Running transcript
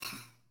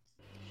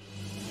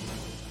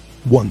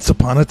Once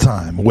upon a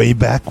time, way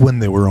back when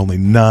there were only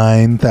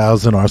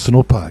 9,000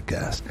 Arsenal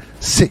podcasts,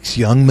 6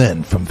 young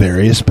men from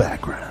various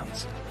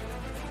backgrounds.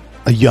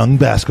 A young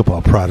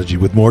basketball prodigy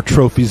with more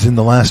trophies in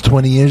the last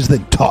 20 years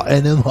than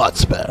Tottenham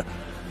Hotspur.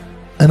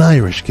 An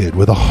Irish kid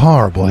with a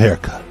horrible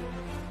haircut.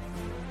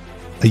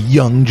 A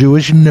young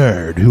Jewish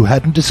nerd who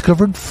hadn't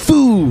discovered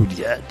food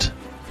yet.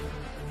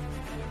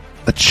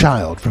 A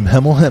child from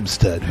Hemel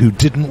Hempstead who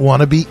didn't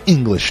want to be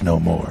English no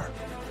more.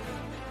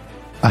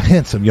 A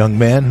handsome young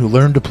man who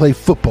learned to play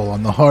football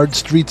on the hard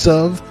streets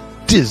of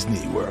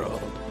Disney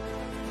World.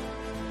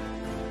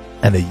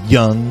 And a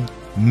young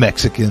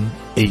Mexican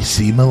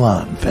AC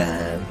Milan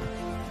fan.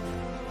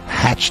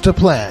 Hatched a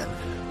plan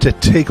to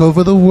take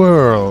over the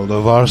world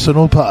of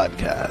Arsenal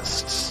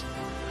podcasts.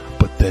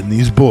 But then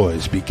these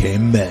boys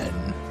became men.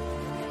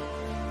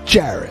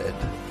 Jared.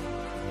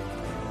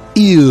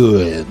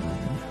 Ewan.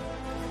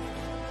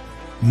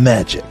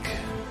 Magic.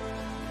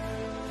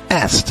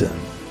 Aston.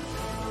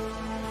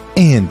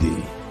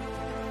 Andy,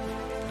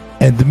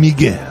 and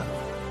Miguel,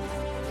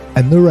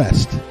 and the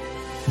rest,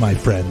 my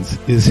friends,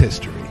 is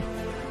history.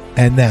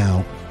 And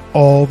now,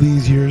 all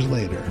these years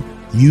later,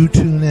 you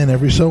tune in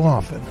every so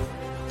often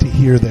to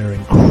hear their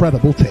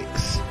incredible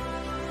takes,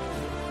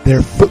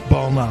 their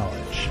football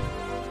knowledge,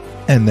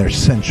 and their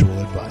sensual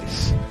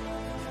advice.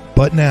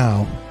 But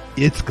now,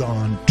 it's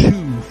gone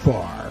too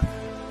far.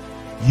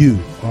 You,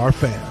 our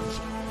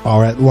fans,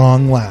 are at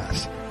long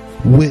last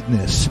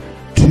witness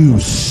to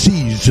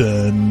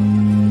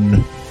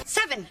season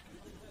 7.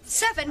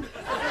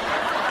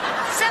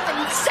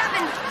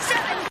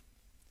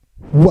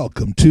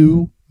 Welcome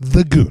to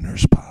the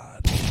Gooners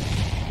Pod.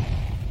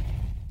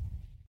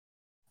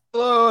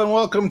 Hello and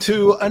welcome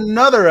to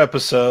another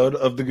episode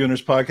of the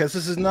Gooners Podcast.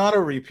 This is not a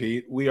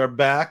repeat. We are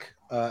back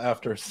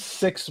after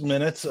 6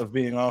 minutes of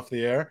being off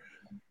the air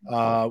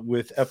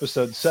with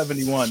episode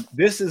 71.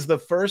 This is the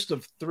first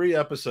of 3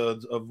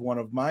 episodes of one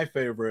of my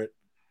favorite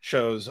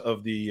shows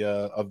of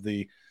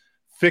the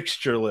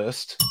fixture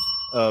list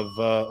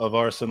of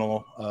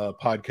Arsenal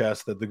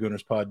podcasts that the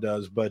Gooners Pod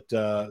does. But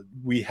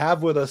we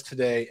have with us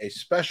today a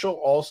special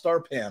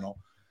all-star panel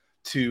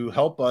to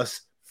help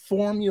us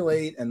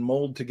formulate and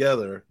mold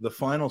together the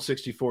final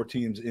 64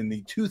 teams in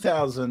the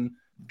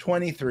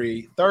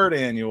 2023 third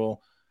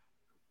annual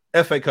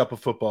FA Cup of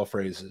Football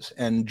Phrases.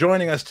 And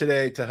joining us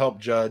today to help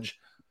judge,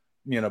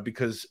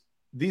 because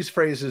these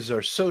phrases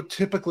are so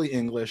typically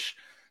English,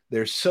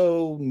 they're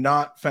so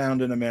not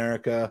found in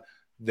America.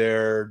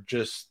 They're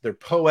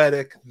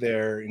poetic.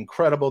 They're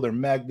incredible. They're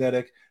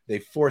magnetic. They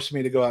force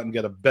me to go out and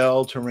get a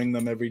bell to ring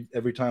them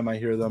every time I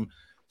hear them.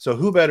 So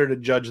who better to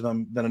judge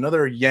them than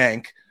another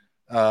Yank,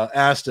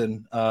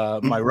 Aston,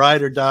 my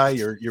ride or die.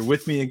 You're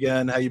with me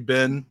again. How you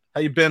been? How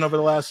you been over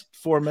the last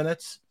 4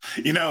 minutes?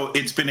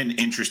 It's been an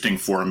interesting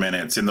 4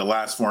 minutes. In the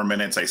last 4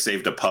 minutes, I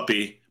saved a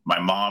puppy. My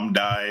mom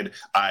died.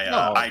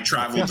 I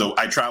traveled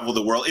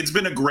the world. It's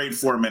been a great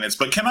 4 minutes.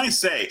 But can I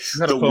say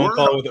the phone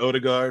call with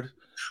Odegaard?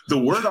 The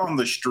word on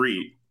the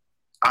street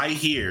I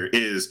hear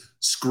is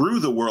screw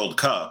the World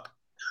Cup.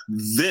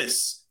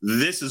 This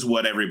is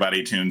what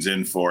everybody tunes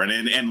in for,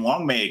 and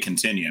long may it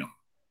continue.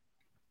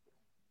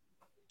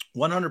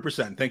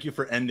 100%. Thank you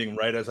for ending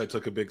right as I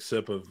took a big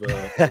sip of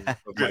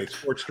my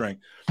sports drink.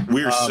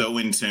 We're so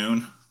in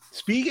tune.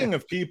 Speaking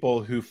of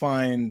people who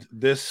find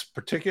this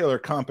particular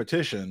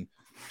competition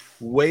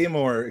way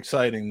more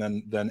exciting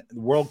than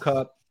World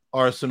Cup,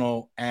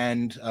 Arsenal,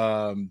 and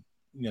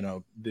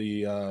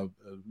the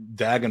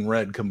Dag and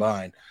Red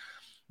combined,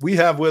 we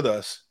have with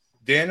us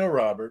Daniel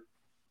Robert,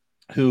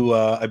 who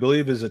I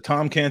believe is a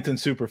Tom Canton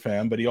super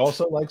fan, but he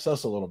also likes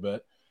us a little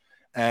bit.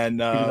 And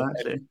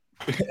the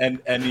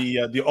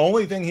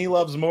only thing he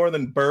loves more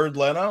than Bird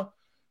Leno,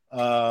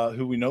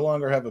 who we no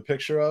longer have a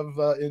picture of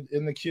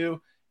in the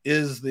queue,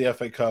 is the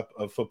FA Cup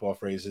of Football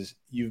Phrases.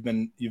 You've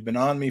been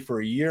on me for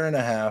a year and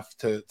a half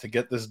to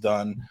get this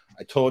done.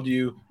 I told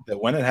you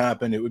that when it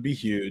happened, it would be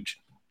huge.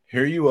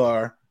 Here you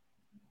are.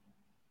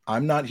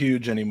 I'm not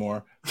huge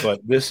anymore,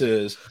 but this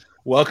is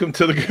welcome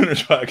to the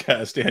Gooners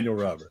Podcast, Daniel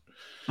Robert.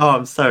 Oh,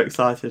 I'm so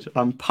excited.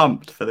 I'm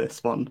pumped for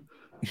this one.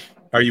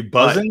 Are you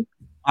buzzing?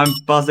 I'm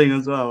buzzing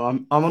as well.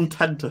 I'm on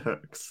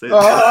tenterhooks. Okay,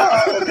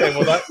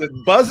 well,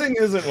 buzzing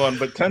isn't one,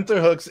 but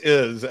tenterhooks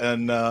is,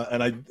 and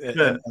I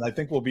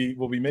think we'll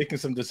be making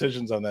some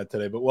decisions on that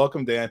today. But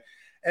welcome, Dan,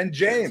 and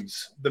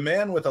James, the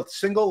man with a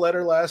single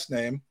letter last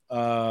name,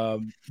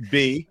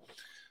 B,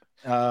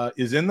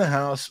 is in the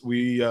house.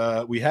 We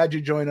had you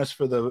join us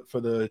for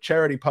the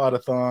charity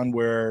podathon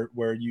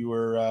where you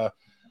were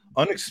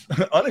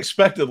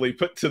unexpectedly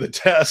put to the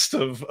test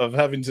of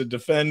having to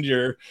defend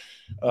your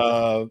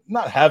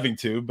not having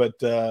to, but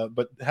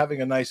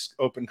having a nice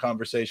open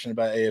conversation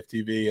about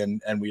AFTV,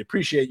 and we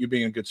appreciate you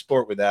being a good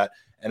sport with that.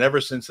 And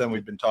ever since then,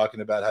 we've been talking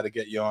about how to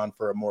get you on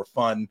for a more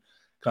fun,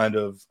 kind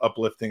of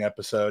uplifting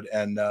episode.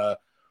 And I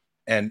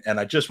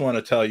just want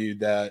to tell you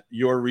that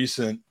your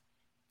recent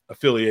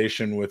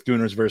affiliation with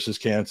Gooners versus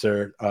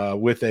Cancer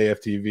with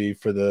AFTV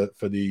for the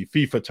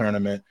FIFA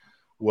tournament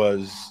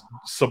was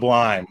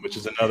sublime, which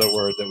is another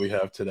word that we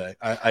have today.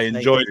 I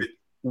enjoyed it.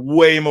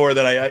 way more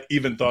than I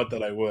even thought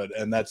that I would,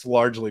 and that's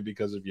largely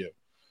because of you.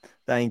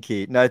 Thank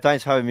you. No,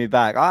 thanks for having me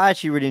back. I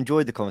actually really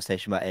enjoyed the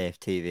conversation about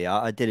AFTV.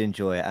 I did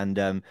enjoy it,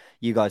 and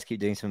you guys keep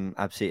doing some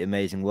absolutely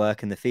amazing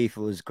work, and the FIFA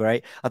was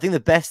great. I think the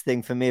best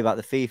thing for me about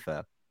the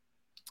FIFA,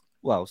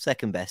 well,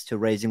 second best to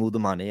raising all the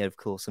money, of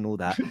course, and all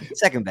that.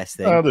 Second best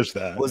thing there's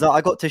that. was that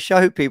I got to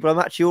show people I'm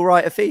actually all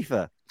right at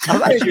FIFA. I'm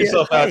Make actually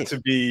yourself okay. out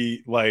to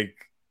be like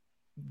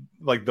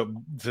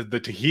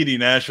the Tahiti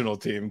national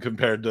team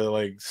compared to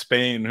like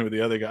Spain, who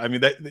the other guy. I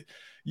mean,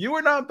 you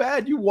were not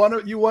bad. You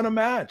won a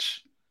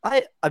match.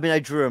 I mean, I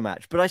drew a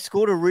match, but I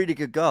scored a really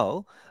good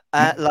goal.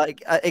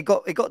 It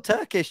got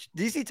Turkish.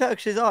 Did you see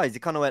Turkish's eyes? He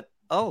kind of went,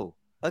 "Oh,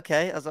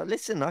 okay." I was like,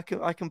 "Listen, I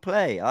can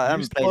play. I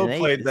haven't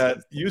played in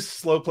ages." You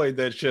slow played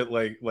that shit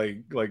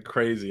like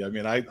crazy. I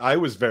mean, I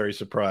was very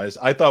surprised.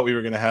 I thought we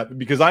were going to have,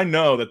 because I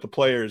know that the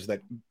players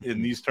that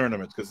in these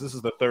tournaments, because this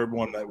is the third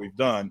one that we've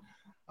done,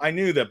 I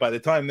knew that by the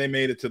time they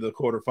made it to the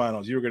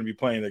quarterfinals, you were going to be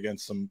playing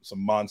against some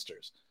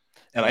monsters.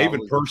 And I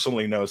even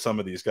personally know some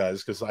of these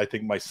guys because I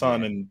think my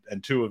son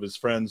and two of his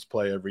friends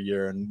play every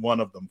year, and one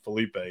of them,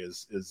 Felipe,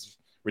 is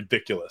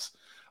ridiculous.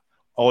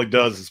 All he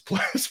does is play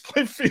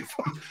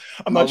FIFA.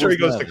 I'm not sure he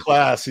goes to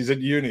class. He's at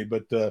uni,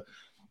 but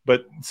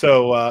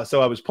so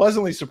I was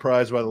pleasantly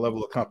surprised by the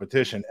level of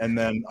competition. And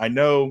then I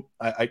know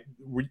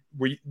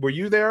were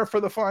you there for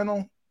the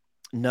final?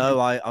 No,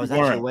 I was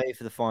actually away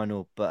for the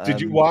final. But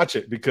did you watch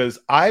it? Because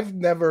I've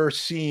never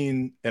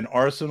seen an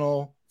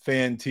Arsenal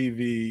fan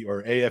TV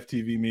or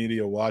AFTV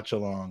media watch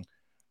along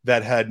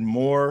that had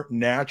more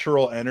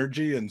natural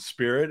energy and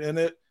spirit in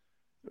it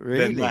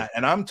than that.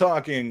 And I'm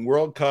talking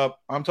World Cup,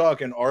 I'm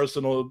talking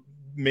Arsenal,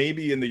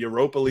 maybe in the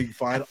Europa League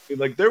final.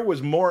 Like, there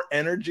was more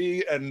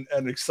energy and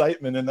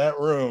excitement in that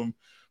room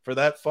for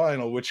that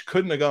final, which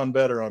couldn't have gone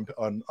better on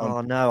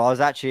Oh no,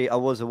 I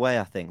was away,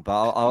 I think, but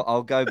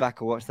I'll go back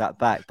and watch that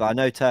back. But I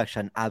know Turkish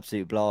had an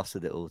absolute blast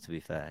with it all, to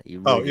be fair. It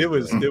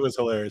was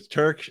hilarious.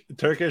 Turkish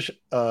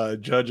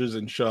judges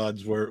and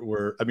shods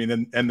were I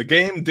mean, and the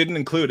game didn't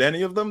include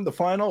any of them, the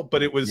final,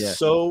 but it was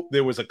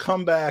there was a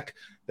comeback.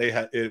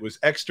 It was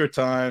extra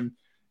time.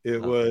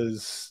 It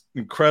was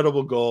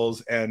incredible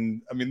goals,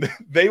 and I mean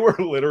they were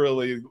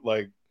literally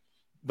like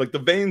the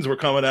veins were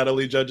coming out of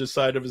Lee Judge's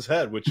side of his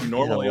head, which you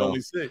normally only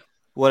see.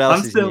 What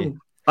else?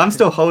 I'm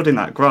still holding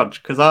that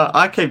grudge because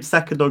I came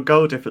second on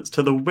goal difference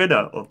to the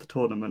winner of the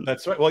tournament.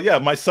 That's right. Well, yeah,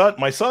 my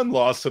son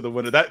lost to the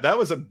winner. That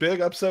was a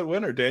big upset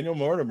winner, Daniel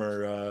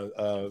Mortimer,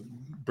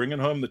 bringing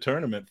home the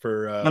tournament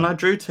for. And I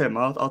drew to him.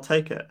 I'll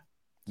take it.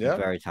 Yeah,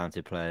 very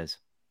talented players.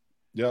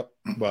 Yep.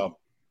 Well,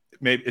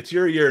 maybe it's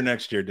your year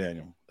next year,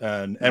 Daniel,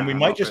 and we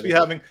might just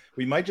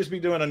be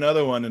doing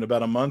another one in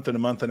about a month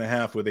and a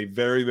half with a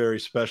very, very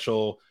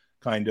special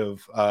kind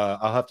of.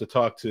 I'll have to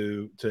talk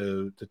to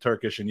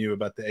Turkish and you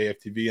about the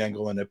AFTV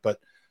angle in it, but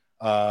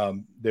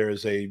there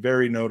is a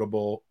very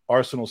notable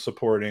Arsenal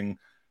supporting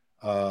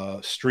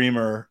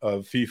streamer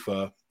of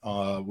FIFA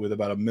with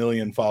about 1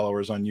 million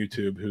followers on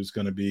YouTube who's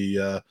going to be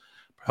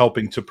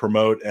helping to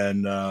promote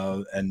and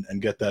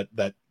get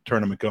that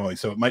tournament going.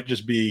 So it might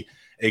just be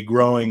a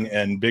growing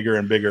and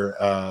bigger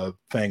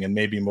thing, and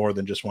maybe more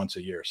than just once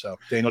a year. So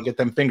Daniel, get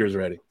them fingers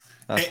ready.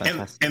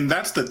 And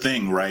that's the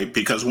thing, right?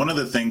 Because one of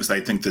the things I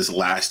think this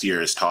last year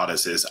has taught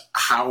us is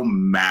how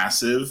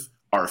massive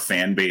our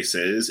fan base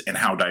is and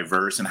how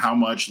diverse and how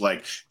much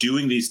like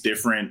doing these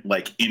different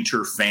like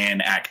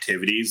inter-fan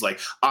activities. Like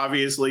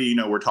obviously, you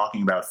know, we're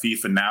talking about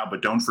FIFA now,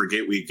 but don't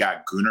forget we've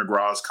got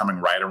Gooners coming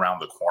right around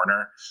the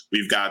corner.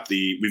 We've got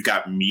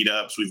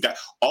meetups. We've got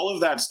all of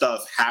that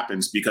stuff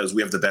happens because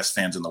we have the best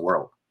fans in the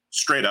world.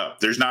 Straight up.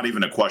 There's not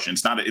even a question.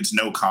 It's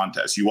no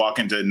contest.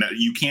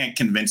 You can't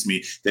convince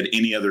me that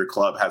any other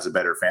club has a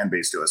better fan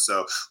base to us.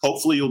 So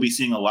hopefully you'll be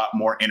seeing a lot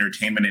more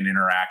entertainment and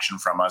interaction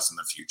from us in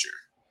the future.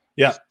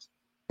 Yeah.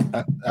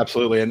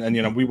 Absolutely, and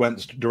you know, we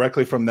went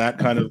directly from that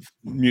kind of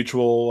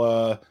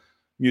mutual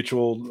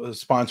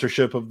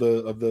sponsorship of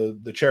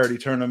the charity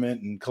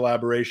tournament and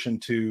collaboration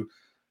to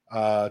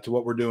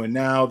what we're doing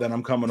now. Then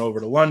I'm coming over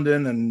to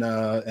London and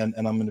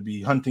I'm going to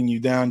be hunting you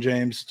down,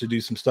 James, to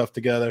do some stuff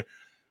together.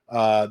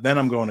 Then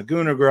I'm going to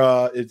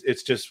Gooners.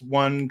 It's just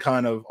one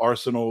kind of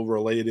Arsenal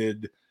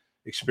related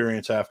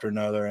experience after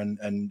another,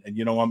 and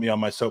you don't want me on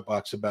my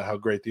soapbox about how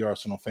great the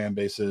Arsenal fan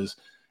base is.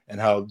 And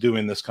how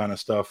doing this kind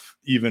of stuff,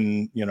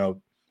 even, you know,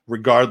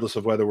 regardless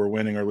of whether we're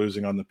winning or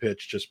losing on the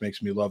pitch, just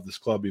makes me love this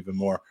club even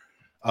more.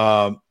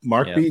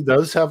 Mark B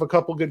does have a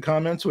couple good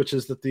comments, which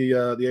is that the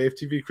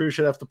AFTV crew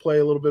should have to play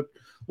a little bit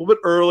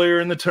earlier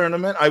in the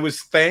tournament. I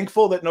was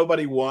thankful that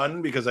nobody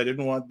won because I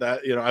didn't want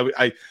that. You know,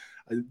 I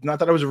not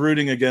that I was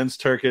rooting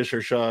against Turkish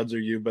or Shads or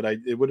you, but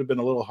it would have been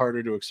a little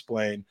harder to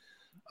explain.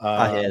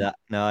 I hear that.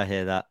 No, I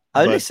hear that.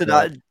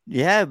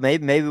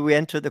 Maybe we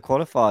enter the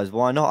qualifiers.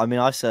 Why not? I mean,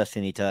 I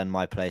certainly need to earn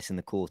my place in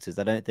the quarters.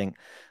 I don't think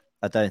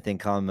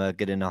I'm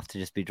good enough to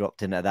just be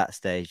dropped in at that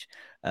stage.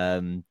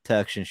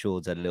 Turkish and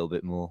Shorts had a little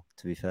bit more,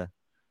 to be fair.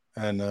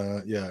 And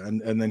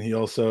and then he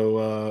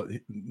also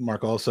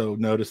Mark also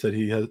noticed that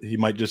he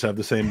might just have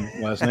the same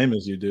last name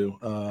as you do.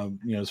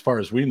 As far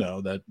as we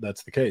know,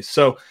 that's the case.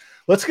 So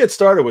let's get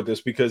started with this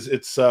because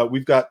it's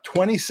we've got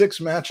 26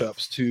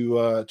 matchups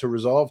to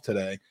resolve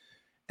today,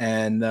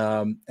 and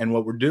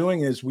what we're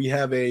doing is we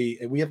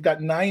have got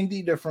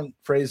 90 different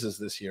phrases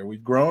this year.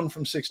 We've grown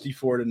from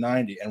 64 to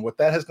 90, and what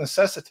that has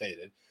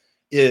necessitated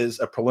is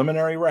a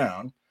preliminary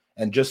round.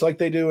 And just like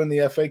they do in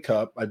the FA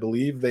Cup, I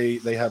believe they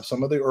have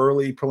some of the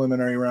early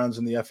preliminary rounds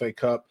in the FA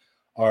Cup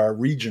are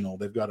regional.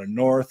 They've got a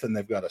north and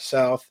they've got a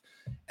south,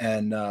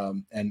 and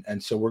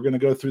so we're going to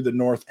go through the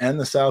north and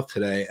the south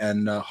today,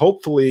 and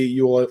hopefully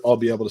you will all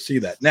be able to see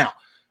that. Now,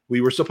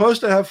 we were supposed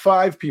to have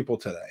 5 people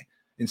today.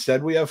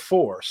 Instead, we have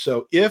 4.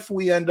 So if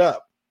we end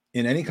up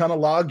in any kind of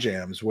log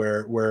jams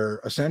where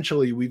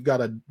essentially we've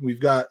got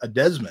a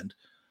Desmond,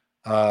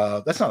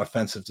 that's not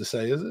offensive to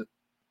say, is it?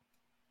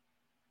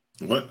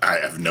 What? I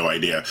have no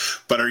idea.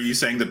 But are you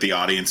saying that the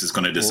audience is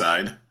going to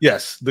decide?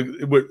 Yes.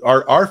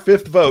 Our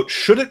fifth vote,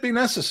 should it be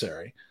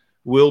necessary,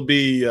 will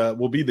be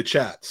the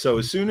chat. So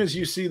as soon as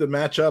you see the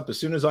matchup, as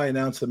soon as I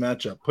announce the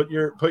matchup, put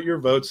your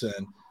votes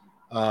in,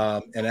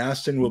 and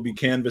Aston will be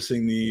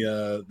canvassing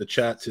the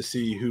chat to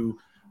see who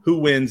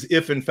wins,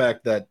 if in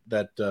fact that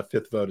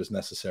fifth vote is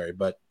necessary.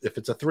 But if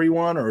it's a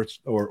 3-1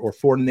 or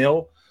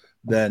 4-0,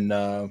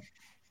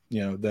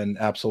 then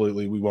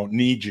absolutely we won't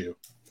need you.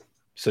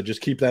 So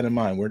just keep that in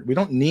mind. We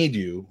don't need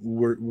you.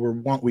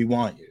 We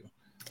want you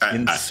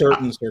in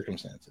certain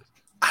circumstances.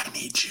 I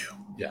need you.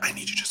 Yeah, I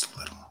need you just a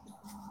little.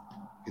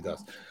 He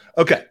does.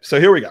 Okay, so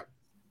here we go.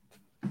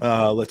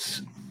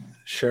 Let's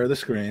share the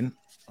screen.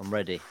 I'm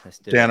ready. Let's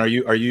do Dan, it.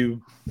 are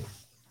you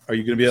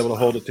going to be able to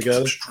hold it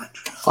together?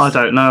 I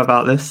don't know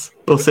about this.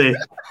 We'll see.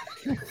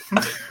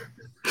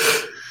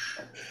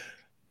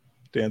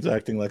 Dan's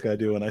acting like I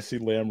do when I see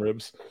lamb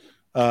ribs.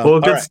 Or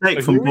a good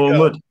steak from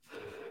Bournemouth.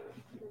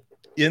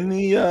 In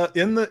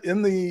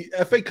the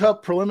FA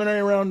Cup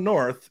preliminary round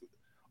north,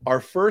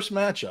 our first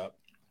matchup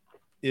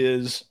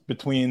is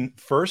between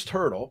First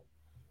Hurdle,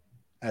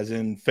 as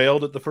in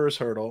failed at the first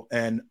hurdle,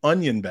 and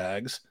Onion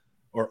Bags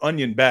or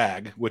Onion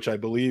Bag, which I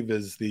believe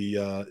is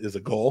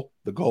the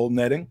goal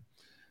netting.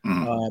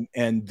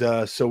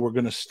 So we're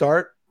going to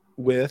start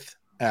with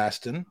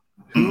Aston,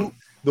 who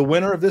the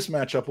winner of this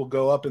matchup will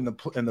go up in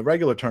the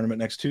regular tournament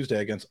next Tuesday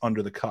against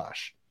Under the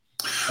Kosh.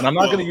 And I'm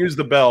not going to use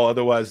the bell,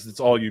 otherwise it's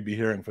all you'd be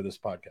hearing for this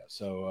podcast.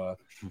 So,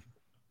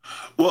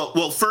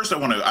 well, first I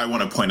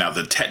want to point out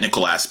the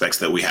technical aspects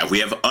that we have. We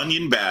have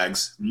Onion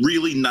Bags,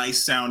 really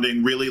nice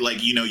sounding, really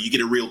you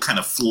get a real kind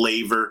of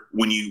flavor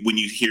when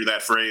you hear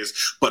that phrase.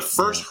 But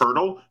First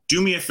Hurdle,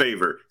 do me a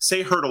favor,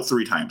 say hurdle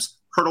 3 times.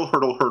 Hurdle,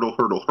 hurdle, hurdle,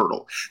 hurdle,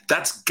 hurdle.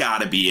 That's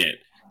got to be it.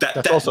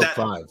 That's also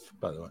 5,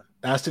 by the way.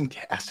 Aston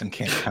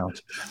can't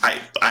count.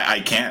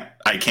 I can't.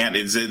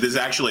 There's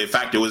actually a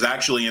fact. It was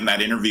actually in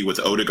that interview with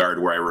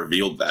Odegaard where I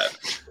revealed that.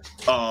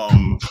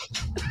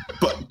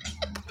 But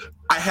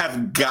I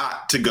have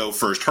got to go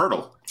First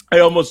Hurdle. I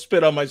almost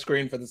spit on my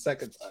screen for the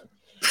second time.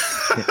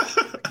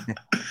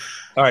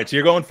 All right, so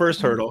you're going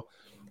First Hurdle.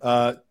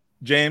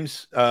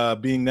 James,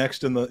 being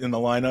next in the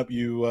lineup,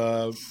 you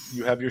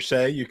have your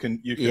say. You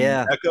can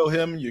echo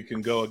him. You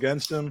can go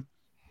against him.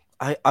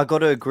 I got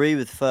to agree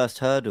with First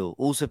Hurdle,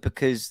 also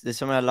because there's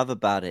something I love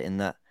about it in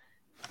that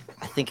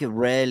I think it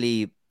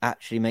rarely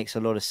actually makes a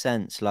lot of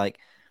sense. Like,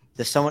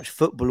 there's so much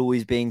football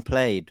always being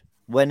played.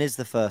 When is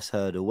the first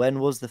hurdle? When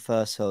was the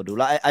first hurdle?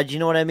 Like, do you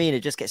know what I mean? It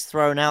just gets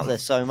thrown out there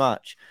so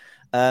much.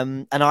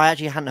 And I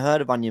actually hadn't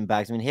heard of Onion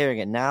Bags. I mean, hearing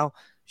it now,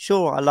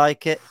 sure, I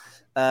like it.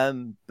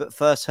 But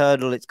First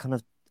Hurdle, it's kind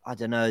of, I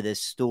don't know,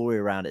 there's story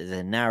around it. There's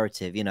a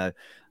narrative,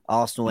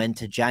 Arsenal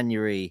enter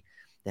January.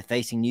 They're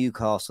facing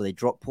Newcastle. They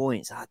drop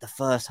points at the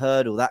first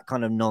hurdle, that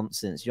kind of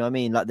nonsense. You know what I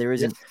mean? Like, there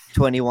isn't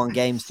 21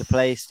 games to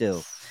play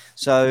still.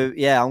 So,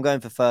 yeah, I'm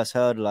going for First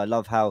Hurdle. I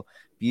love how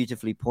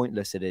beautifully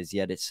pointless it is,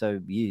 yet it's so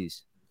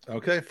used.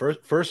 Okay,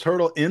 first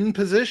hurdle in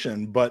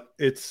position, but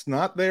it's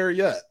not there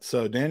yet.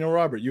 So, Daniel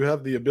Robert, you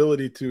have the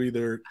ability to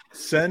either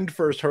send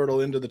First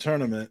Hurdle into the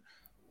tournament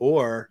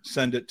or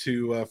send it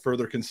to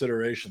further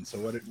consideration. So,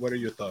 what are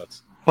your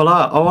thoughts? Well,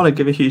 I want to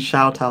give a huge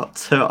shout out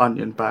to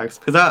Onion Bags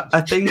because I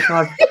think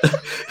I've.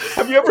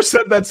 Have you ever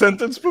said that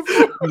sentence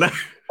before? No.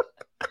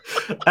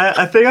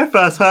 I think I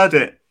first heard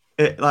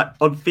it like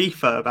on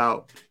FIFA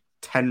about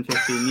 10,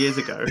 15 years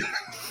ago.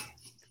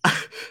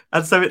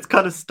 And so it's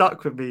kind of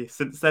stuck with me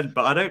since then,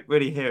 but I don't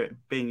really hear it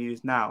being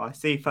used now. I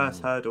see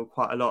First Hurdle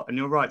quite a lot. And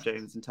you're right,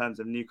 James, in terms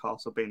of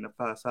Newcastle being the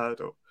first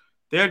hurdle.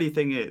 The only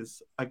thing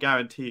is, I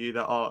guarantee you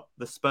that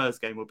the Spurs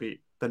game will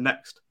be the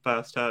next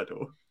First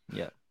Hurdle.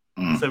 Yeah.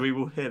 So we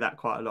will hear that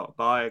quite a lot,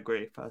 but I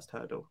agree, First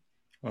Hurdle.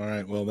 All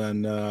right. Well,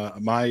 then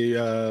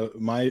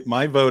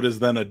my vote is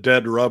then a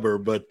dead rubber,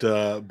 but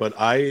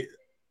I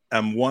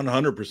am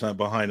 100%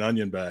 behind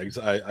Onion Bags.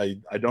 I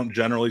don't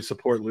generally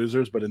support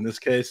losers, but in this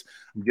case,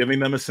 I'm giving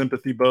them a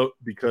sympathy vote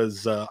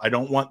because I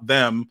don't want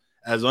them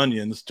as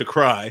onions to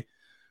cry.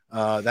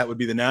 That would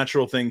be the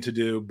natural thing to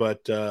do.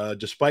 But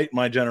despite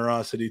my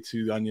generosity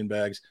to Onion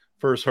Bags,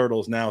 first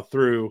hurdles now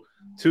through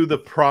to the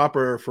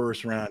proper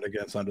first round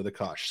against Under the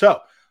Kosh. So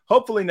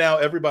hopefully now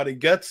everybody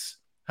gets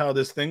how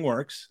this thing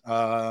works,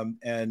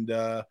 and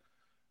we're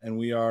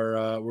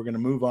going to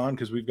move on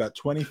because we've got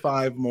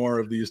 25 more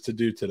of these to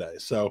do today.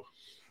 So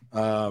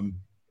the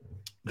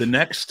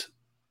next,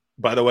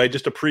 by the way,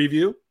 just a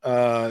preview,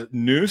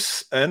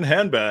 noose and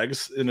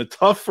handbags in a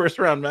tough first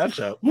round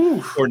matchup.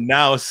 Or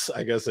nouse,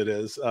 I guess it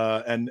is,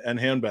 and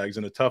handbags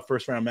in a tough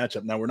first round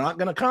matchup. Now we're not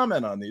going to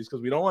comment on these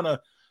because we don't want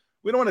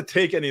to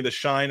take any of the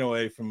shine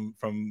away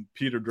from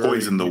Peter Drury.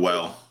 Poison the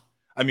well.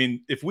 I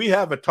mean, if we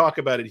have a talk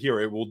about it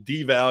here, it will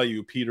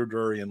devalue Peter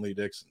Drury and Lee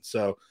Dixon.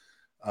 So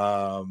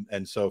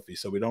and Sophie.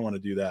 So we don't want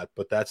to do that.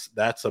 But that's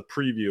a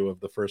preview of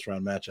the first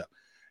round matchup.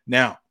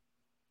 Now,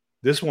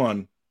 this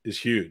one is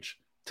huge.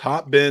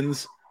 Top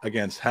bins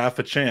against Half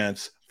a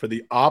Chance for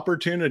the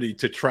opportunity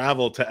to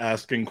travel to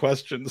Asking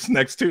Questions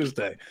next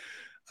Tuesday.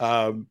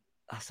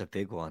 That's a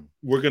big one.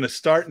 We're going to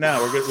start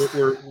now.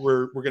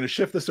 We're going to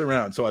shift this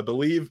around. So I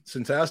believe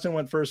since Aston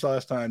went first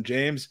last time,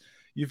 James,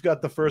 you've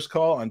got the first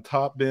call on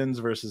Top Bins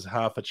versus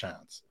Half a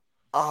Chance.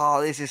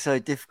 Oh, this is so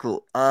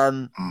difficult.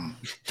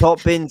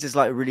 Top bins is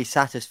like really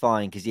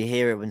satisfying because you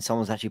hear it when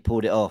someone's actually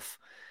pulled it off.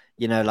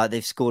 You know, like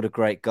they've scored a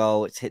great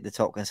goal, it's hit the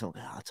top, and someone,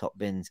 top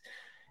bins.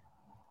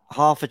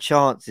 Half a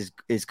Chance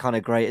is kind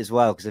of great as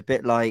well because a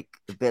bit like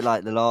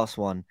the last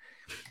one.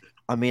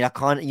 I mean,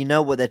 you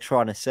know what they're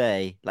trying to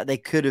say. Like they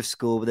could have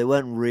scored, but they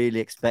weren't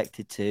really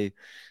expected to.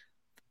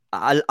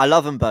 I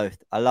love them both.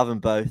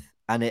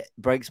 And it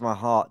breaks my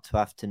heart to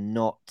have to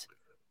not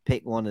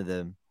pick one of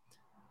them.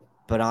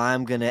 But I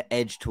am going to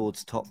edge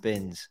towards Top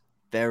Bins.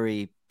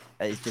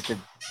 It's just a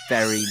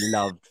very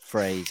loved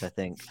phrase, I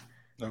think.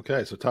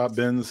 Okay, so Top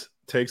Bins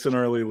takes an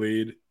early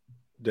lead.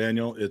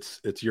 Daniel,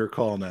 it's your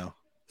call now.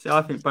 See,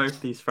 I think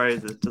both these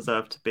phrases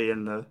deserve to be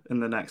in the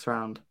next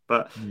round,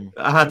 but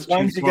I had to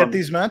choose you one. get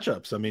these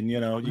matchups. I mean, you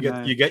know,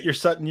 you get your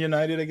Sutton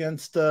United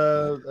against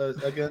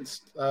Bournemouth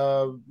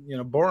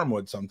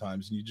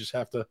sometimes, and you just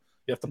have to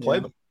play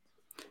them.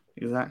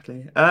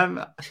 Exactly.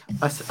 I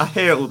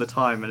hear it all the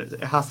time, and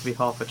it has to be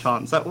half a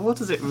chance. Like, what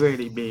does it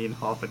really mean,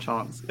 half a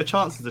chance? A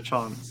chance is a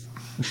chance,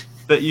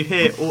 but you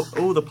hear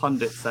all the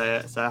pundits say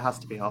it, so it has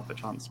to be half a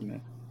chance for me.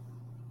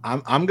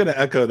 I'm going to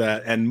echo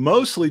that, and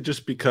mostly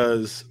just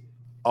because.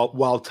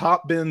 While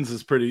Top Bins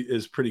is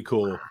pretty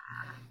cool,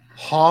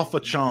 Half a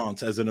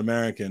Chance as an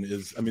American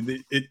is, I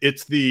mean,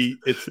 it's the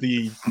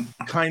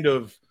kind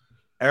of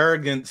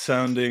arrogant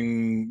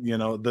sounding, you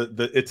know,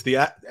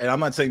 and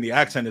I'm not saying the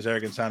accent is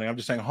arrogant sounding. I'm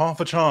just saying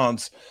Half a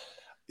Chance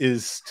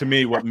is to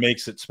me what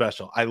makes it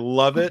special. I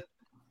love it.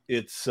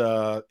 It's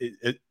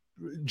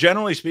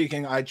generally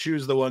speaking, I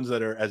choose the ones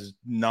that are as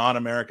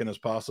non-American as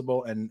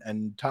possible,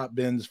 and Top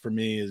Bins for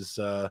me is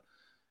a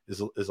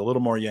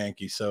little more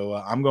Yankee. So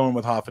I'm going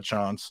with Half a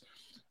Chance.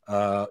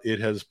 It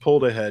has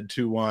pulled ahead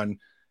 2-1.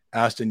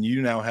 Aston,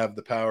 you now have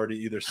the power to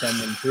either send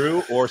them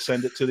through or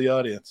send it to the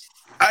audience.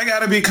 I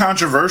got to be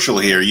controversial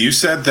here. You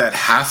said that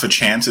Half a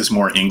Chance is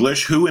more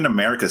English. Who in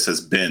America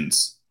says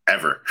bins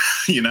ever?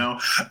 You know,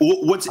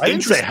 what's I didn't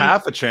interesting? say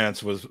Half a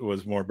Chance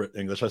was more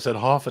English. I said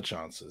Half a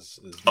Chance is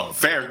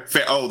fair.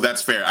 Oh,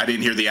 that's fair. I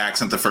didn't hear the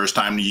accent the first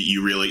time.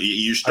 You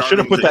I should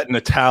have put that in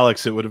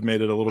italics. It would have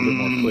made it a little bit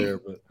more clear.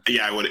 But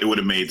yeah, it would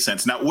have made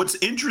sense. Now, what's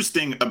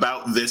interesting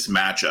about this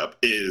matchup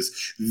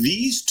is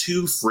these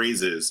two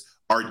phrases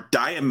are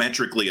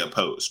diametrically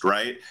opposed,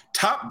 right?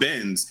 Top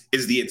Bins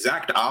is the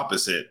exact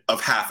opposite of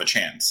Half a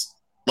Chance.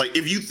 Like,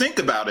 if you think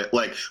about it,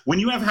 like when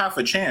you have half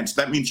a chance,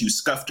 that means you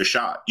scuffed a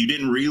shot. You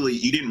didn't really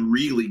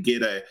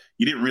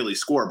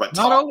score. But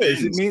not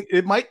always.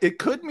 It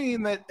could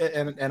mean that,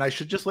 and I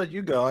should just let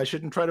you go. I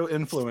shouldn't try to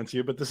influence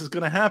you, but this is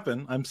going to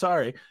happen. I'm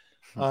sorry.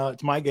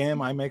 It's my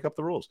game. I make up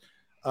the rules.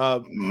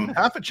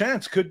 Half a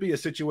chance could be a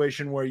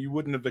situation where you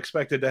wouldn't have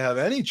expected to have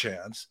any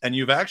chance, and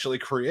you've actually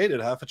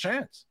created half a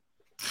chance.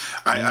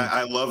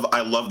 I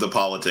love the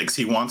politics.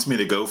 He wants me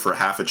to go for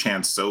half a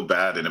chance so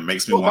bad, and it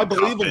makes me want. If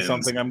I believe in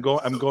something, I'm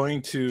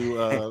going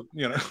to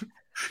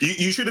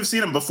You should have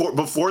seen him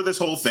before this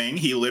whole thing.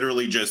 He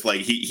literally just like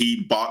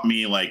he bought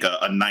me like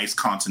a nice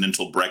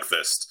continental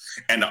breakfast,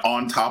 and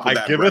on top of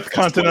that, I giveth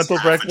continental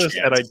breakfast,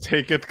 and I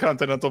taketh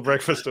continental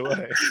breakfast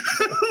away.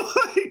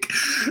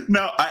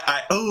 No,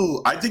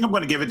 I think I'm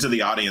going to give it to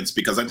the audience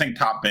because I think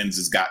Top Bins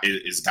has got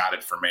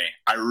it for me.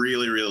 I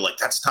really like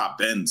that's Top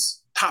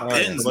Bins. Top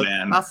Bins,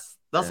 man.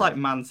 That's like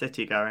Man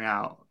City going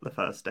out the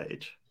first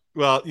stage.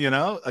 Well,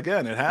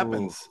 again, it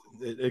happens.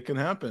 It can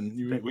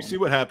happen. We see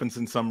what happens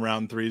in some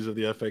round threes of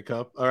the FA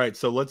Cup. All right,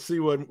 so let's see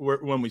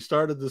when we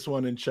started this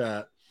one in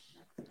chat.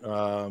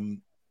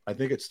 I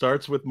think it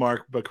starts with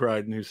Mark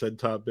Buckryden, who said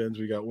Top Bins.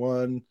 We got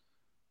 1,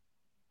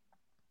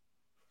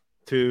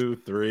 2,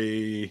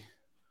 3.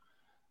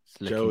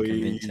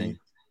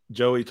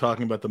 Joey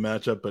talking about the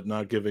matchup, but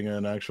not giving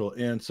an actual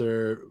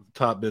answer.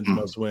 Top Bins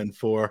must win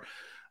 4.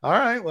 All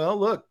right. Well,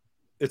 look,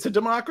 it's a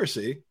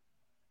democracy.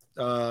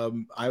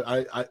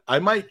 I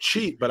might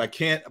cheat, but I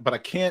can't.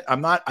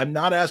 I'm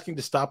not asking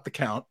to stop the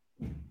count.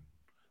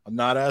 I'm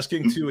not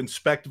asking to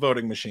inspect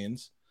voting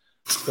machines.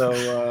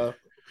 So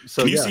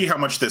So Can you see how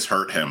much this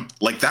hurt him?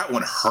 Like that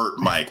one hurt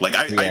Mike. Like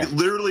I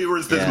literally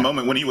was this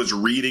moment when he was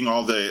reading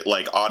all the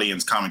like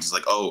audience comments. He's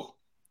like, oh,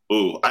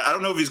 I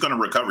don't know if he's going to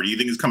recover. Do you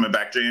think he's coming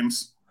back,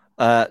 James?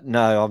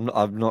 No,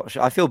 I'm not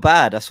sure. I feel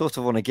bad. I sort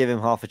of want to give him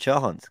half a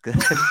chance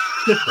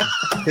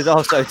because I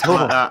was so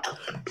torn.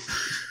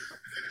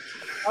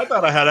 I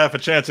thought I had half a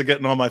chance of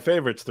getting all my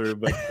favorites through,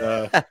 but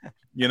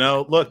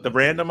look, the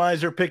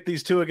randomizer picked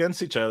these two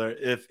against each other.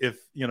 If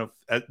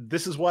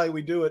this is why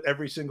we do it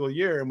every single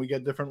year, and we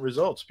get different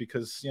results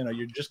because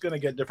you're just going to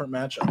get different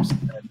matchups,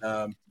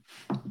 and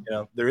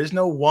there is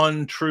no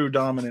one true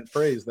dominant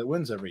phrase that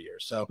wins every year.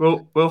 So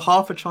will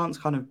half a chance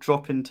kind of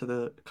drop into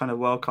the kind of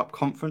World Cup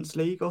Conference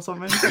League or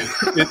something?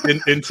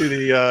 into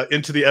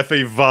the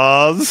FA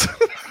Vase.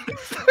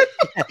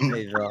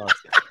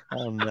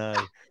 Oh no.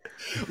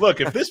 Look,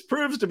 if this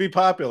proves to be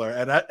popular,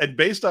 and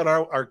based on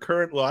our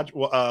current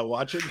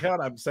watching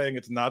count, I'm saying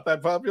it's not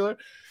that popular.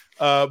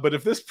 But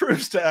if this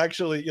proves to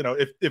actually,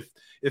 if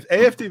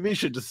AFTV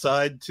should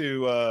decide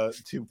to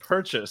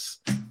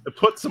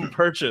put some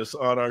purchase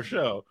on our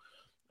show,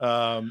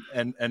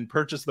 and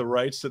purchase the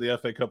rights to the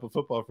FA Cup of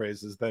Football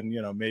phrases, then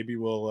maybe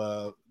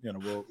we'll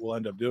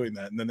end up doing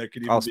that, and then there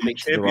could even be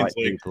Champions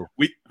League.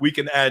 We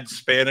can add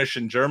Spanish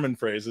and German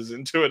phrases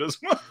into it as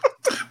well.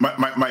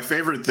 My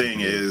favorite thing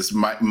is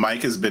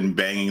Mike has been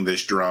banging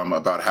this drum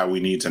about how we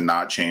need to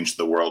not change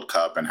the World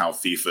Cup and how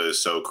FIFA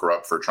is so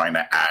corrupt for trying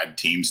to add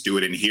teams to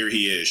it. And here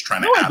he is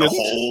trying to add a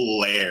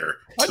whole layer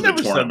to the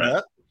tournament. Said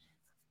that.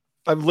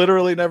 I've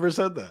literally never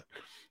said that.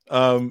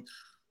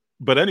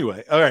 But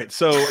anyway, all right.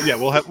 So yeah,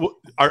 we'll have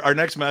our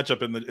next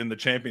matchup in the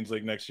Champions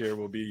League next year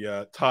will be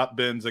Top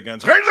Bins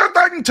against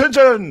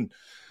Tension.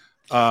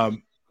 All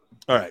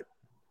right.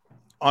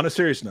 On a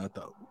serious note,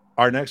 though.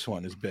 Our next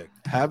one is big.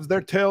 Have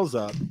their tails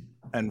up,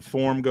 and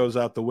form goes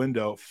out the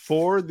window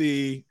for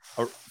the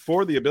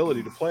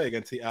ability to play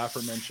against the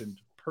aforementioned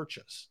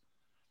purchase.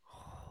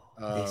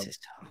 This is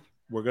tough.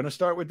 We're going to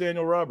start with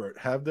Daniel Robert.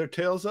 Have their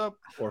tails up,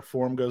 or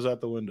form goes out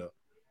the window.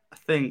 I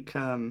think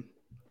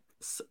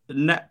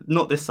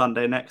not this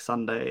Sunday. Next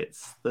Sunday,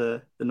 it's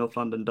the North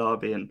London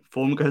derby, and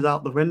form goes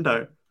out the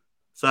window.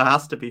 So it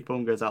has to be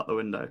form goes out the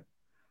window.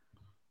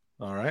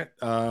 All right.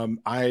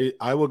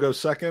 I will go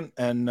second,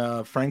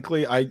 and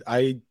frankly,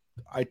 I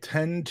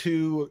tend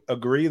to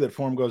agree that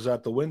form goes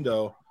out the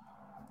window,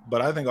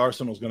 but I think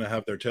Arsenal's going to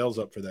have their tails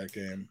up for that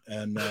game,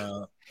 and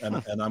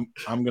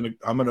I'm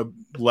gonna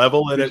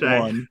level it at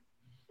 1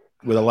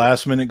 with a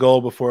last-minute goal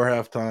before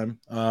halftime,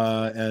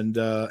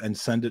 and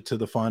send it to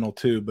the final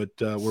 2. But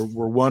we're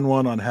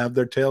 1-1 on have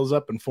their tails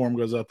up, and form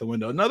goes out the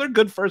window. Another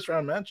good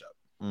first-round matchup.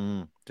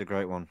 It's a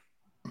great one.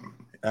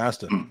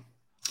 Aston.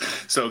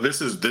 So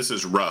this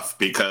is rough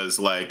because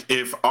like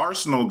if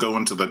Arsenal go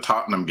into the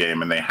Tottenham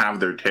game and they have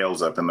their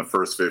tails up in the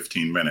first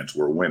 15 minutes,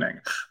 we're winning.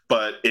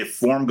 But if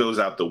form goes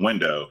out the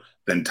window,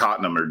 then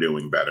Tottenham are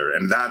doing better.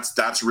 And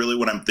that's really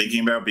what I'm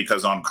thinking about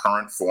because on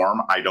current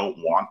form, I don't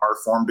want our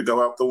form to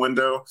go out the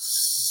window.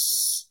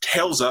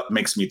 Tails up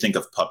makes me think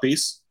of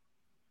puppies.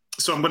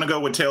 So I'm going to go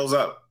with tails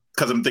up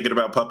because I'm thinking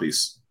about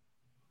puppies.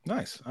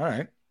 Nice. All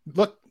right.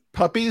 Look,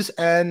 puppies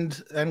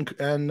and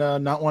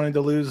not wanting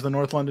to lose the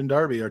North London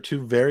derby are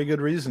two very good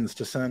reasons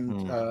to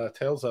send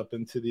tails up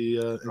into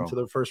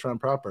the first round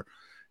proper.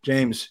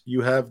 James,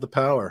 you have the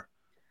power.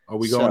 Are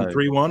we going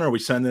 3-1 or are we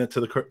sending it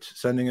to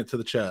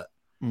the chat?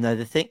 No,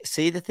 the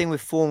thing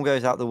with form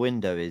goes out the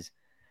window is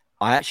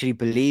I actually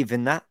believe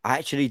in that. I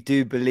actually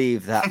do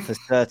believe that for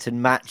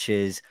certain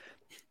matches,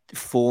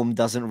 form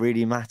doesn't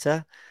really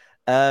matter.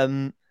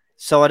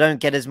 So I don't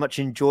get as much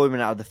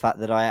enjoyment out of the fact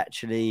that I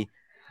actually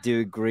do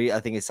agree.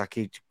 I think it's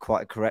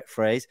quite a correct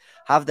phrase.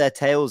 Have their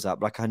tails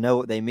up. Like I know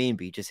what they mean,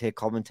 but you just hear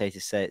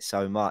commentators say it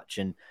so much,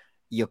 and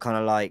you're kind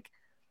of like,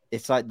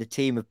 it's like the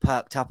team have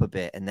perked up a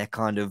bit and they're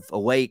kind of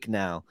awake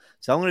now.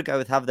 So I'm going to go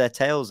with have their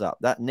tails up.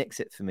 That nicks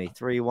it for me.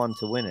 3-1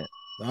 to win it.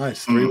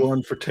 Nice.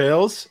 3-1 for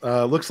tails.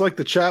 Looks like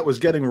the chat was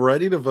getting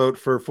ready to vote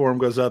for form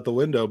goes out the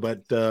window,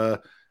 but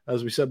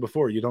as we said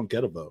before, you don't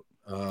get a vote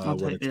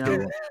when it's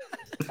 3-1.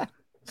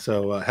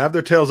 So have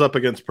their tails up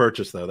against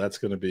purchase, though. That's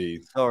going to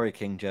be... Sorry,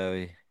 King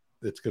Joey.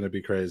 It's going to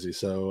be crazy.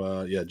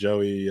 So,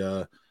 Joey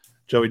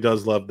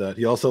does love that.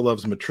 He also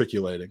loves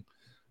matriculating,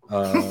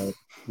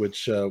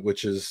 which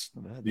is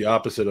the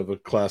opposite of a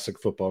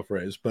classic football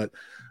phrase. But,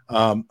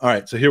 all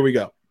right, so here we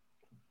go.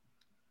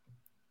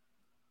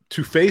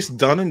 To face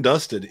done and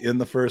dusted in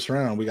the first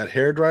round, we got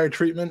hairdryer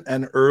treatment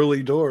and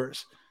early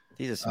doors.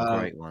 These are some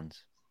great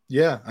ones.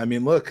 Yeah, I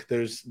mean, look,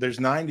 there's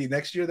 90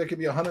 next year. There could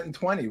be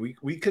 120.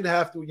 We could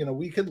have to,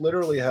 we could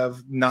literally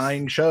have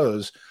 9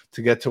 shows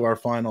to get to our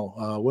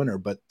final winner.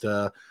 But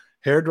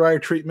hair dryer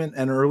treatment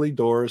and early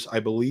doors. I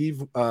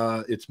believe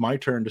it's my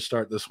turn to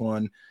start this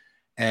one,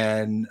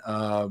 and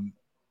I'm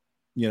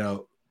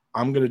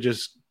gonna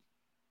just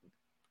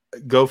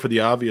go for the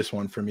obvious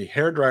one for me.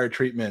 Hair dryer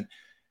treatment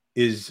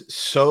is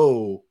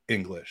so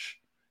English,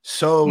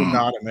 so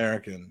not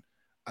American.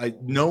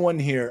 No one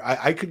here.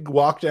 I could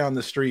walk down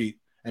the street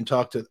and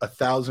talk to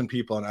 1,000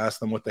 people and ask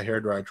them what the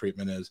hair dryer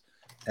treatment is,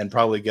 and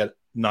probably get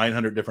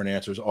 900 different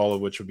answers, all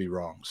of which would be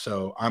wrong.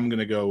 So I'm going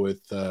to go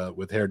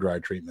with hair dry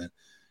treatment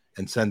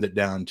and send it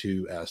down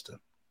to Aston.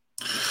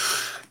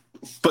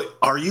 But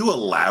are you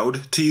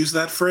allowed to use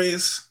that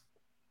phrase?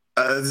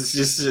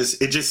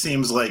 It just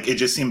seems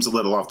a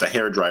little off the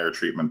hair dryer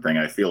treatment thing.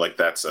 I feel like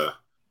there's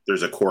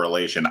a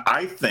correlation.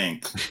 I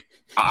think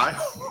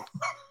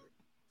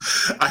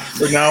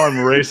So now I'm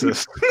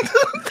racist.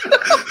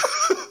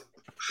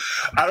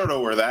 I don't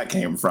know where that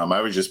came from.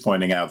 I was just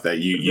pointing out that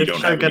you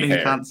don't have any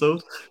hair.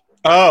 Cancelled.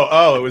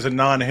 Oh, it was a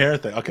non-hair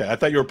thing. Okay, I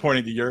thought you were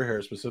pointing to your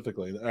hair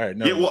specifically. All right,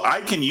 no. Yeah, well, I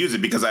can use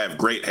it because I have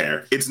great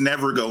hair. It's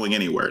never going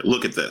anywhere.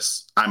 Look at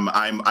this. I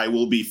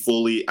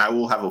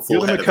will have a full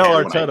You're the head Mikel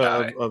of hair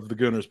Arteta of the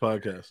Gooners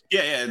podcast.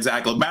 Yeah,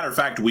 exactly. Matter of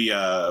fact, we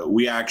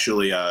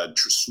actually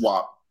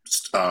swap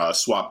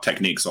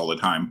techniques all the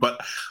time.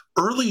 But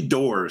early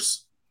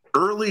doors.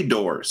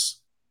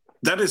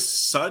 That is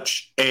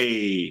such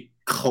a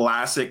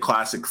classic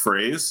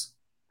phrase,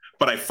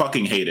 but I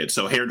fucking hate it.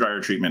 So hair dryer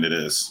treatment it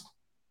is.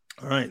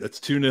 All right, that's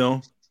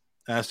 2-0.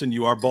 Aston,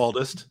 you are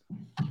baldest.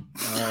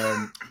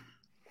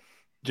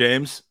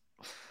 James?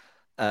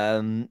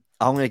 I'm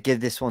going to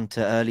give this one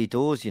to early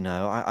doors,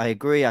 I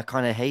agree. I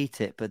kind of hate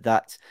it, but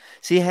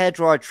hair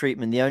dry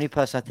treatment, the only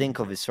person I think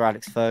of is Sir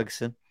Alex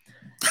Ferguson.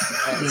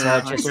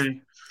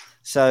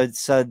 So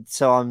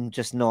I'm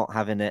just not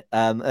having it.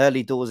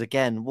 Early doors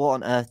again. What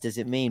on earth does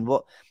it mean?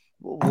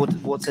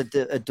 What's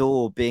a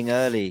door being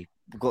early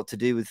got to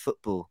do with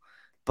football?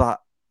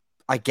 But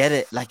I get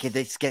it. Like it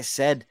gets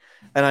said,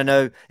 and I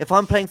know if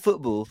I'm playing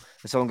football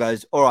and someone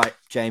goes, "All right,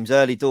 James,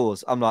 early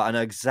doors," I'm like, I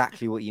know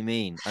exactly what you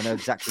mean. I know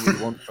exactly what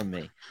you want from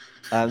me.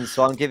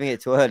 So I'm giving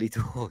it to early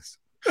doors.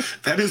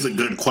 That is a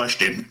good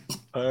question.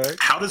 All right.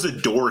 How does a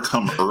door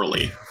come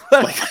early?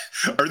 Like,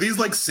 are these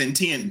like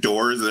sentient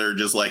doors that are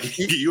just like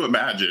you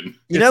imagine?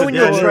 You know when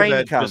your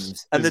train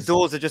comes and the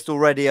doors are just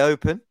already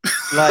open,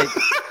 like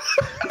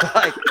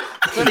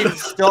it's not even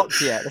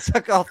stopped yet. It's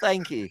like, oh,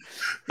 thank you.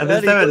 And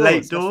is there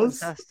late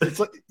doors? It's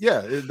like,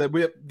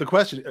 the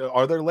question: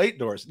 are there late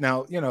doors?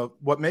 Now,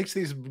 what makes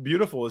these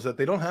beautiful is that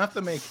they don't have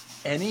to make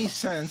any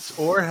sense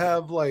or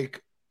have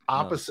like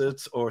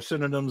opposites or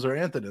synonyms or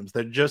antonyms.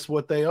 They're just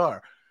what they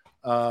are.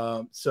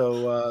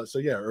 So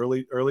yeah,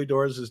 early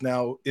doors is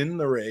now in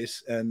the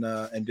race, and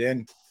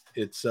Dan,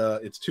 it's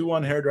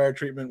 2-1 hair dryer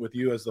treatment with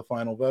you as the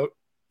final vote.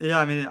 Yeah,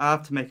 I mean, I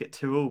have to make it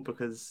 2-2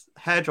 because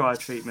hair dryer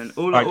treatment.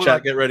 All right,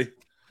 chat, get ready.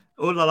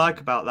 All I like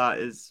about that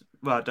is,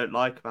 well, I don't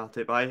like about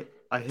it, but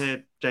I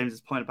hear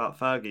James's point about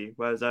Fergie,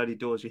 whereas early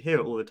doors, you hear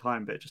it all the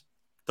time, but it just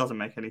doesn't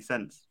make any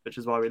sense, which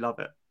is why we love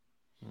it.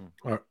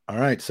 All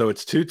right, so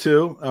it's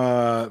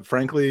 2-2.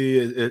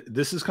 Frankly,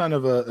 this is kind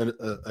of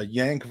a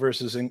Yank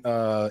versus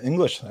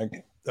English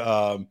thing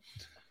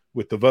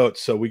with the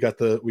votes. So we got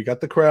the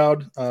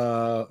crowd,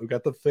 we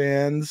got the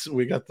fans,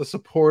 we got the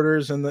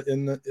supporters in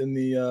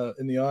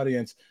the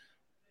audience.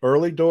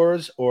 Early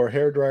doors or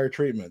hair dryer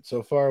treatment.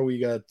 So far, we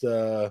got.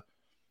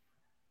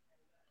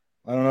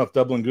 I don't know if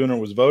Dublin Gooner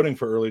was voting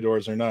for early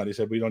doors or not. He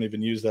said we don't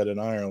even use that in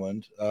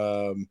Ireland.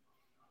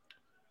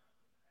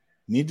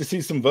 Need to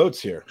see some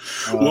votes here.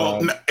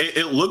 Well,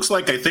 it looks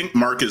like I think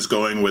Mark is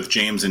going with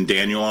James and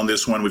Daniel on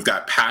this one. We've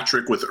got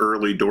Patrick with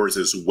early doors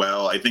as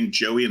well. I think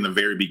Joey in the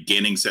very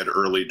beginning said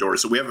early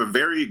doors. So we have a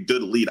very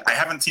good lead. I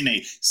haven't seen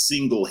a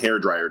single hair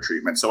dryer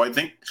treatment. So I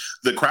think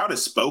the crowd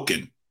has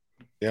spoken.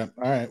 Yeah.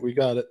 All right. We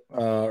got it.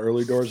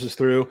 Early doors is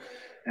through.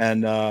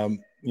 And,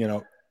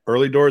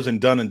 early doors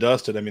and done and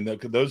dusted. I mean,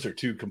 those are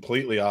two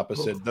completely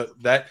opposite.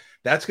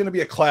 That's going to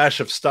be a clash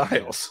of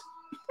styles.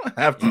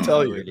 I have to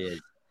tell you. Really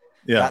is.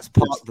 Yeah. That's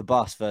Park the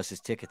Bus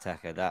versus Tiki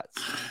Taka. That's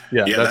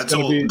that's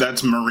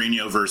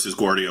Mourinho versus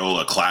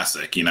Guardiola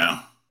classic,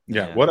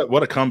 Yeah.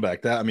 What a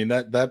comeback.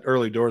 That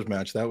early doors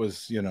match, that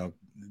was,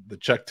 the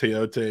Czech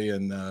Toyota.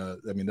 And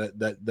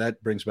that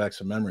brings back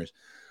some memories.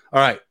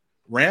 All right.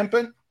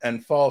 Rampant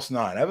and false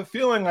nine. I have a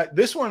feeling like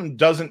this one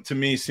doesn't, to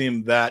me,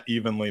 seem that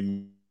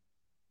evenly.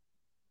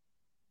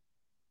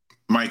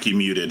 Mikey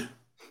muted.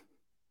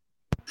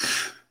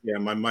 Yeah,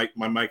 my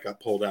mic got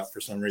pulled out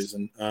for some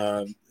reason.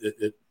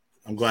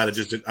 I'm glad it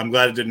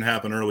didn't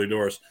happen early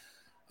doors.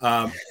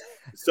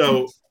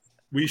 So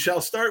we shall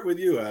start with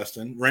you,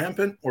 Aston.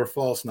 Rampant or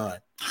false nine?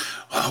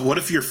 What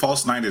if your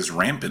false nine is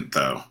rampant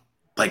though?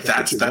 Like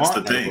that's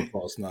the thing.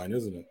 False nine,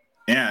 isn't it?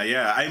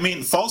 Yeah. I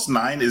mean, false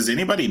nine, does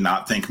anybody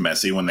not think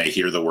Messi when they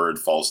hear the word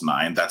false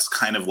nine? That's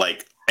kind of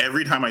like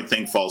every time I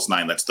think false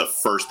nine, that's the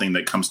first thing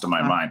that comes to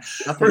my mind.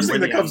 The first thing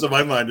that comes to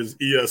my mind is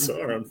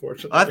ESR,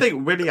 unfortunately. I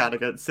think Willian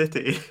against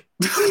City.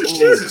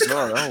 Jesus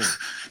Christ.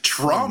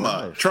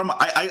 Trauma.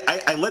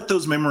 I let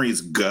those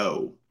memories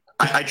go.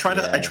 I try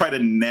to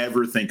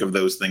never think of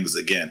those things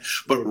again.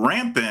 But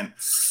rampant,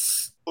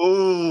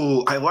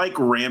 I like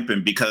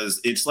rampant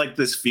because it's like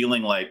this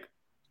feeling like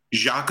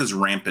Jacques is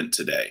rampant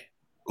today.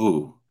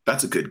 Ooh,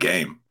 that's a good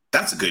game.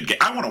 That's a good game.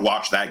 I want to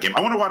watch that game.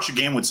 I want to watch a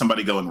game with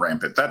somebody going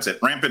rampant. That's it.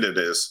 Rampant it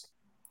is.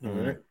 All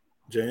right.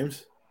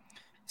 James?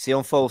 See,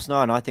 on false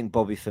nine, I think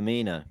Bobby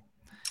Firmino.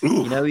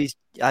 Ooh. You know, he's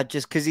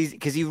because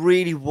he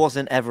really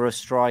wasn't ever a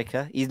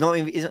striker. He's not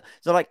even. He's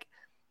not like,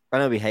 I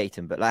know we hate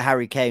him, but like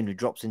Harry Kane who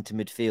drops into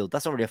midfield,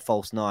 that's not really a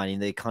false nine,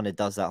 and he kind of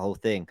does that whole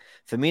thing.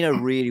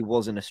 Firmino really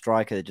wasn't a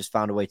striker that just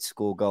found a way to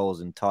score goals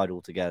and tied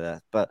all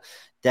together, but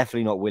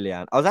definitely not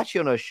Willian. I was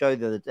actually on a show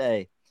the other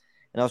day,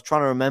 and I was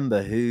trying to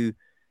remember who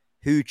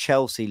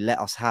Chelsea let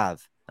us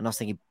have. And I was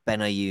thinking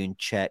Benayoun,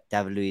 Czech,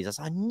 David Luiz. I was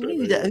like, I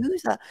knew that. Who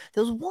is that?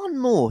 There was one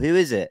more. Who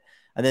is it?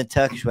 And then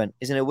Turkish went,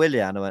 isn't it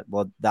Willian? I went,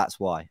 well, that's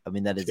why. I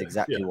mean, that is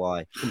exactly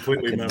why.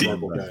 Completely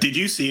memorable guy. Did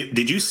you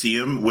see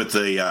him with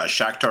the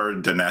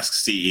Shakhtar Donetsk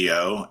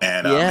CEO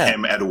and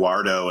him,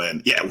 Eduardo,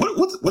 and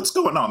what's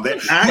going on there?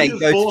 Active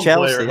full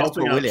Chelsea, player that's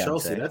helping what out Willian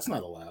Chelsea. said. That's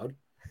not allowed.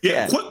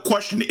 Yeah. Quick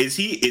question: Is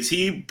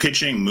he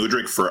pitching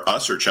Mudryk for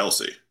us or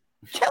Chelsea?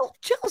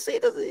 Chelsea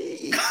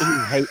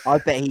doesn't. I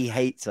bet he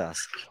hates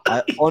us.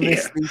 I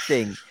honestly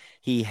think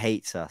he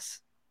hates us.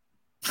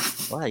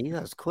 Wow, you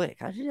that was quick.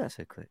 How did you do that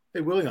so quick?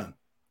 Hey, Willian,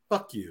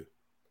 fuck you.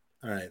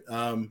 All right.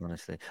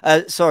 Honestly,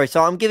 sorry.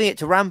 So I'm giving it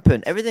to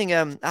rampant. Everything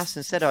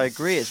Aston said, I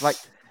agree. It's like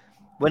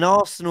when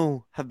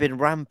Arsenal have been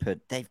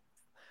rampant, they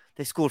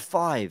scored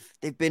 5.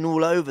 They've been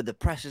all over. The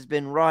press has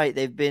been right.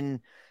 They've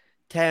been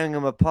tearing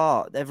them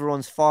apart.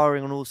 Everyone's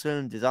firing on all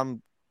cylinders.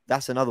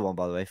 That's another one,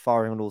 by the way,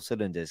 firing on all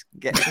cylinders.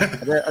 I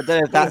don't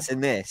know if that's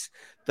in this,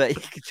 but you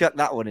could chuck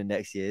that one in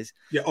next year's.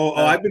 Yeah.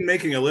 I've been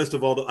making a list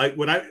of all the.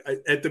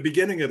 At the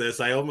beginning of this,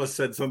 I almost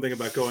said something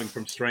about going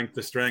from strength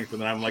to strength,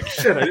 and then I'm like,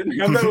 shit, I didn't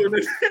have that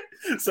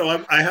one. So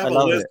I have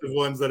a list of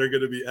ones that are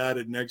going to be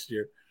added next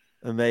year.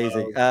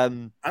 Amazing. I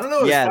don't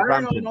know. Is firing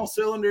rampant on all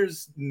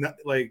cylinders not,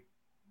 like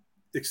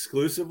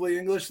exclusively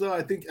English though?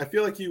 I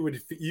feel like you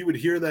would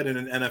hear that in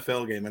an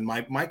NFL game, and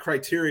my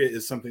criteria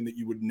is something that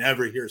you would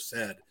never hear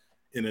said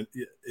in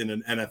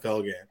an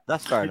NFL game.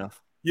 That's fair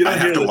enough. You don't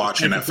have to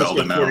watch NFL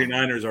to know.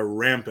 49ers are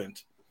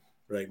rampant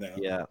right now.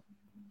 Yeah.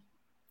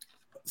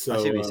 So I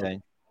see what you're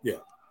saying. Yeah.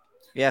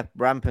 Yeah,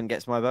 rampant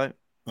gets my vote.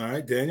 All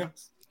right, Daniel?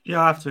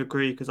 Yeah, I have to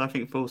agree because I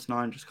think false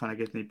 9 just kind of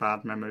gives me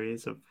bad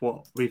memories of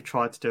what we've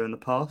tried to do in the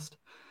past.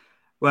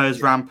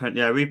 Whereas rampant,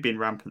 we've been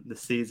rampant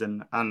this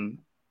season, and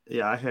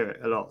I hear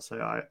it a lot, so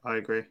I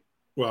agree.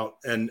 Well,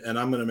 and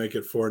I'm going to make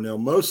it 4-0,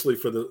 mostly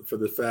for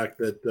the fact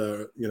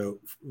that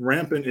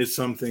rampant is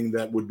something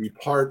that would be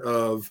part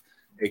of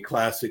a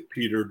classic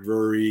Peter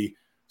Drury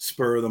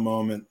spur of the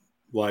moment,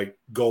 like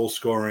goal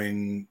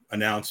scoring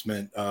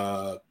announcement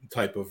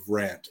type of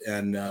rant,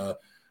 and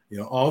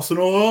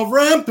Arsenal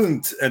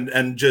rampant,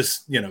 and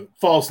just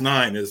false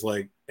 9 is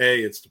like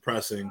A, it's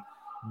depressing,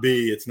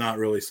 B, it's not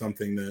really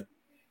something that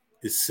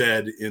is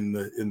said in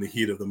the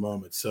heat of the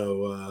moment.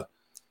 So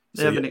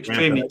they have an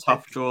extremely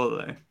tough draw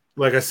though.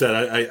 Like I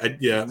said,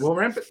 well,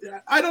 rampant.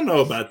 I don't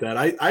know about that.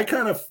 I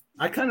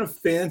kind of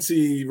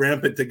fancy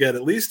rampant to get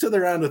at least to the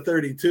round of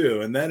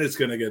 32, and then it's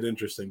going to get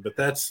interesting. But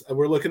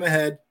we're looking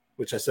ahead,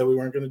 which I said we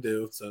weren't going to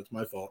do, so it's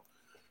my fault.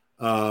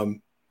 All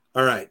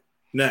right,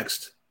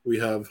 next we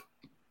have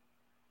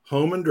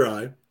Home and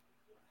Dry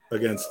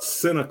against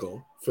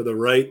Cynical for the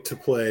right to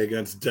play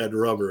against Dead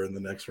Rubber in the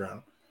next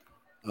round.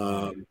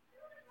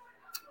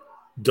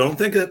 Don't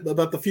think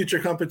about the future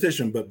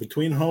competition, but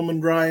between Home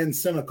and Dry and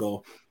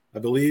Cynical, I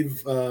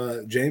believe,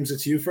 James,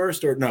 it's you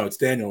first, or no, it's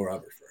Daniel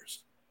Robert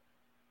first.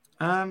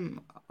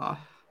 I'm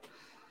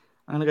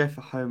gonna go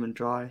for Home and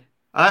Dry.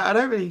 I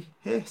don't really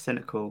hear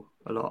Cynical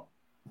a lot.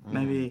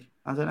 Maybe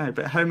I don't know,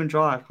 but Home and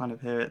Dry, I kind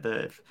of hear it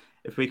that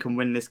if we can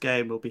win this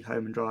game, we'll be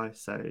Home and Dry.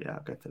 So yeah,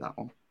 I'll go for that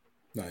one.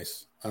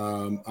 Nice.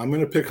 I'm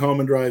gonna pick Home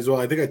and Dry as well.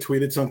 I think I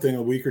tweeted something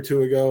a week or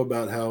two ago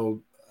about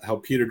how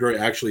Peter Drury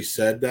actually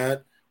said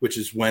that, which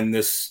is when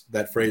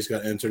that phrase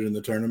got entered in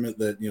the tournament,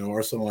 that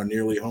Arsenal are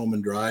nearly home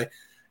and dry.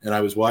 And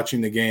I was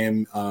watching the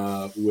game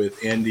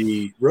with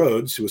Andy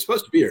Rhodes, who was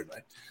supposed to be here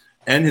tonight,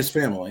 and his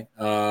family,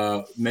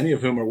 many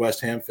of whom are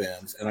West Ham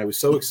fans. And I was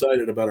so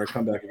excited about our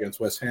comeback against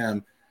West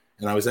Ham,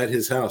 and I was at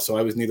his house, so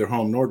I was neither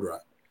home nor dry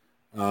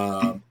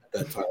at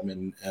that time,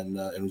 and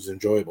it was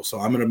enjoyable. So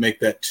I'm going to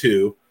make that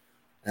 2.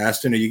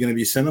 Aston, are you going to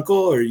be cynical,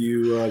 or are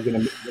you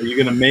going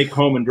to make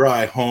home and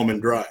dry?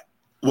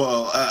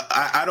 Well,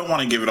 I don't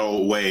want to give it all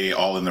away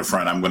all in the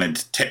front. I'm going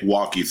to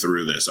walk you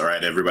through this. All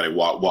right, everybody,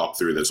 walk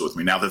through this with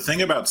me. Now, the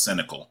thing about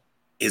cynical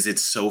is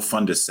it's so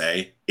fun to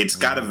say. It's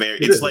got a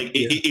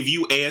if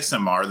you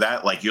ASMR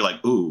that, like, you're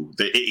like, ooh,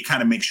 it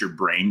kind of makes your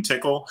brain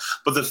tickle.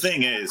 But the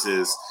thing is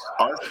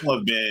Arsenal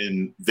have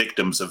been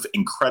victims of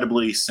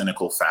incredibly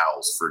cynical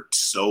fouls for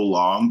so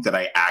long that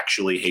I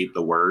actually hate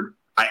the word.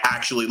 I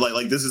actually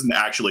like this isn't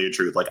actually a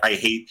truth. Like, I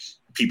hate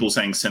people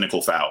saying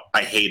cynical foul.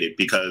 I hate it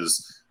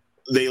because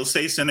they'll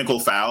say cynical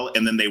foul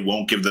and then they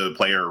won't give the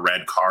player a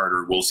red card,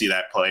 or we'll see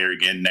that player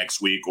again next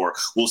week, or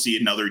we'll see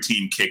another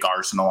team kick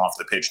Arsenal off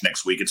the pitch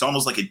next week. It's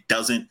almost like it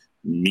doesn't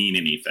mean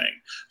anything.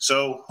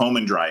 So home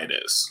and dry it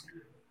is.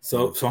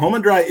 So home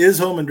and dry is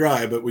home and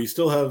dry, but we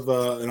still have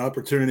an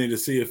opportunity to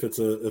see if it's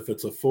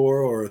a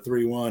 4 or a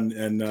 3-1.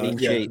 And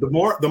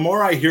the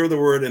more I hear the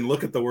word and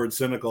look at the word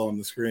cynical on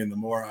the screen, the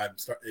more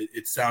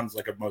it sounds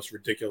like a most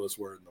ridiculous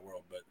word in the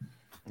world. But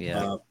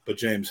But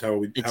James, how are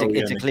we?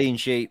 It's a clean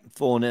sheet,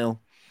 4-0.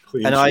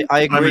 And I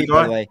agree, by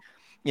dry. the way.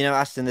 You know,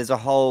 Aston, there's a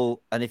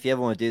whole, and if you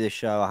ever want to do this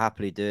show, I'll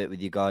happily do it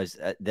with you guys.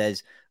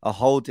 There's a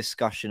whole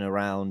discussion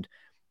around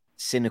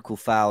cynical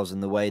fouls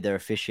and the way they're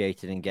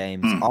officiated in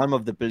games. I'm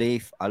of the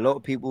belief, a lot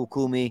of people will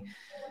call me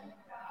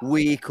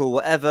weak or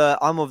whatever.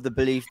 I'm of the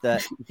belief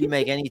that if you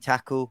make any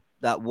tackle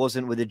that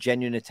wasn't with a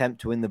genuine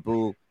attempt to win the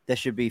ball, there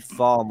should be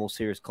far more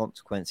serious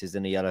consequences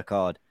than a yellow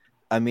card.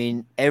 I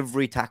mean,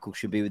 every tackle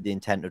should be with the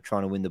intent of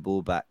trying to win the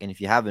ball back. And if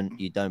you haven't,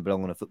 you don't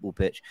belong on a football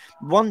pitch.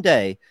 One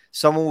day,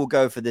 someone will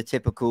go for the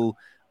typical,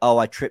 oh,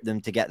 I tripped them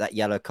to get that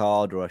yellow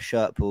card or a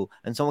shirt pull,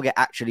 and someone will get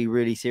actually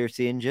really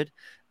seriously injured.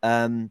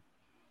 And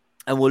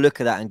we'll look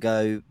at that and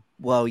go,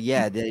 well,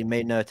 yeah, they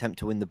made no attempt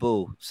to win the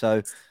ball.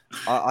 So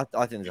I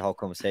think there's a whole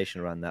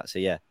conversation around that. So,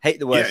 yeah, hate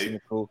the word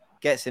cynical,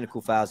 get cynical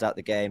fouls out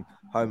the game,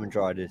 home and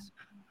dry this.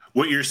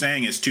 What you're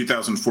saying is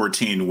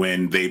 2014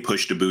 when they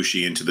pushed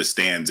Ibushi into the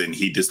stands and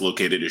he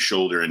dislocated his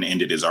shoulder and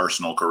ended his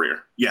Arsenal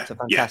career. Yeah, it's a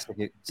fantastic.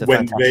 Yeah. It's a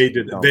when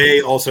fantastic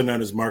they also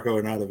known as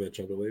Marko Arnautovic,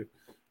 I believe.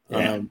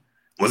 Yeah.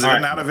 Was it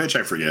Arnautovic?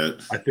 I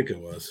forget. I think it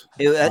was.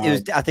 It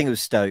was. I think it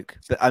was Stoke.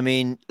 But I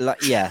mean,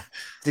 like, yeah,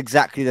 it's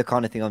exactly the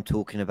kind of thing I'm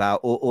talking about.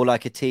 Or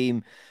like a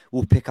team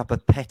will pick up a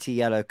petty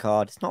yellow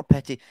card. It's not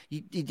petty.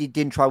 You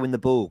didn't try to win the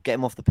ball. Get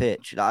him off the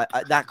pitch. Like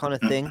that kind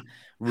of thing.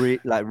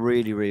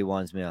 Really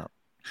winds me up.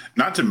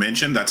 Not to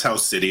mention, that's how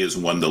City has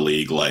won the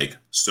league like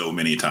so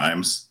many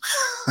times.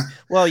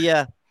 Well,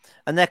 yeah,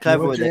 and they're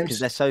clever with it because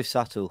they're so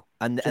subtle,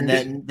 and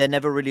they're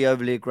never really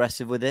overly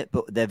aggressive with it,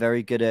 but they're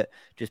very good at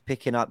just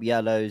picking up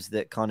yellows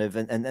that kind of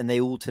and they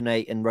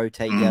alternate and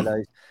rotate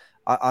yellows.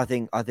 I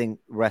think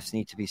refs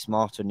need to be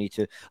smarter. Do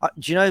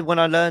you know when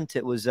I learned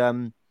it was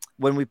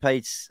when we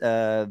played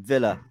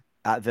Villa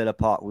at Villa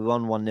Park, we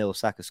won 1-0.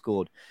 Saka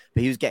scored,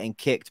 but he was getting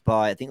kicked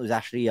by, I think it was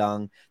Ashley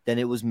Young, then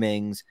it was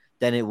Mings.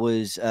 Then it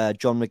was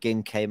John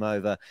McGinn came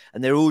over,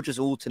 and they're all just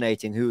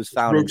alternating who was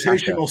fouling.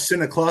 Rotational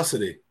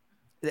cyniclosity.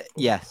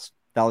 Yes,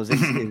 that was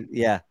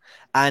yeah.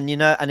 And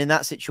and in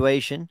that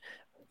situation,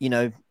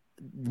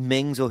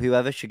 Mings or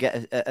whoever should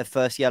get a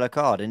first yellow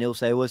card, and he'll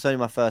say, "Well, it's only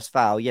my first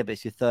foul." Yeah, but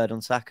it's your third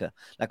on Saka.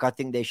 Like, I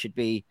think they should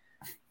be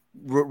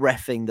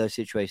reffing those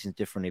situations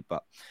differently.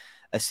 But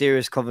a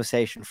serious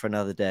conversation for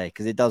another day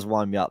because it does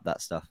wind me up,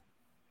 that stuff.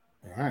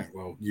 All right.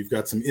 Well, you've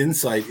got some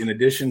insight in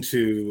addition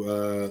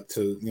to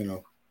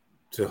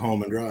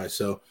home and dry.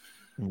 So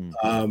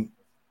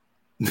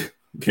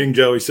King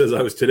Joey says,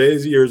 I was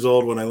today's years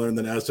old when I learned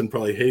that Aston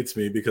probably hates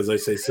me because I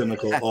say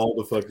cynical all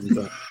the fucking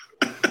time.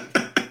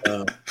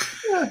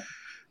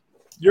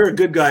 You're a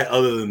good guy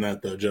other than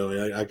that, though,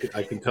 Joey.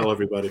 I can tell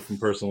everybody from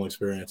personal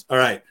experience. All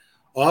right.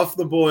 Off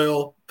the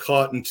boil,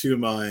 caught in two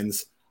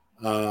minds.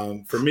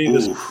 For me,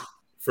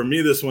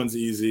 this one's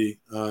easy.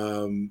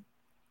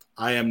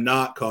 I am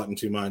not caught in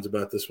two minds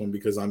about this one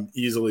because I'm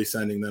easily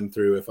sending them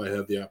through if I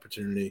have the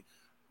opportunity.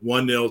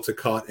 1-0 to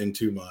caught in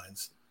two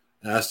minds.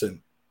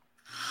 Aston.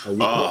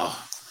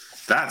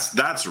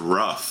 That's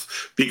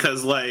rough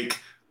because like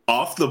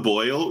off the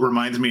boil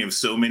reminds me of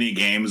so many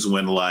games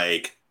when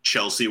like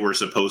Chelsea were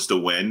supposed to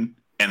win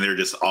and they're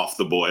just off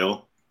the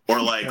boil. Or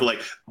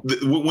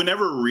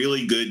whenever a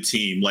really good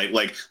team, like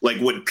when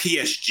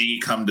PSG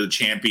come to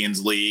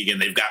Champions League and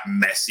they've got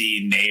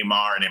Messi,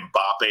 Neymar, and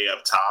Mbappe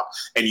up top,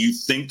 and you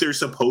think they're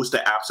supposed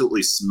to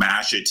absolutely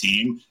smash a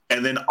team,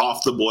 and then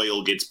off the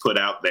boil gets put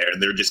out there, and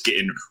they're just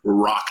getting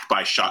rocked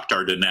by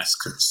Shakhtar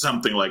Donetsk or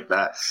something like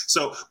that.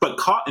 So, but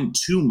caught in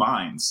two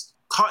minds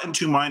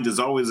is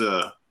always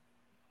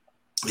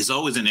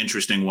an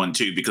interesting one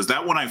too, because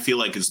that one I feel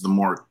like is the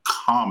more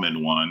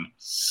common one.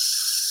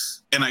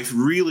 And I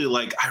really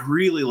like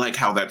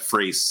how that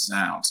phrase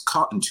sounds,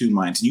 caught in two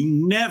minds. You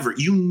never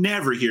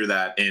hear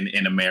that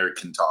in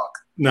American talk.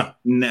 No.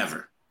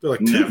 Never. They're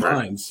like two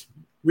minds.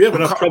 We have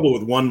enough trouble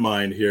with one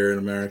mind here in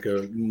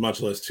America, much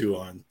less two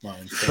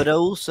minds. So. But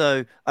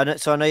also, I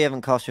know you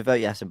haven't cast your vote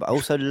yet, but I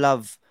also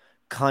love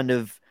kind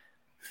of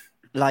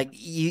like,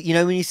 you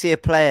know, when you see a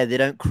player, they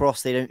don't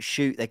cross, they don't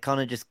shoot, they kind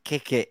of just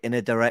kick it in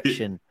a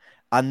direction.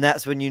 And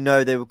that's when you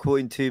know they were caught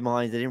in two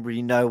minds. They didn't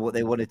really know what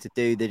they wanted to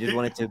do. They just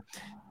wanted to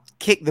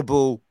kick the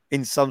ball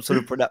in some sort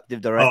of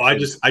productive direction.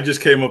 Oh, I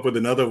just came up with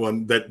another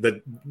one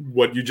that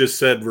what you just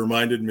said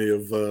reminded me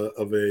of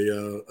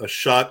a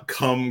shot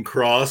come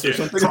cross or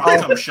something.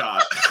 Come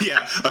shot.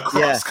 Yeah, a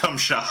cross come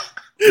shot.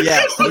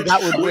 Yeah, that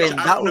would win.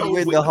 That would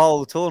win the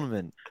whole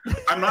tournament.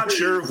 I'm not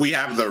sure if we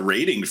have the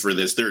rating for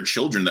this. There are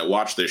children that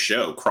watch this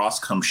show. Cross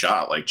come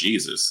shot, like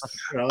Jesus.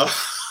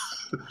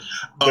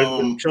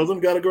 Children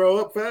got to grow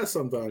up fast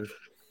sometimes.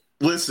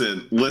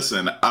 Listen.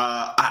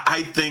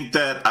 I think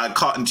that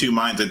caught in two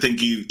minds. I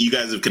think you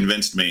guys have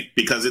convinced me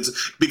because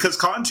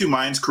caught in two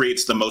minds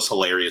creates the most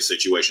hilarious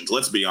situations.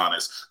 Let's be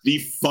honest. The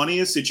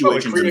funniest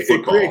situations in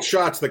football. It creates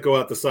shots that go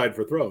out the side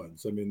for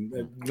throw-ins. I mean,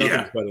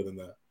 nothing's better than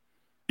that.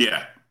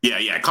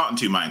 Yeah. Caught in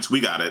two minds. We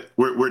got it.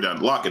 We're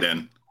done. Lock it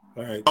in.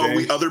 All right.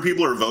 Other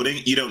people are voting.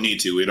 You don't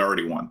need to. It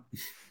already won.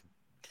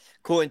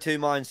 Caught in two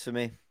minds for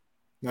me.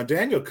 Now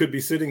Daniel could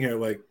be sitting here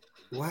like,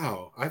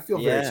 wow, I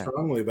feel very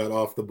strongly about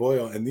off the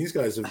boil, and these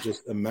guys have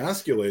just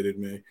emasculated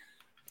me.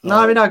 No,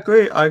 I mean I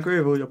agree. I agree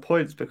with all your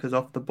points because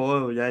off the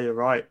boil, yeah, you're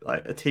right.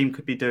 Like a team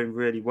could be doing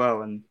really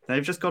well, and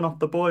they've just gone off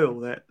the boil.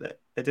 They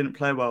didn't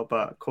play well,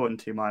 but caught in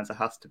two minds. It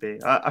has to be.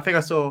 I think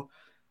I saw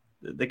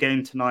the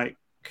game tonight.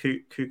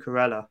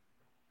 Cucurella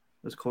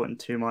was caught in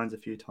two minds a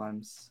few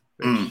times,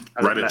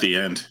 right at the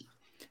end.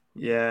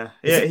 Yeah,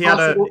 Is it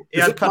possible- he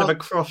had kind of a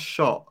cross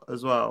shot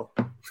as well.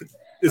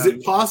 Is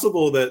it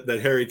possible that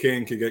Harry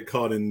Kane could get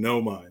caught in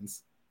no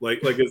minds?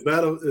 Like is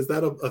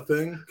that a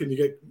thing? Can you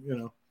get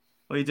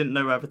Well, he didn't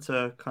know whether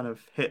to kind of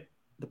hit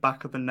the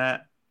back of the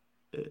net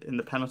in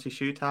the penalty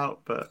shootout,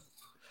 but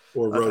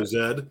Rosed,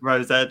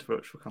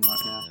 which will come out.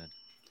 Yeah.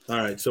 All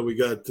right, so we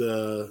got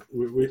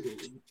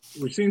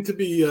we seem to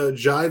be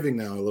jiving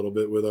now a little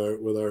bit with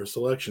our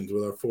selections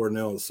with our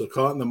 4-0. So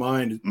caught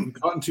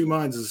in two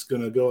minds is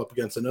going to go up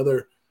against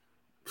another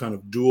kind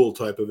of dual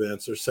type of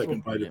answer,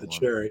 second bite at the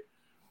cherry.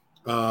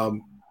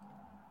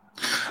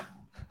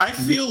 I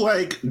feel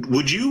like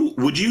would you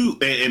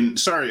and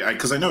sorry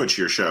because I know it's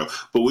your show,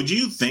 but would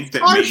you think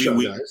that maybe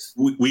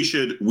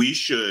we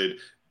should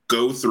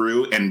go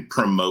through and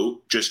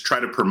try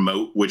to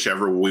promote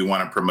whichever we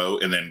want to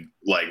promote and then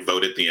like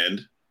vote at the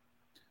end?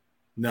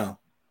 No.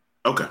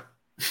 Okay.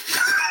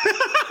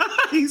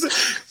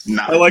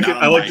 I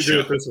like to do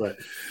it this way.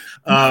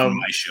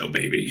 My show,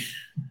 baby.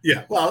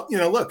 Yeah, well,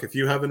 look, if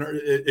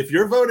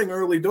you're voting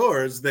early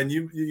doors, then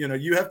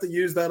you have to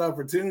use that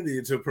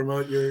opportunity to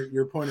promote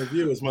your point of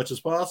view as much as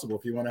possible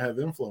if you want to have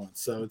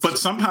influence. So,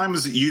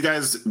 sometimes you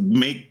guys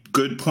make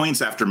good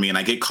points after me, and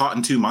I get caught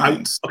in two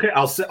minds.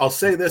 I'll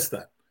say this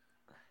then.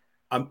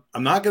 I'm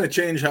not going to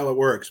change how it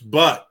works,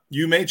 but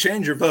you may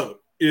change your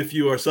vote if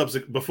you are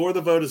before the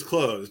vote is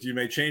closed. You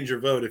may change your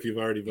vote if you've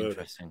already voted.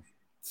 Interesting.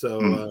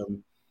 So,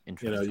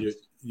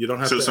 you don't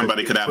have so to. So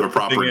somebody could have a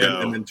proper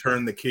go and then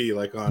turn the key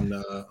like on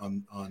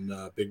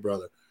Big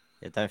Brother.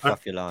 Yeah, don't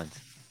fluff your lines.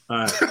 All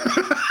right.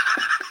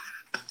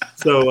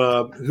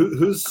 So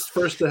who's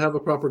first to have a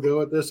proper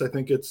go at this? I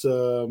think it's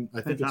going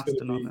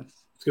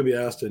to be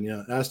Aston.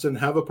 Yeah, Aston,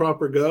 have a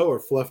proper go or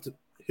fluffed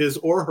his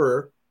or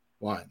her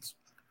lines.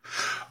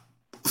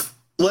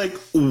 Like,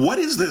 what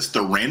is this? The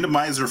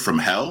randomizer from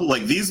hell?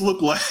 Like, these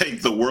look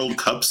like the World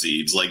Cup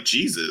seeds. Like,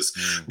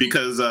 Jesus,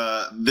 because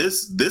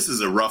this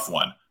is a rough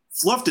one.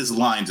 Fluffed his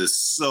lines is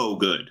so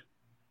good.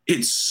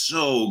 It's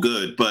so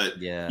good,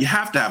 but you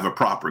have to have a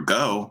proper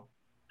go.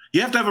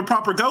 You have to have a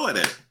proper go at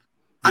it.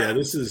 Yeah,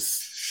 this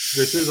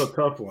is a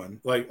tough one.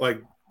 Like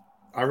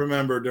I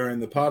remember during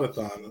the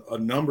podathon a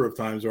number of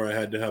times where I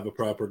had to have a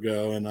proper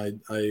go and I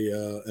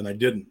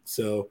didn't.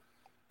 So,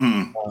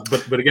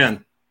 but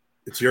again,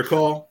 it's your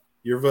call.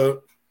 Your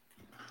vote.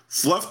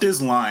 Fluffed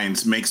his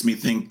lines makes me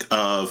think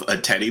of a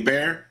teddy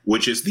bear,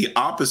 which is the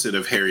opposite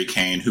of Harry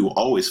Kane, who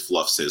always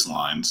fluffs his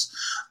lines.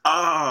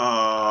 I'm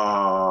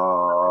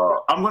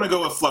going to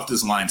go with fluffed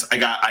his lines. I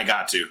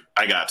got to.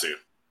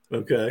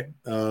 Okay.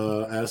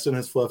 Aston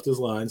has fluffed his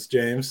lines.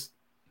 James?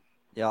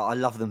 Yeah, I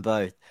love them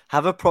both.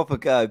 Have a proper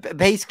go. But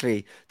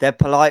basically, they're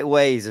polite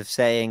ways of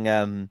saying,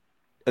 of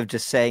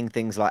just saying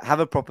things like, have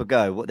a proper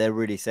go. What they're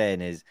really saying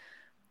is,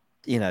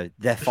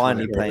 they're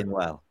finally playing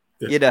well.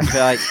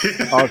 Like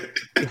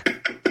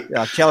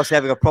Chelsea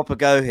having a proper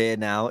go here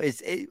now.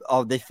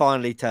 They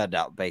finally turned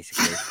up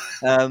basically.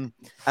 And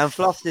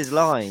fluffed his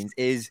lines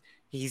is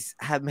he's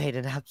made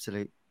an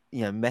absolute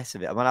mess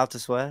of it. Am I allowed to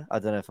swear? I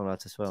don't know if I'm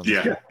allowed to swear.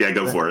 Yeah,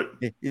 go for it.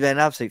 He's made an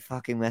absolute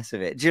fucking mess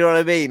of it. Do you know what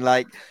I mean?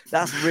 Like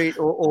that's really,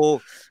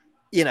 or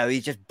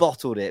he just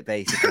bottled it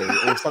basically,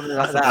 or something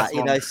like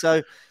that.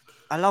 So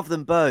I love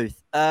them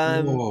both.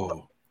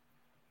 Whoa.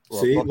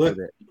 See, look,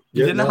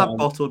 you didn't have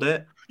bottled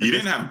it. You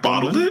didn't have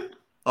bottled it?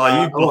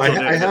 Oh, you bottled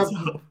it. I have.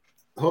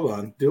 Hold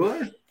on. Do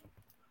I?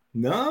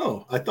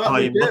 No, I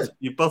thought you did.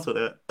 You bottled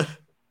it.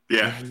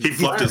 Yeah, he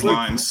fluffed his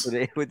lines.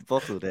 With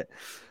bottled it.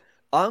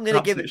 I'm going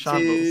to give it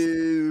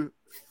to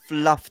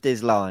fluffed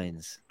his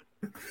lines.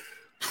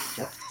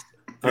 All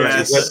right.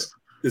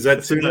 Is that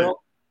 2-0?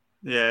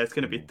 Yeah, it's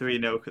going to be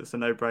 3-0 because it's a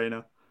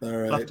no-brainer. All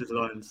right. Fluffed his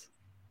lines.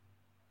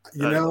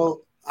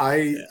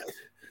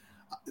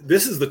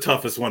 This is the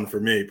toughest one for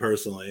me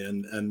personally,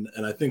 and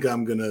I think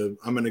I'm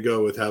gonna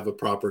go with have a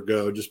proper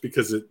go just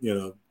because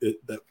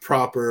that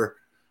proper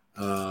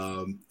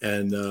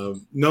and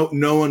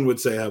no one would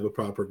say have a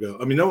proper go.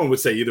 I mean, no one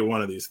would say either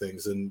one of these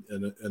things in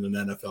an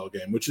NFL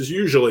game, which is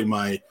usually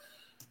my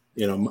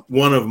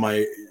one of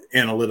my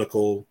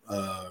analytical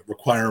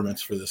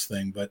requirements for this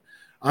thing. But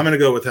I'm gonna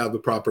go with have the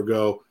proper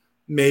go,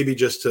 maybe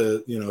just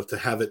to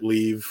have it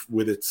leave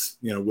with its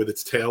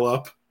tail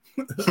up.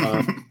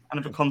 Kind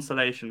of a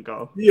consolation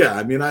goal. Yeah,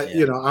 I mean,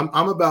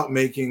 I'm about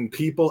making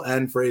people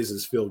and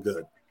phrases feel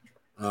good.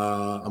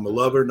 I'm a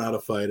lover, not a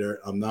fighter.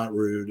 I'm not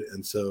rude,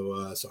 and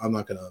so I'm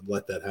not going to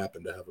let that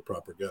happen to have a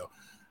proper go.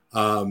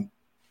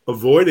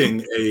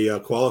 Avoiding a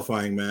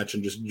qualifying match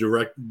and just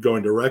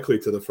going directly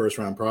to the first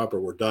round proper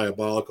were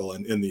diabolical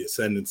and in the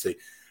ascendancy.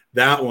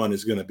 That one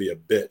is going to be a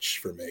bitch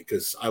for me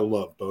because I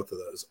love both of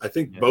those. I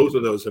think both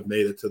of those have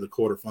made it to the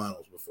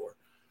quarterfinals before.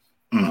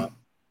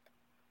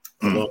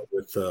 Along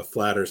with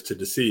Flatters to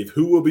Deceive,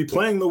 who will be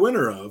playing the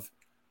winner of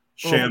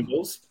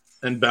Shambles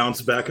and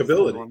bounce back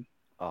ability.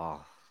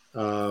 Oh,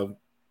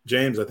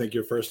 James, I think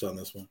you're first on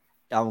this one.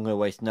 I'm going to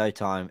waste no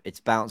time. It's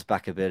bounce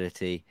back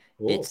ability.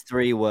 Cool. It's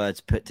 3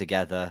 words put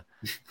together.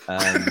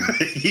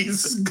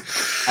 He's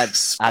and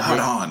spot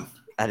on.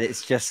 And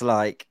it's just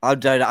like I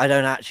don't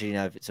actually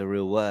know if it's a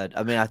real word.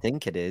 I mean, I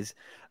think it is.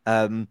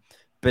 But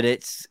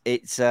it's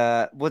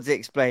what does it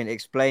explain? It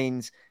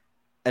explains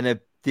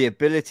the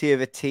ability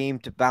of a team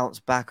to bounce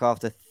back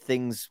after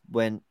things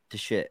went to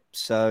shit.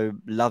 So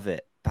love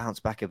it. Bounce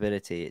back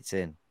ability. It's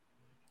in.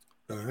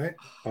 All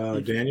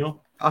right,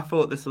 Daniel. I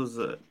thought this was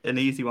an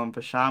easy one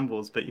for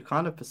Shambles, but you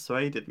kind of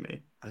persuaded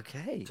me.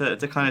 Okay. To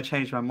kind of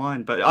change my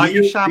mind, but I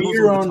use Shambles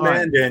all the time.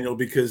 Man, Daniel,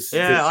 because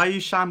I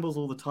use Shambles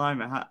all the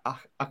time.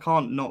 I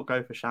can't not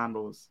go for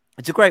Shambles.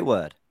 It's a great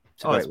word.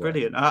 It's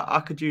brilliant.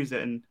 I could use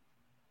it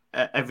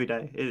every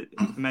day.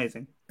 It's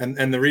amazing.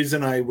 And the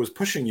reason I was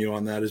pushing you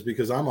on that is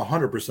because I'm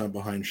 100%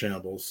 behind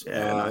Shambles.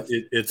 Yeah,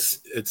 nice.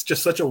 It's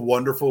just such a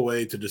wonderful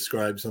way to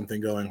describe something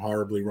going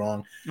horribly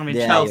wrong. I mean,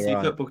 Chelsea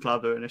Football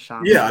Club are in a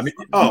Shambles. Yeah, I mean,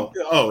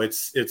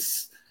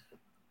 it's.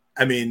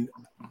 I mean,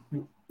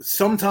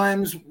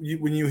 sometimes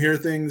when you hear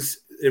things,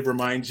 it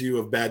reminds you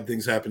of bad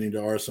things happening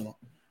to Arsenal.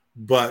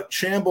 But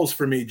Shambles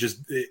for me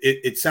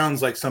it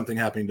sounds like something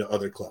happening to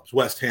other clubs.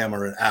 West Ham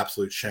are in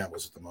absolute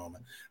shambles at the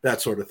moment, that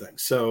sort of thing.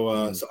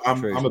 So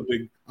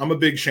I'm a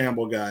big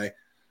shamble guy.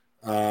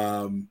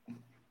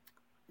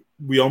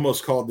 We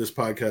almost called this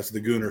podcast the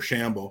Gooner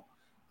Shamble.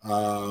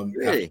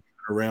 Really?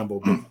 A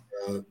ramble,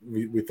 but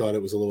we thought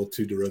it was a little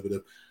too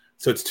derivative.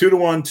 So it's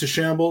 2-1 to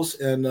Shambles,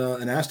 and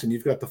Aston,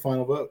 you've got the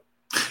final vote.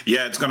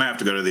 Yeah, it's going to have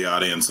to go to the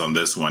audience on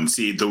this one.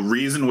 See, the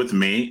reason with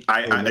me,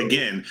 I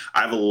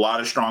have a lot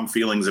of strong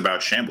feelings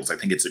about Shambles. I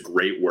think it's a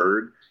great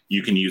word.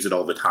 You can use it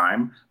all the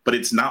time, but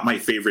it's not my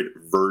favorite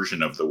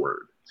version of the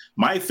word.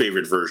 My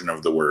favorite version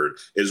of the word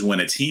is when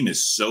a team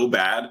is so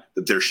bad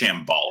that they're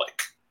shambolic.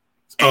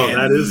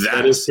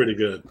 That is pretty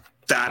good.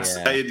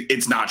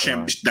 It's not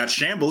that's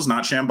Shambles,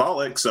 not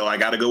shambolic. So I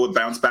got to go with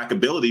bounce back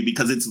ability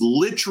because it's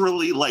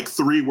literally like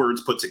 3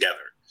 words put together.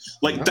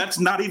 Like that's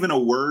not even a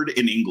word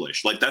in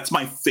English. Like that's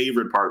my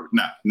favorite part.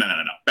 No.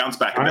 Bounce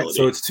back ability. Right,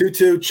 so it's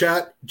 2-2.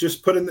 Chat.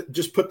 Just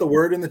put the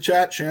word in the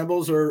chat.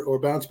 Shambles or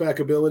bounce back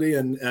ability.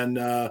 And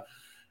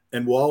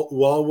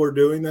while we're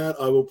doing that,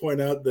 I will point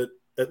out that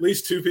at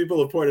least 2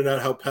 people have pointed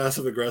out how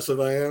passive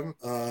aggressive I am.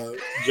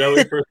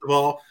 Joey, first of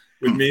all,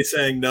 with me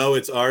saying no,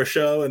 it's our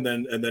show, and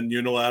then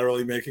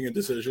unilaterally making a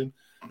decision.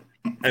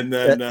 And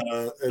then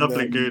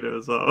Dublin Gooner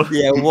as well.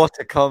 Yeah, what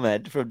a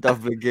comment from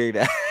Dublin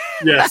Gooner.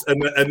 Yes,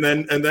 and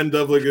then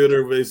Dublin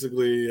Gooner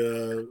basically,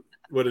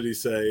 what did he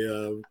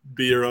say?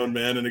 Be your own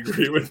man and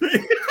agree with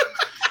me.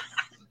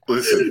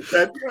 Listen,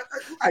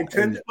 I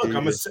tend to look.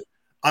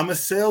 I'm a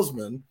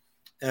salesman,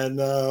 and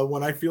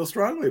when I feel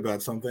strongly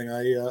about something,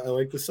 I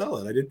like to sell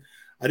it.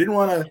 I didn't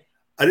want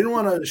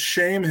to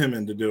shame him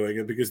into doing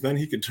it because then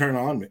he could turn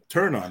on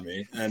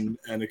me, and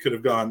it could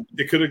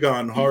have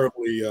gone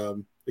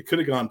horribly. It could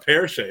have gone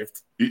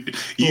pear-shaped.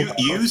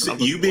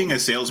 You being a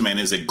salesman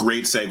is a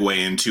great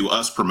segue into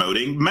us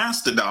promoting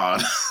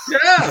Mastodon.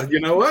 Yeah, you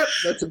know what?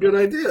 That's a good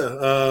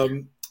idea.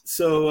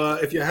 So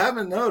if you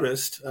haven't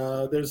noticed,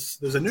 there's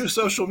a new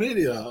social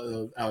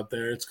media out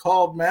there. It's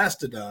called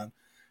Mastodon,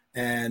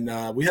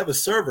 and we have a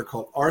server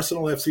called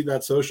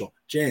arsenalfc.social.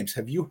 James,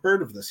 have you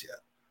heard of this yet?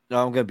 No,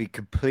 I'm going to be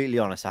completely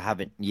honest. I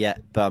haven't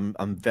yet, but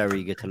I'm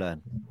very eager to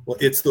learn. Well,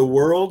 it's the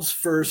world's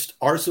first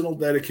Arsenal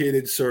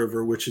dedicated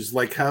server, which is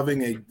like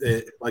having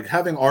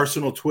having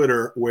Arsenal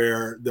Twitter,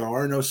 where there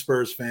are no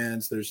Spurs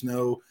fans. There's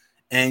no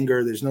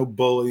anger. There's no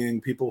bullying.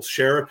 People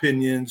share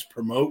opinions,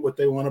 promote what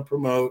they want to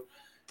promote.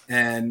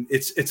 And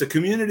it's a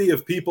community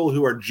of people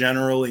who are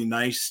generally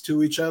nice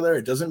to each other.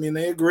 It doesn't mean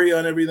they agree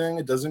on everything.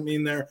 It doesn't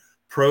mean they're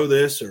pro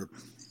this or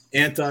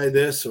anti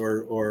this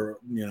or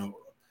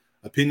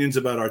opinions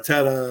about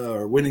Arteta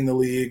or winning the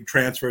league,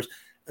 transfers.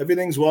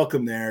 Everything's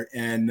welcome there,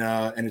 and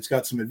it's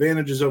got some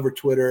advantages over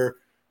Twitter,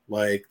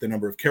 like the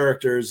number of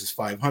characters is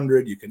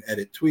 500. You can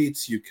edit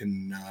tweets. You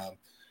can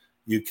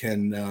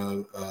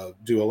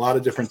do a lot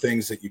of different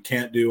things that you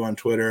can't do on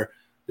Twitter.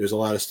 There's a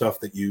lot of stuff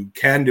that you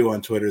can do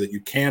on Twitter that you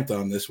can't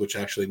on this, which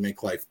actually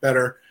make life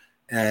better.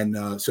 And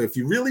so if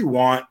you really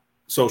want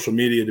social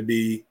media to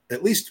be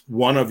at least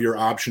one of your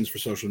options for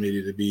social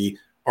media to be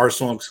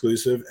Arsenal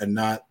exclusive and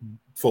not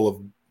full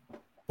of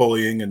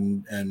bullying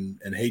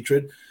and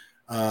hatred,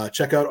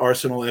 check out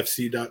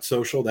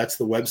arsenalfc.social. That's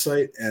the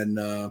website, and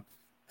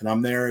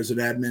I'm there as an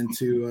admin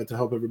to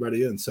help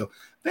everybody in. So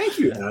thank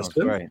you,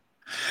 Aston. Right.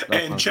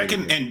 And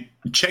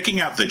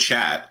checking out the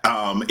chat,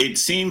 it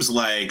seems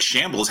like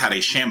Shambles had a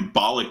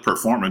shambolic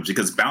performance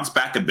because bounce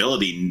back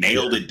ability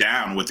nailed it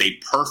down with a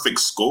perfect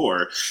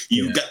score.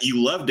 You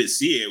love to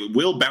see it.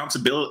 Will bounce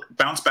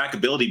back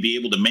ability be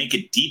able to make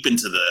it deep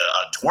into the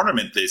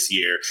tournament this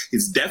year?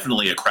 It's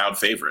definitely a crowd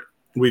favorite.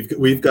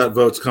 We've got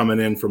votes coming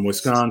in from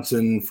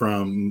Wisconsin,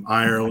 from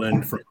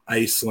Ireland, from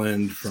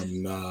Iceland,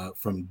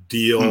 from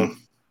Deal.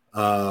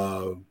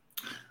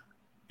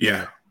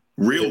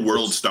 Real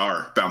world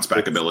star bounce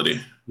back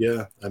ability.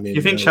 Yeah, I mean, do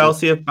you think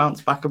Chelsea have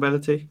bounce back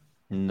ability?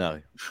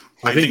 No.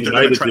 I think they're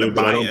going to try to buy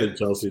but I don't it. think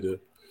Chelsea do.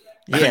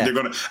 I think they're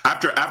going to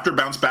after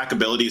bounce back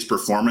ability's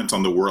performance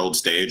on the world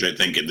stage. I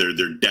think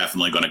they're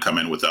definitely going to come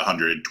in with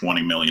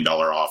 $120 million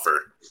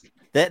offer.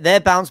 Their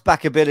bounce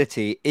back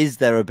ability is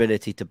their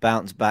ability to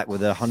bounce back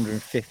with a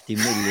 £150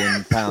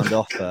 million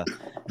offer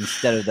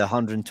instead of the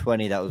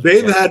 120 that was.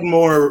 They've had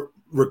more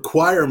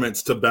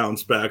requirements to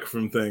bounce back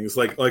from things,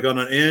 like on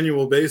an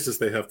annual basis.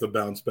 They have to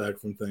bounce back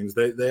from things.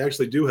 They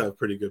actually do have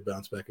pretty good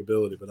bounce back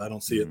ability, but I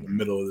don't see it in the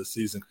middle of the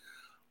season.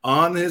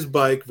 On his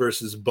bike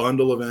versus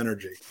bundle of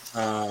energy.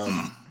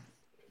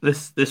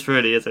 This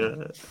really is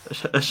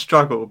a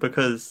struggle,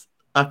 because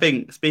I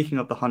think, speaking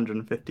of the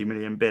 150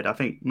 million bid, I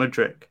think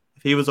Mudryk,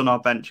 if he was on our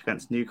bench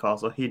against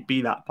Newcastle, he'd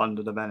be that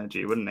bundle of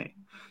energy, wouldn't he?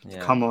 To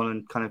come on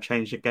and kind of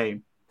change the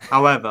game.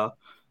 However,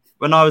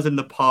 when I was in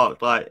the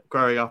park, like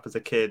growing up as a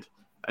kid,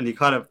 and you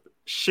kind of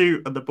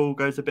shoot and the ball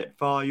goes a bit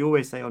far, you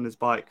always say on his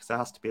bike, because there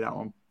has to be that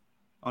one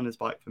on his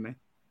bike for me.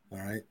 All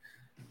right.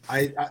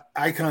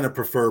 I kind of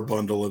prefer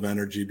bundle of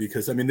energy,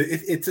 because I mean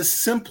it's a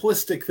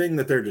simplistic thing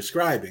that they're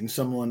describing.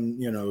 Someone,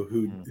 you know,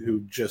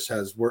 who just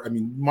has work. I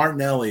mean,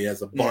 Martinelli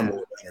has a bundle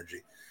of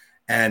energy,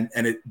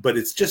 but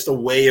it's just a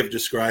way of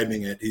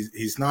describing it.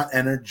 He's not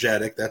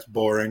energetic. That's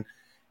boring.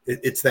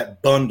 It's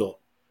that bundle,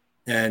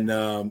 and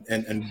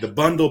the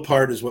bundle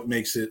part is what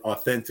makes it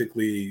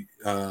authentically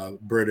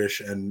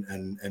British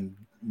and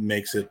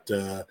makes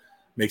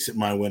it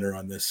my winner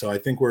on this. So I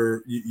think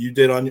you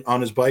did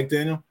on his bike,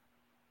 Daniel.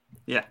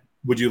 Yeah.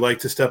 Would you like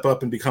to step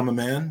up and become a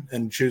man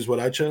and choose what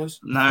I chose?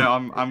 No,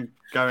 I'm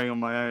going on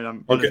my own.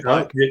 I'm okay.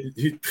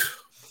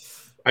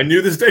 I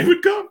knew this day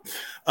would come.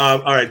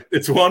 All right,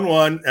 it's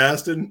 1-1.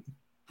 Aston,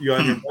 you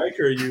on your bike,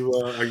 or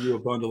are you a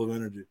bundle of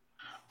energy?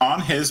 On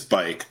his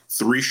bike,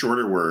 3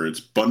 shorter words,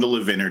 bundle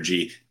of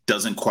energy,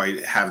 doesn't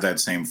quite have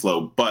that same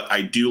flow, but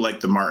I do like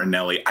the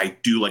Martinelli. I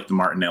do like the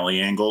Martinelli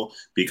angle,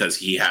 because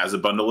he has a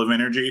bundle of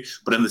energy.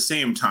 But at the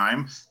same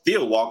time,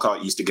 Theo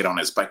Walcott used to get on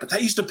his bike, but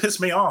that used to piss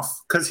me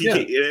off, because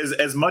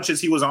as much as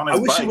he was on his bike.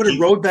 I wish he would have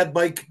rode that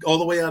bike all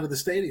the way out of the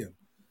stadium.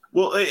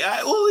 Well,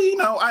 you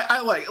know,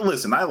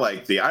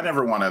 I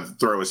never want to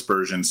throw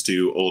aspersions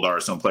to old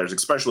Arsenal players,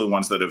 especially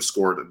ones that have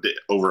scored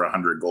over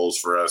 100 goals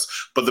for us.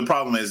 But the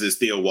problem is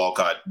Theo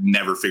Walcott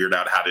never figured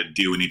out how to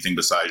do anything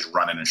besides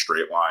run in a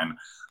straight line.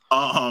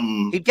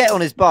 He'd get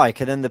on his bike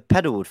and then the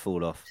pedal would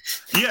fall off.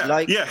 Yeah,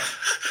 like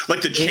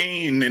the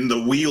chain and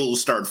the wheels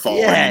start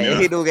falling. Yeah, you know?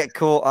 he'd all get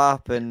caught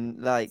up and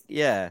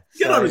Get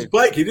on his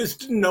bike. He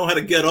just didn't know how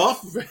to get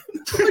off of it.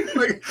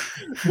 like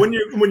when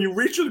you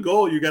reach the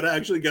goal, you got to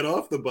actually get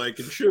off the bike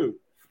and shoot.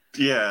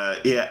 Yeah,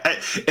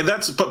 and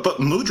but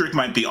Mudryk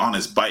might be on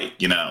his bike,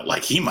 you know,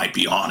 like he might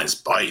be on his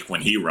bike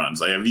when he runs.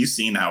 Like, have you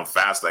seen how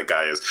fast that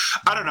guy is?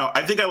 I don't know.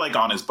 I think I like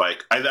on his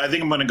bike. I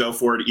think I'm going to go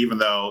for it, even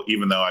though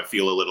I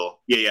feel a little,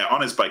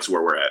 on his bike's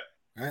where we're at.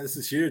 All right, this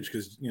is huge,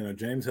 because you know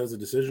James has a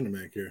decision to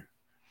make here.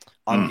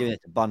 I'm giving it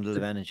a bundle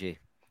of energy.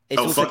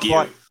 It's fuck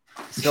you.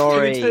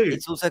 Sorry,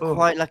 it's also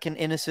quite like an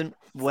innocent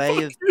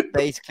way of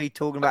basically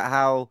talking about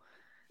how,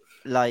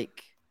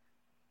 like,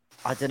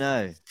 I don't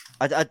know.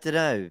 I don't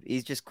know.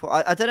 He's just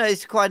quite. I don't know.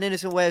 It's quite an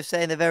innocent way of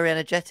saying they're very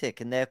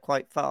energetic and they're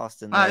quite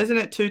fast. And isn't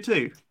it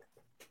 2-2?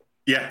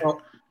 Yeah.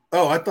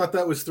 Oh, I thought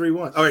that was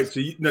 3-1. All right,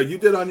 so you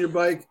did on your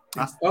bike.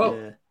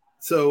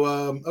 So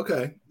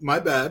okay, my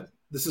bad.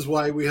 This is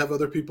why we have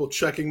other people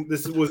checking.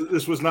 This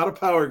was not a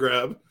power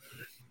grab.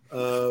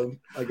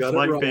 I got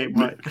it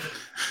wrong.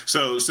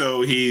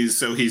 So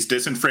he's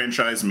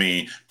disenfranchised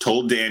me.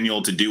 Told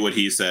Daniel to do what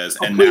he says,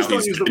 and please now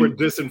don't use the word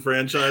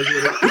disenfranchised.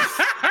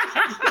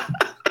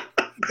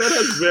 That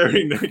has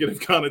very negative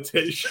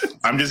connotations.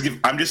 I'm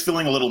just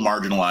feeling a little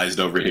marginalized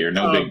over here.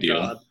 No big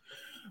deal. God.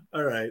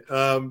 All right.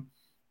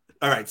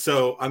 All right.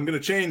 So I'm going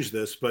to change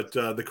this, but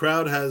the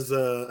crowd has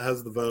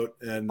the vote,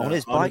 and on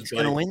his bike's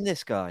going to win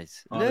this,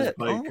 guys. Look,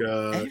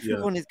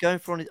 everyone is going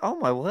for on his. Oh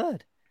my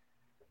word.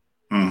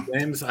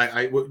 James,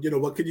 you know,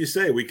 what could you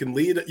say? You can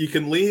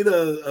lead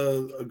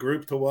a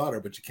group to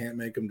water, but you can't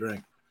make them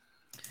drink.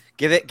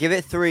 Give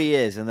it 3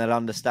 years, and they'll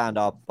understand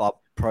our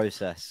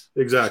process.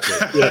 Exactly.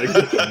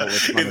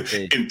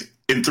 Yeah.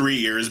 In 3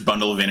 years,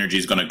 bundle of energy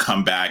is going to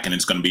come back, and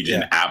it's going to be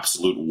an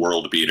absolute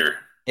world beater.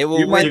 It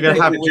will.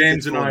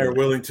 James and I are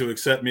willing to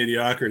accept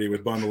mediocrity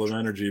with bundle of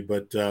energy,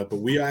 but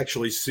we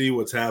actually see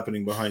what's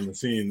happening behind the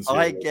scenes.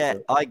 I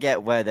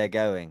get where they're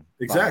going.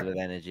 Exactly.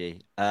 Bundle of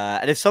energy.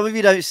 And if some of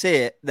you don't see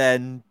it,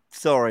 then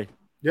sorry.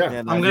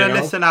 Yeah, I'm going to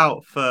listen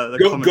out for the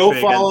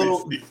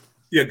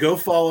commentary. Go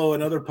follow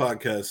another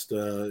podcast.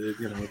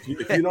 You know, if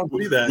you don't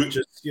see that,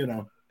 just you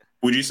know.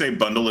 Would you say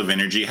bundle of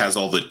energy has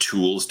all the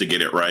tools to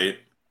get it right?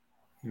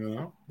 You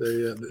know,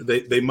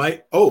 they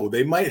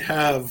might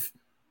have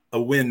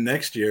a win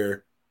next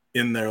year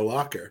in their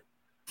locker.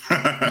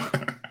 Oh,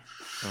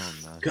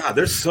 no. God,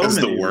 there's so many. This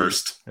is the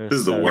worst. This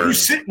is the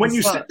worst. When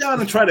you sit down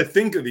and try to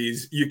think of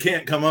these, you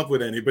can't come up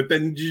with any. But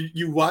then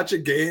you watch a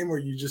game, or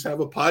you just have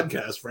a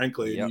podcast,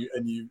 frankly, and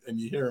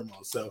you hear them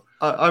all. So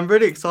I'm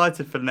really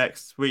excited for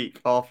next week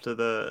after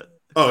the.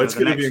 It's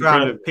going to be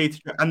incredible.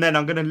 Peter, and then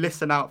I'm going to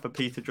listen out for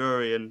Peter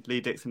Drury and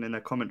Lee Dixon in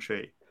their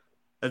commentary,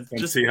 And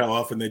just see how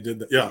often they did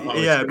that.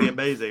 Yeah, it'd be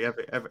amazing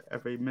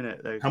every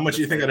minute. How much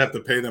do you think I'd have to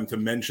pay them to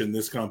mention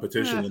this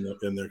competition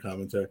in their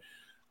commentary?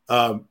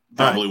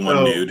 Probably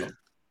one dude.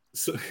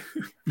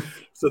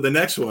 So the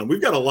next one,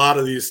 we've got a lot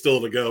of these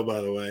still to go,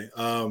 by the way.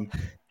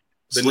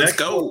 Let's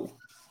go.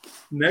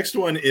 Next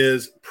one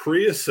is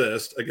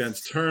pre-assist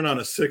against turn on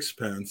a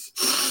sixpence.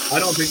 I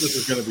don't think this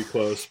is going to be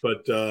close,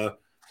 but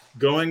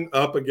going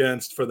up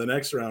against for the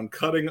next round,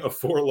 cutting a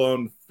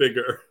forlorn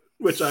figure,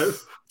 which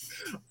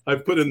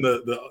I've put in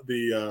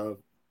the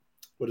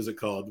what is it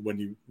called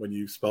when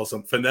you spell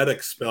some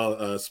phonetic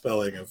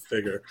spelling of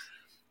figure.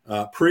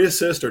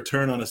 Pre-assist or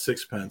turn on a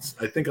sixpence.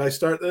 I think I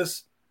start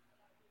this.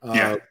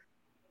 Yeah.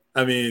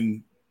 I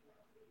mean,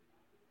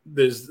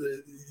 there's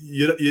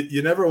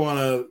you never want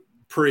to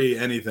pre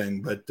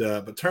anything, but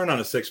turn on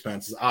a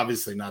sixpence is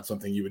obviously not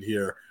something you would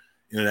hear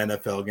in an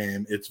NFL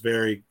game. It's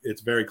very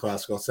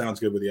classical. It sounds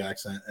good with the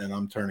accent, and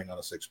I'm turning on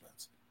a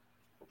sixpence.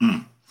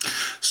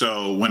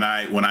 So when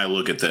I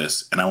look at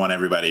this, and I want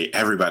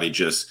everybody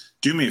just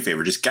do me a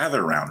favor, just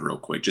gather around real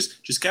quick.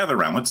 Just gather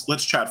around.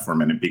 Let's chat for a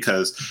minute,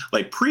 because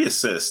like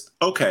pre-assist,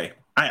 okay,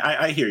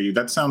 I hear you.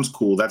 That sounds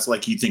cool. That's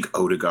like you think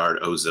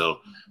Odegaard, Ozil,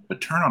 but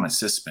turn on a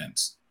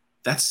sixpence.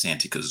 That's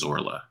Santi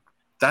Cazorla.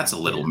 That's a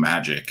little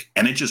magic,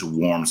 and it just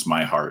warms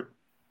my heart.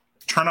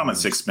 Turn on a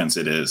sixpence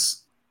it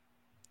is.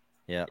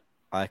 Yeah,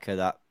 I echo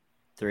that.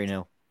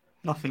 3-0.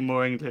 Nothing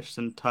more English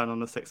than turn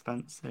on a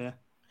sixpence. Yeah.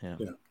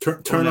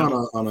 Turn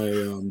on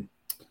a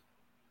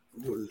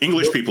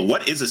English people.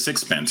 What is a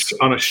sixpence?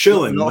 On a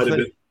shilling.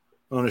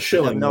 On a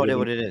shilling. I have no idea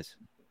what it is.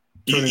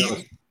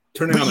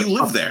 Turning on. You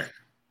live there.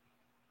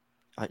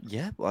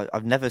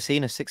 I've never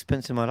seen a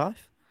sixpence in my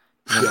life.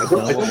 Yeah, I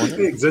don't think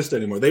they exist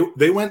anymore.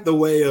 They went the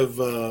way of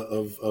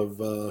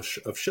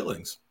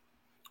shillings.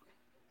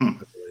 I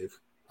believe.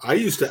 I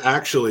used to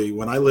actually,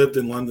 when I lived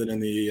in London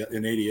in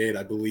 '88,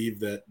 I believe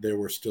that there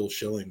were still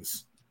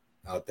shillings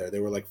out there.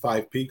 They were like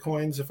 5p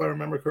coins, if I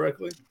remember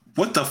correctly.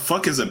 What the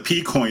fuck is a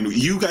p coin?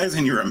 You guys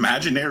and your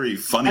imaginary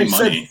funny I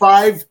money. said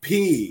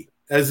 5p,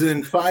 as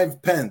in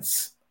 5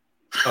 pence.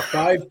 A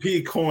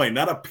 5p coin,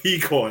 not a p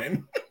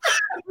coin.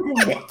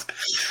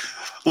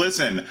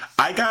 Listen,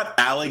 I got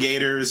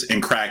alligators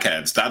and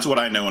crackheads. That's what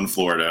I know in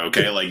Florida,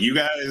 okay? Like, you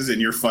guys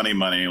and your funny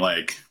money,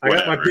 like,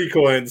 whatever. I got my p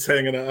coins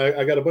hanging.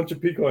 I got a bunch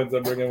of p coins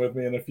I'm bringing with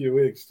me in a few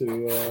weeks.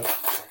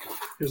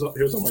 Here's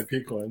all my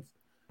p coins.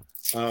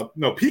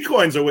 No, p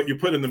coins are what you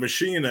put in the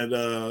machine at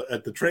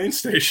the train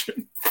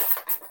station.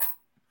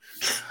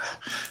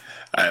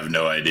 I have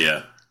no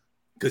idea.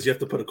 Because you have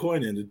to put a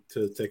coin in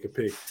to take a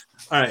p.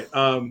 All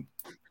right.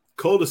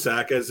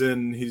 Cul-de-sac, as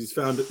in he's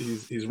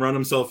run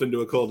himself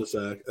into a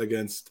cul-de-sac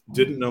against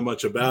didn't know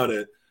much about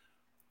it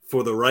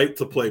for the right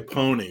to play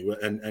pony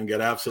and get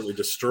absolutely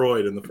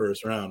destroyed in the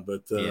first round.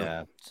 But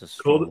cul-de-sac.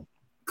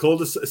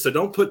 So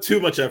don't put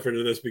too much effort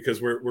into this,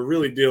 because we're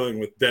really dealing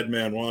with dead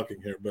man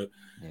walking here. But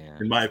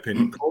in my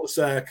opinion,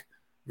 cul-de-sac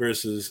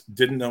versus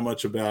didn't know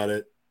much about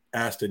it.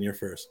 Aston, you're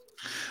first.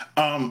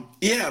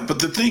 But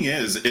the thing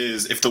is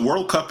if the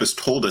World Cup has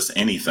told us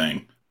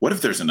anything, what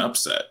if there's an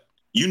upset?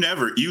 You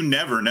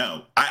never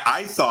know.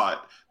 I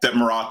thought that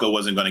Morocco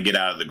wasn't going to get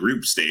out of the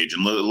group stage,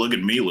 and look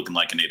at me looking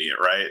like an idiot,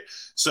 right?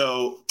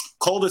 So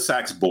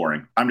cul-de-sac's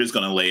boring. I'm just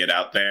going to lay it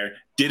out there.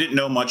 Didn't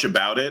know much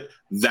about it.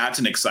 That's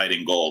an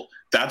exciting goal.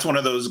 That's one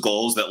of those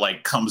goals that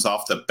like comes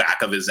off the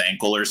back of his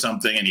ankle or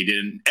something, and he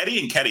didn't.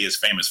 Eddie Nketiah is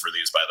famous for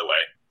these, by the way.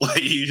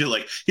 Like he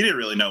didn't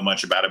really know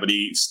much about it, but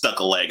he stuck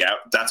a leg out.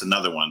 That's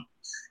another one.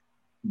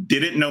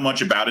 Didn't know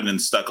much about it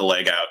and stuck a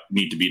leg out.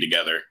 Need to be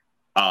together.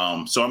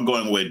 So I'm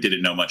going with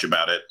didn't know much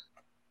about it.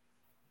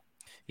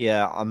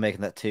 Yeah, I'm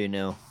making that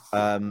 2-0.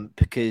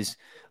 Because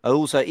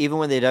also, even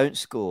when they don't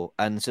score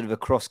and sort of a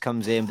cross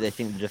comes in, but they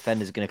think the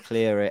defender's going to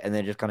clear it, and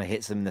then just kind of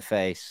hits them in the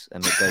face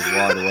and it goes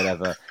wide or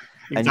whatever.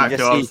 Exactly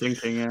what I was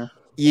thinking, yeah.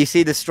 You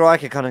see the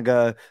striker kind of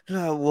go,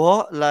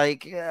 what?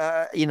 Like,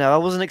 I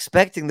wasn't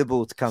expecting the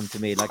ball to come to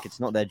me. Like,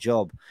 it's not their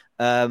job.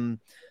 I'm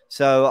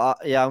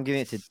giving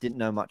it to didn't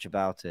know much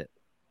about it.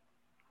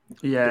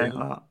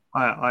 Yeah,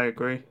 I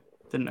agree.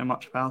 Didn't know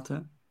much about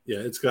it. Yeah,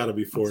 it's got to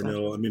be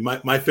 4-0. I mean,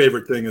 my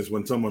favorite thing is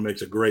when someone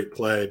makes a great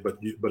play, but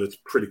it's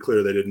pretty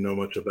clear they didn't know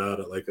much about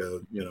it. Like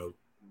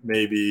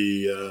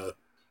maybe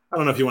I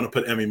don't know if you want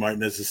to put Emi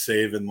Martinez's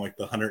save in like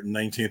the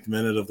 119th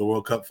minute of the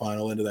World Cup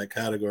final into that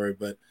category,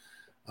 but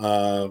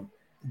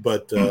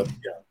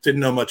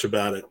didn't know much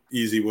about it.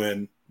 Easy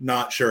win.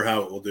 Not sure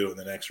how it will do in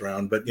the next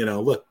round, but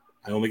look,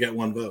 I only get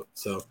one vote,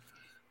 so.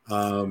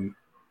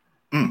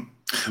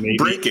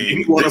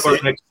 Breaking. One of our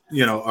next,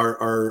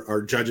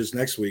 our judges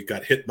next week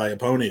got hit by a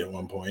pony at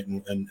one point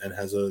and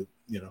has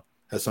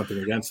has something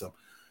against them.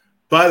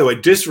 By the way,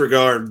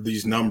 disregard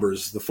these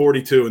numbers. The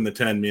 42 and the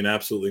 10 mean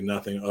absolutely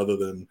nothing other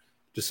than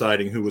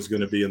deciding who was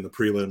going to be in the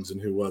prelims and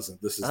who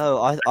wasn't. This is.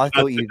 Oh, I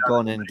thought you'd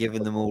gone and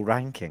given them all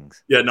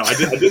rankings. Yeah, no, I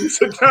didn't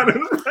sit down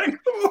and rank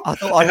them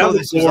all. I thought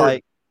this was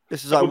like.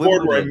 This is like a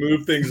board where I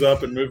move things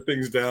up and move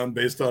things down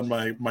based on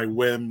my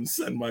whims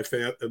and my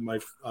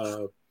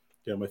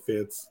Yeah, my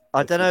fans.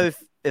 I don't know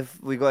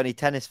if we got any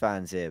tennis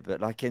fans here,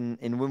 but like in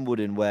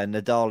Wimbledon, where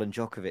Nadal and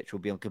Djokovic will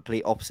be on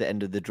complete opposite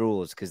end of the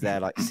draws because they're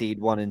like seed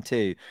 1 and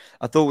 2.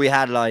 I thought we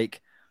had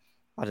like,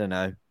 I don't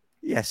know,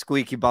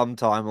 squeaky bum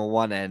time on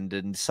one end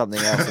and something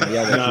else on the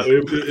other. No,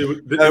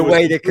 no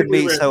way they could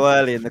meet so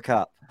early in the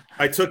cup.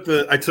 I took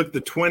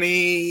the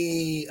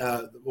 20.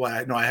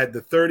 I had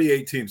the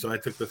 38 teams, so I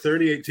took the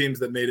 38 teams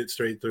that made it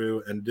straight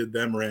through and did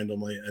them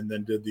randomly, and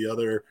then did the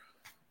other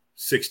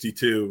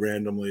 62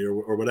 randomly,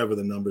 or whatever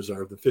the numbers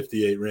are, the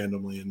 58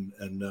 randomly, and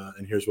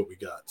here's what we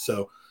got.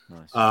 So,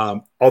 nice.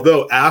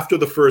 Although after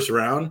the first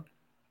round,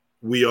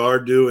 we are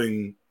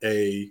doing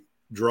a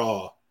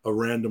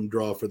random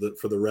draw for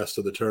the rest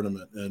of the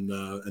tournament,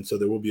 and so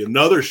there will be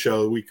another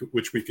show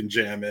which we can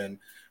jam in,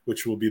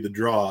 which will be the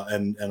draw,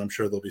 and I'm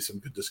sure there'll be some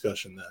good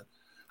discussion then.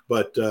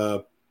 But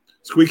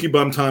Squeaky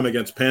Bum Time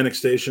against Panic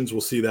Stations, we'll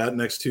see that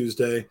next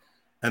Tuesday,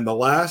 and the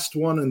last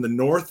one in the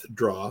North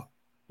draw,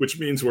 which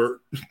means we're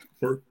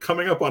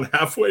coming up on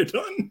halfway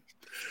done,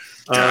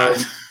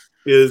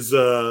 is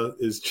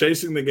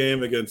Chasing the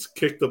Game against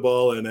Kick the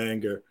Ball in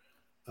Anger.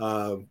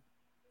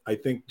 I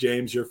think,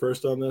 James, you're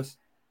first on this.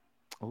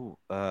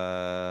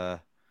 Oh,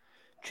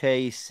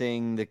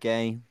 Chasing the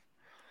Game.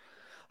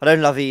 I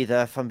don't love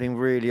either, if I'm being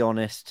really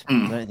honest.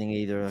 I don't think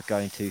either are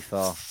going too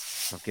far.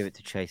 I'll give it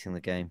to Chasing the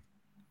Game.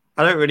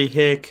 I don't really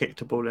hear Kick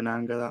the Ball in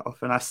Anger that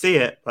often. I see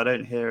it, but I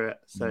don't hear it.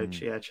 So,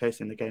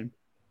 Chasing the Game.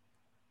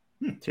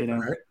 All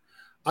right.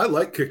 I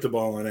like Kick the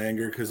Ball in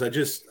Anger because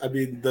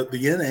the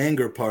in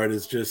anger part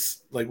is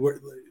just like,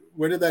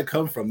 where did that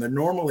come from? They're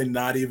normally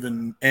not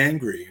even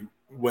angry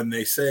when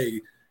they say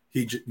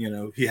he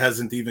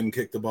hasn't even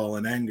kicked the ball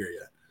in anger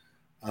yet.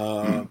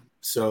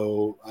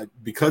 So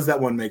because that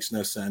one makes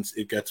no sense,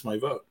 it gets my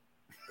vote.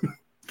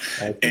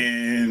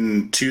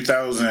 In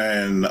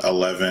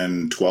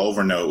 2011, 12,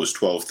 or no, it was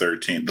 12,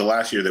 13. The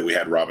last year that we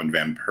had Robin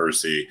Van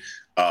Persie,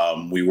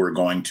 we were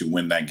going to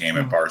win that game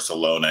at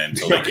Barcelona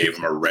until they gave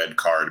him a red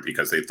card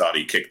because they thought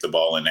he kicked the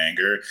ball in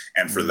anger.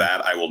 And for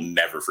that, I will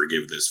never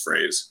forgive this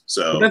phrase.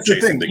 So that's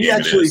the thing. He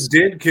actually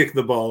did kick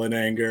the ball in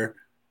anger,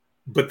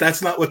 but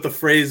that's not what the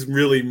phrase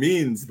really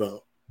means,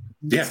 though.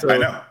 Yeah, so, I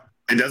know.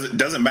 It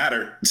doesn't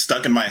matter. It's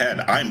stuck in my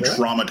head. I'm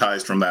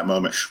traumatized from that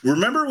moment.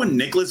 Remember when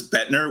Nicholas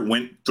Bettner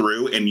went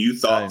through and you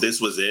thought this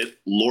was it?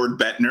 Lord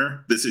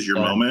Bettner, this is your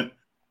moment?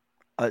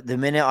 The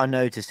minute I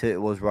noticed who it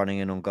was running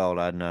in on goal,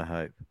 I had no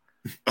hope.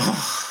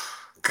 Oh,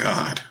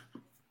 God.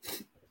 I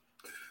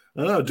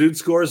don't know. Dude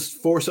scores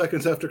 4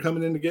 seconds after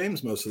coming into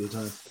games most of the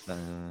time.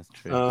 That's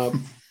true. All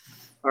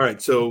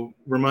right. So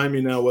remind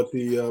me now what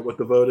the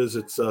vote is.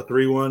 It's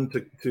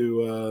 3-1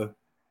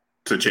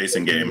 to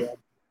Chasing Game.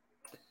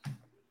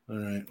 All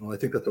right. Well, I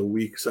think that's a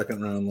weak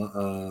second round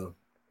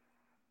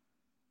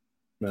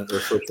or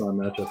first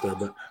round matchup there.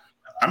 But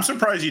I'm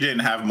surprised you didn't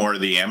have more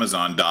of the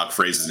Amazon doc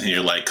phrases in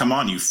here. Like, come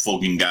on, you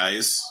fucking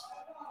guys.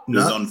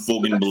 This is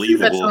unfucking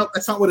believable.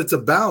 That's not what it's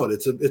about.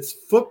 It's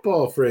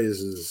football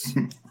phrases.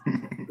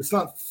 It's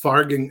not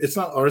farging. It's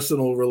not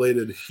Arsenal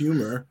related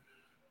humor.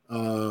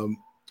 All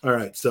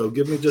right. So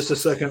give me just a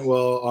second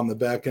while on the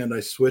back end I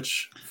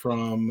switch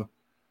from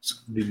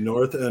the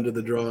north end of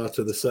the draw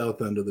to the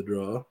south end of the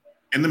draw.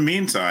 In the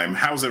meantime,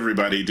 how's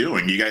everybody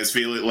doing? You guys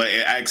feel it, like,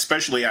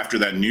 especially after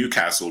that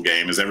Newcastle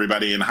game? Is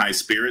everybody in high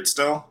spirits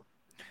still?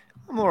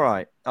 I'm all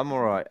right.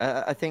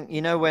 I think,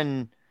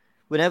 when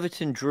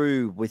Everton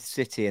drew with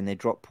City and they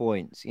dropped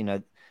points,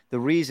 the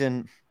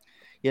reason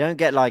you don't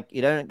get like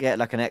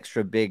an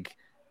extra big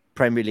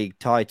Premier League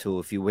title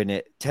if you win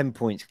it 10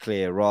 points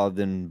clear rather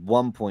than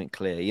 1 point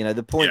clear.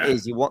 The point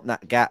is you want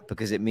that gap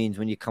because it means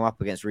when you come up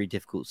against really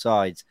difficult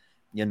sides,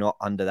 you're not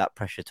under that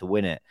pressure to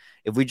win it.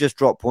 If we just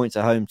drop points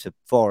at home to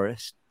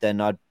Forest, then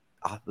what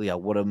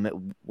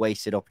a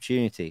wasted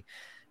opportunity.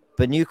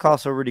 But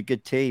Newcastle are a really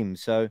good team,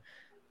 so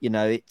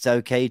it's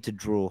okay to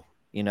draw.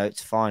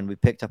 It's fine. We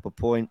picked up a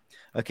point.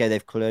 Okay,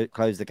 they've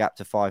closed the gap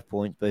to 5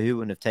 points, but who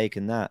wouldn't have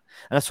taken that?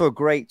 And I saw a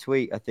great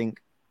tweet. I think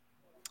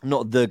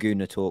not the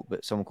Gooner Talk,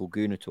 but someone called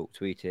Gooner Talk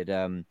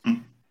tweeted.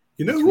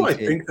 Who I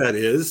think that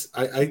is?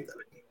 I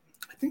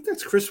think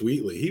that's Chris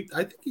Wheatley.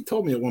 I think he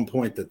told me at one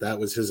point that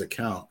was his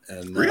account.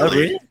 And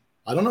really?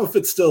 I don't know if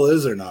it still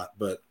is or not,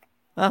 but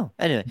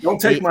anyway, don't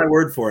take my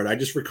word for it. I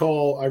just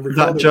recall.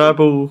 That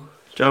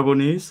gerbil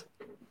news.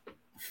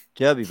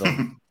 Derby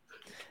bomb.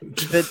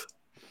 but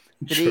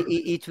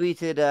he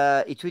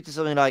tweeted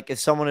something like, if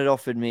someone had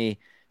offered me,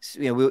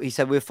 he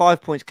said we're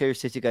 5 points clear of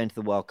City going to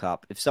the World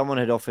Cup. If someone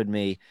had offered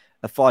me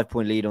a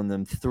 5-point lead on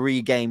them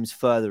 3 games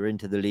further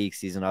into the league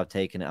season, I've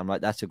taken it. I'm like,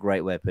 that's a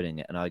great way of putting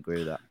it, and I agree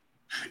with that.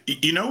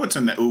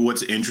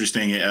 What's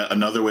interesting,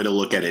 another way to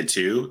look at it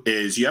too,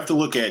 is you have to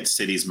look at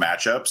City's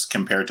matchups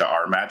compared to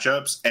our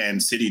matchups,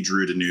 and City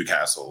drew to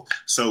Newcastle.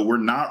 So we're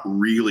not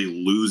really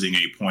losing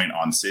a point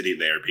on City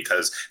there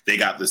because they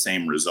got the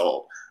same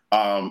result.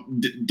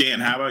 Dan,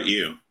 how about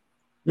you?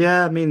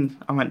 Yeah, I mean,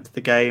 I went to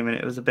the game and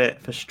it was a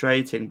bit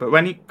frustrating, but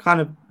when you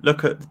kind of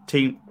look at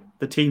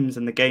the teams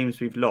and the games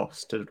we've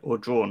lost or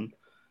drawn,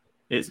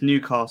 it's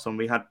Newcastle, and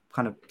we had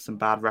kind of some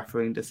bad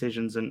refereeing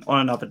decisions, and on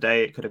another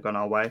day it could have gone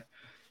our way.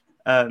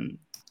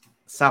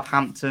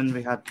 Southampton,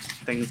 we had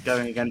things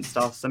going against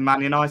us, and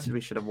Man United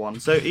we should have won.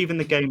 So even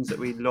the games that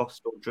we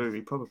lost or drew,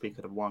 we probably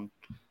could have won.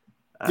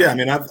 Yeah, I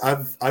mean,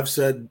 I've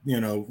said,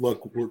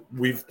 look,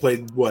 we've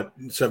played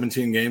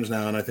 17 games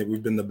now, and I think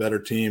we've been the better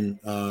team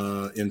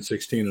in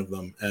 16 of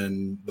them,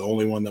 and the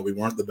only one that we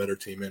weren't the better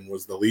team in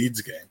was the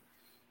Leeds game.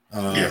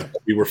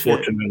 We were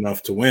fortunate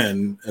enough to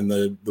win, and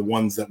the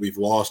ones that we've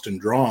lost and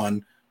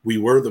drawn, we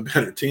were the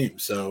better team.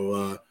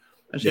 So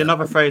actually,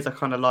 another phrase I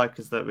kind of like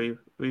is that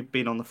we've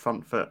been on the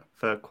front foot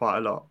for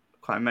quite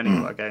many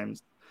of our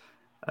games,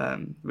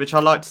 which I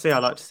like to see. I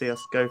like to see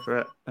us go for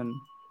it and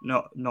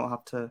not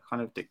have to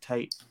kind of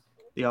dictate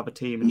the other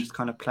team and just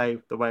kind of play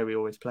the way we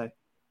always play.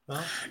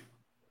 Well,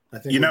 I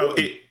think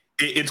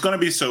it's going to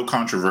be so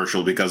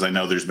controversial because I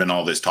know there's been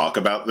all this talk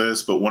about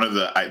this, but one of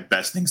the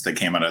best things that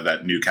came out of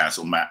that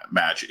Newcastle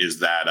match is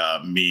that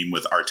meme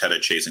with Arteta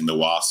chasing the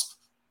wasp.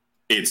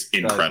 It's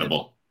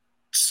incredible.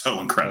 So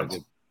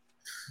incredible.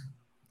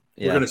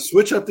 We're going to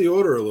switch up the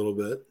order a little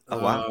bit. Oh,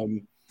 wow.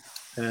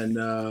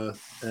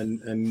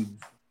 And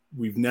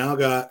we've now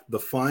got the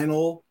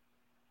final,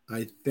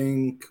 I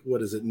think,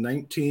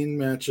 19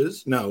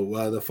 matches?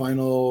 No, the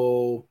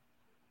final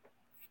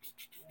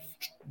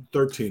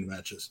 13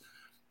 matches.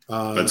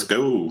 Let's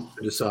go.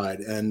 To decide.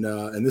 And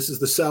this is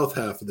the south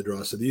half of the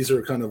draw. So these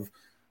are kind of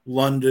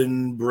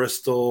London,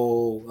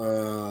 Bristol,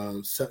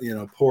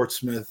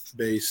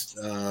 Portsmouth-based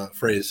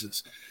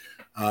phrases.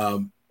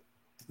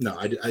 No,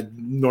 I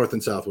north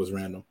and south was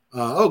random.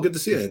 Good to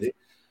see you, Andy.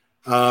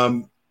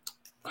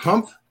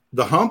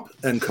 The hump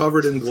and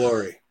covered in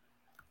glory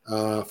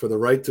for the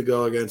right to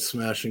go against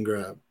smash and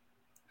grab.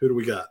 Who do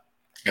we got?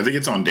 I think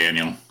it's on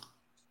Daniel.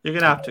 You're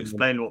going to have to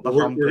explain what the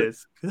hump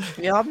is.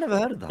 Yeah, I've never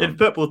heard of that. In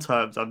football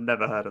terms, I've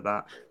never heard of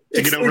that.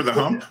 To get over the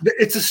hump?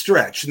 It's a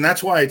stretch, and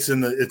that's why it's in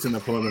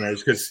the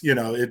preliminaries, because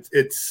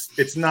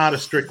it's not a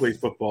strictly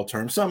football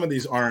term. Some of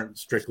these aren't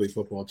strictly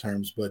football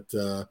terms, but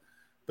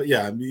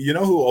yeah,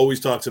 who always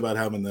talks about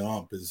having the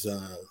hump is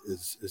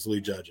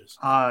Lee Judges.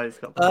 He's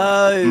got the hump.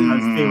 I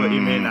see what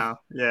you mean now.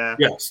 Yeah.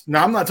 Yes.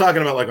 Now I'm not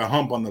talking about like a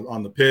hump on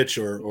the pitch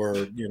or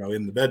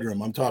in the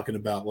bedroom. I'm talking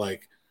about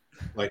like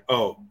it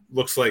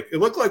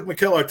looked like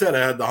Mikel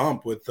Arteta had the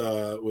hump with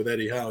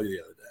Eddie Howe the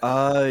other day.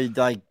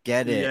 Oh, I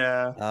get it.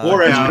 Yeah. I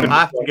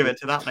have to give it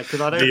to that because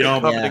I don't think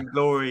Covered in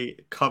Glory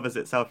covers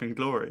itself in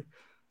glory.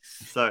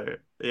 So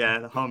yeah,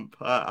 the hump.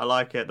 I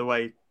like it the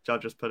way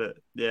Judges put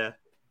it. Yeah.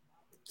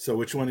 So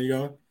which one are you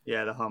going?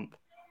 Yeah, the hump.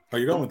 Oh,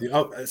 you're going with the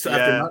up. So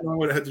after not knowing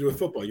what it had to do with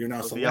football, you're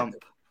now selecting. The hump.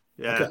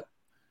 Yeah.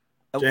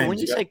 Okay. James, when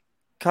you say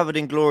covered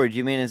in glory, do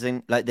you mean as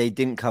in like they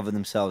didn't cover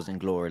themselves in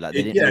glory? Like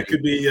they didn't. Yeah, it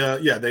could be.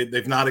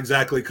 They've not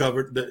exactly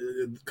covered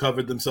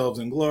themselves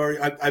in glory.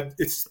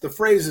 It's the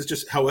phrase is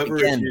just however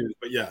it's used,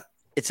 but yeah,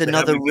 it's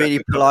another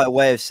really polite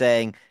way of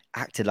saying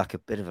acted like a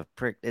bit of a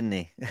prick, didn't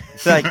he?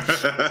 It's like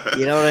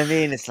you know what I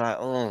mean. It's like,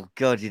 oh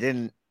god, you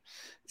didn't.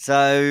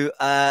 So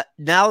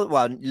now,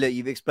 well, look,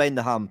 you've explained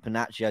the hump, and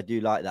actually, I do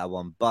like that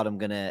one, but I'm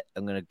gonna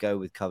go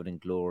with covered in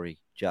glory.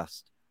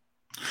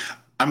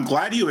 I'm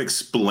glad you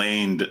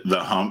explained the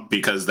hump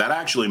because that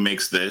actually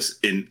makes this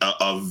in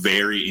a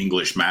very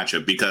English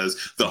matchup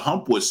because the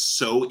hump was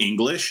so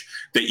English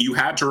that you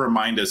had to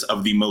remind us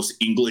of the most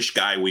English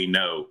guy we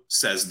know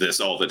says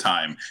this all the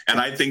time. And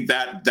I think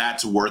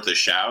that's worth a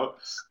shout.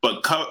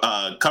 But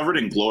covered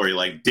in glory,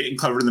 like didn't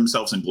cover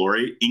themselves in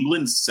glory.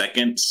 England's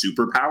second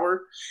superpower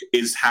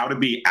is how to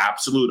be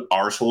absolute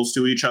arseholes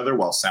to each other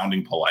while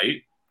sounding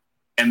polite.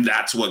 And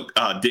that's what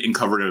didn't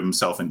cover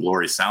himself in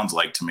glory sounds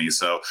like to me.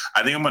 So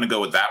I think I'm going to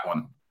go with that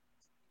one.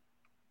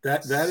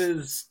 That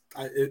is,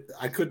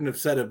 I couldn't have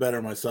said it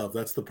better myself.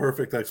 That's the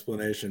perfect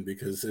explanation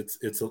because it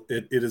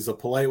is a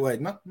polite way.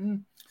 Not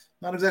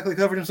exactly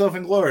covered himself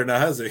in glory now,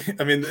 has he?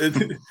 I mean,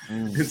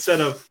 instead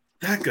of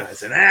that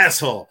guy's an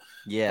asshole.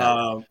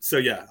 Yeah. So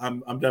yeah,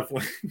 I'm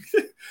definitely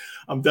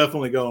I'm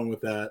definitely going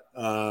with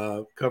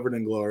that. Covered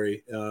in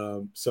glory.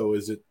 So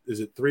is it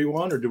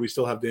 3-1 or do we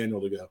still have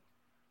Daniel to go?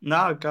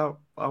 No, go.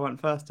 I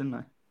went first, didn't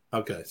I?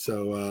 Okay,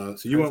 so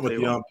you went with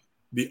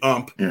the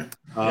ump. Yeah.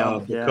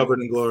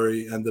 Covered in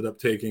glory ended up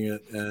taking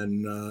it,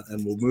 and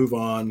we'll move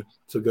on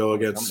to go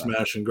against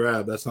smash and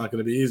grab. That's not going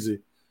to be easy.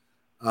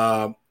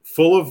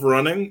 Full of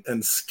running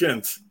and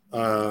skint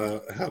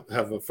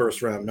have a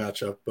first round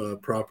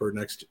matchup proper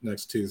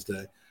next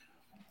Tuesday.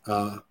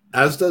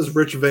 As does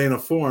Rich Vein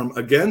of Form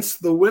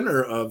against the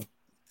winner of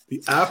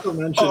the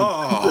aforementioned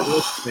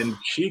and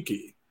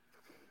Cheeky.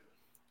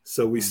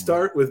 So we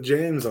start with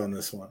James on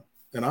this one,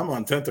 and I'm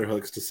on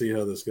tenterhooks to see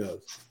how this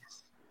goes.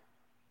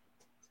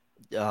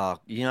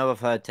 I've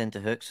heard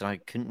tenterhooks, and I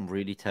couldn't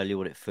really tell you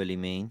what it fully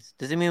means.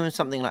 Does it mean when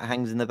something like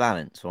hangs in the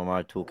balance, or am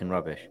I talking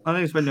rubbish? I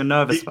think it's when you're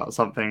nervous about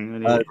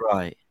something.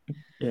 Right.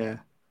 Yeah.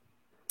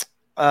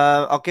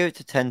 I'll give it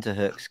to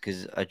tenterhooks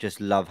because I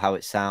just love how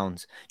it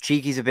sounds.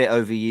 Cheeky's a bit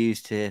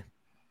overused here.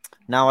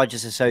 Now I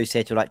just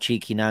associate with like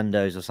cheeky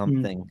Nando's or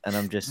something, and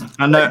I'm just.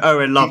 I know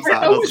Owen loves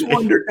that. I always doesn't he?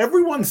 wonder.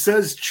 Everyone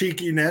says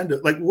cheeky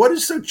Nando's. Like, what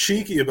is so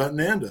cheeky about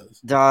Nando's?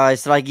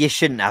 It's like you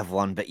shouldn't have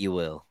one, but you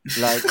will.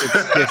 Like it's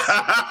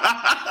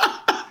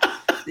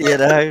just,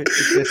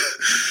 it's just,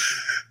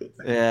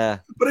 yeah.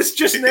 But it's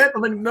just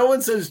Nando's. Like, no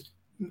one says.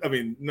 I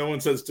mean, no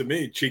one says to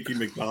me cheeky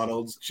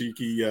McDonald's,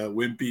 cheeky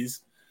Wimpy's.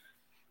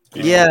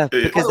 Yeah,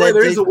 because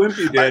there is a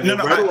Wimpy, Dan. No,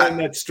 right along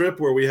that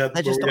strip where we had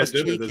They're just dinner, not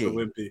there's a cheeky.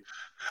 Wimpy.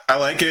 I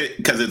like it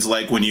because it's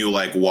like when you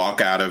like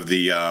walk out of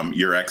the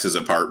your ex's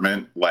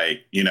apartment,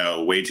 like, you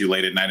know, way too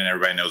late at night, and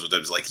everybody knows what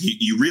it's like.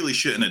 You really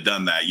shouldn't have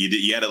done that.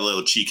 You had a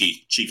little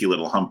cheeky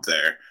little hump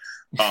there.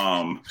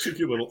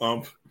 Cheeky little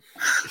hump.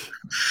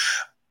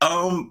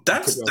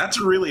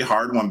 That's a really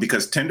hard one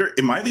because Tinder.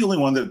 Am I the only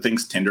one that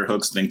thinks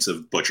Tinderhooks thinks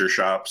of butcher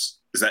shops?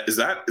 Is that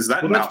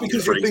Well, not that's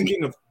because you're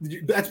thinking of.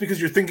 That's because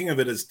you're thinking of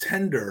it as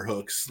tender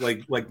hooks,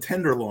 like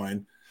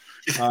tenderloin.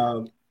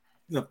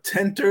 No,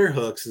 tenter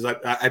hooks is.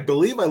 I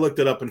believe I looked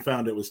it up and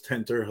found it was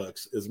tenter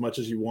hooks. As much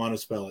as you want to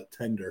spell it,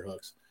 tender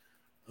hooks.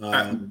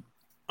 I'm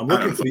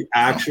looking for the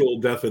actual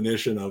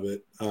definition of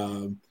it.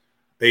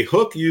 A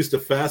hook used to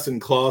fasten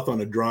cloth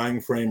on a drying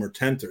frame or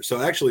tenter.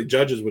 So actually,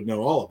 judges would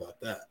know all about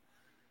that.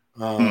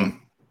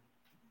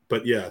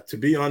 But yeah, to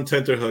be on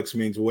tenter hooks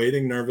means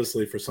waiting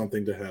nervously for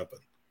something to happen.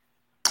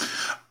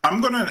 I'm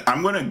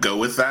gonna go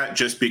with that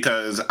just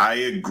because I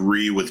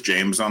agree with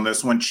James on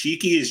this one.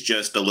 Cheeky is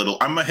just a little.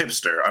 I'm a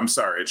hipster. I'm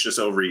sorry, it's just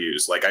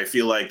overused. Like I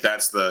feel like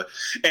that's the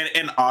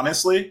and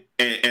honestly,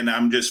 and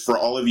I'm just for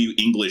all of you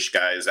English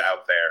guys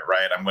out there,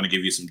 right? I'm going to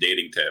give you some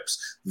dating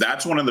tips.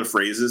 That's one of the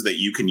phrases that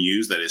you can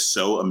use that is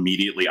so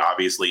immediately,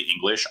 obviously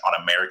English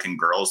on American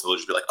girls. They'll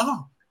just be like,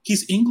 "Oh,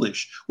 he's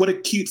English. What a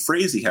cute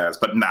phrase he has."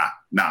 But nah,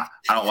 I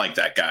don't like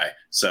that guy.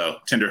 So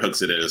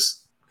Tinderhooks it is.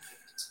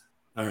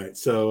 All right,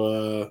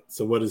 so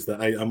what is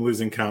that? I'm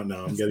losing count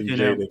now. I'm getting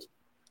jaded.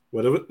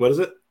 What is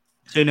it?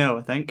 2-0,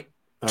 I think.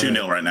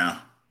 2-0 right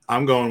now.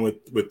 I'm going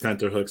with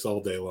tenter hooks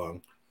all day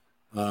long.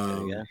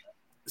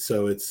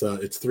 So it's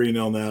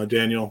 3-0 now.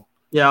 Daniel?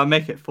 Yeah, I'll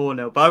make it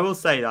 4-0. But I will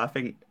say that I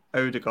think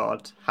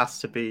Odegaard has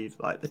to be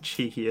like the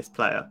cheekiest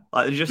player.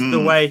 Like just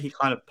the way he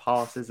kind of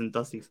passes and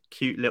does these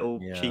cute little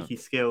cheeky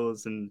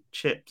skills and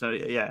chips.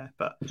 Yeah,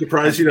 but I'm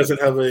surprised he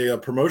doesn't have a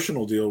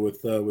promotional deal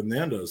with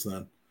Nando's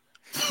then.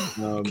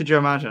 Could you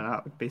imagine?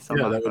 That would be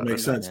something. Yeah, that would make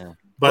sense. Yeah.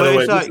 By the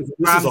way,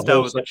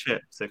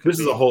 this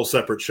is a whole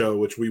separate show,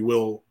 which we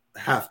will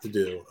have to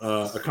do.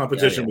 A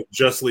competition with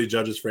Just Lee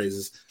judges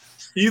phrases.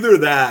 Either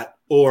that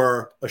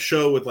or a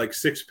show with like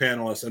 6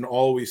 panelists, and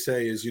all we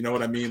say is, you know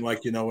what I mean,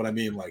 like, you know what I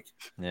mean, like.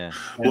 Yeah.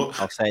 Well,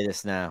 I'll say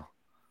this now.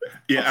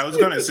 Yeah, I was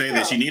going to say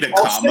this. You need a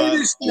I'll comma. Say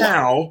this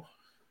now.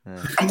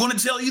 I'm going to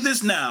tell you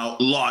this now,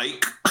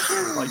 like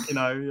you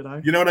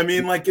know what I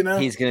mean, like, you know.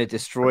 He's going to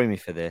destroy me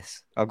for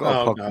this. I've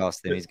got a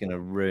podcast thing. He's going to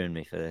ruin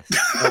me for this.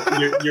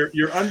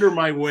 You're under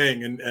my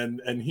wing,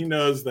 and he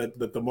knows that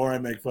the more I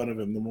make fun of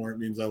him, the more it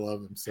means I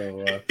love him.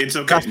 So it's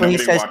okay. That's what he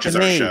says watches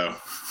to our me. show.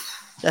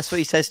 That's what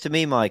he says to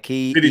me, Mike.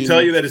 Did he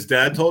tell you that his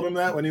dad told him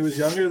that when he was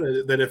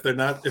younger? That if they're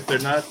not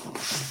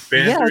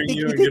bantering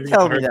you and giving you a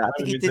hard time, I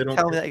think he did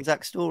tell me that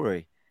exact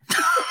story.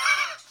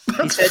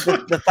 He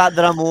said the fact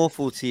that I'm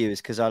awful to you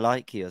is because I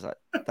like you. I was like,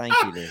 thank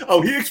you, Lee.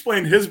 Oh, he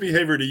explained his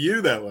behavior to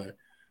you that way.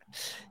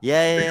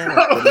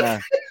 Yeah.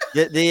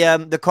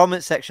 The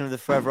comment section of the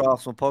Forever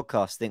Arsenal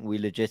podcast think we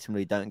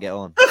legitimately don't get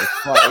on.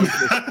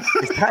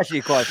 It's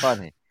actually quite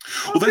funny.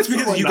 Well, that's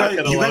because you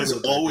guys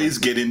always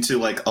get into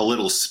like a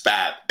little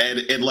spat,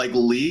 and like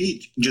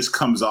Lee just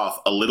comes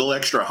off a little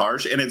extra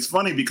harsh, and it's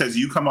funny because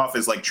you come off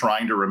as like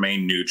trying to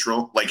remain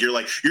neutral, like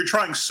you're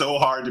trying so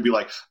hard to be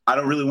like, I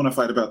don't really want to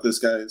fight about this,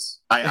 guys.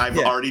 I've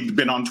already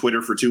been on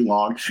Twitter for too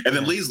long, and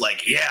then Lee's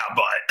like, yeah,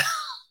 but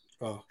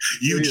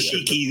you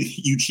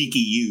cheeky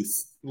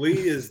youth.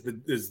 Lee is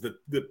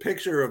the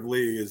picture of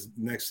Lee is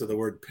next to the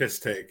word piss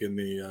take in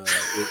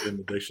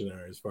the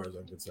dictionary, as far as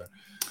I'm concerned.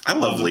 I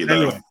love Lee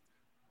though. Anyway.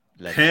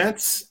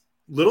 Pants,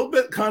 little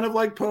bit kind of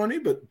like Pony,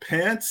 but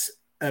pants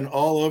and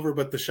all over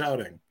but the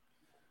shouting.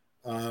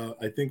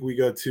 I think we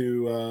go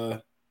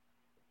to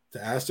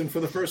Aston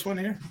for the first one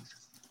here.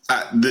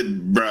 I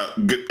don't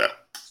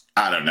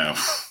know.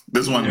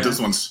 This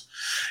one's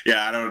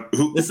I don't.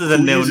 This is a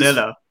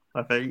 0-0,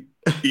 I think.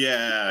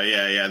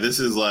 Yeah.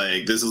 This is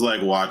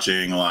like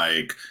watching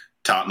like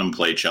Tottenham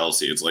play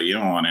Chelsea. It's like you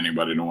don't want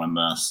anybody to win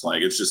this.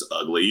 Like it's just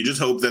ugly. You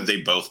just hope that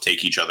they both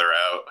take each other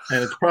out.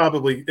 And it's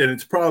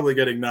probably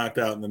getting knocked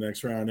out in the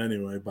next round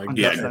anyway. By I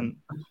can't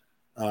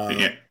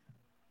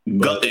do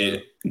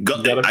it.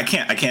 I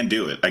can't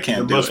do it.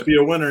 There must be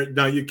a winner.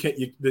 No, you can't.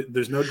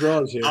 There's no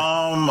draws here.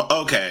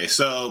 Okay.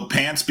 So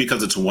pants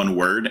because it's one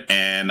word,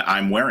 and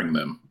I'm wearing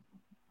them.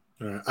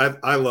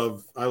 I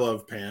love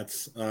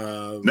pants.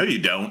 No, you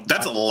don't.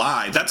 That's a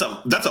lie. That's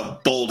a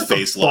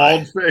bold-faced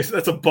lie.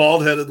 That's a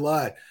bald-headed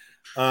lie.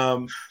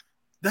 No.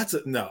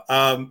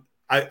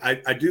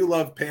 I do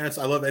love pants.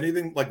 I love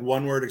anything like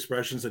one-word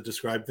expressions that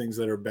describe things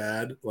that are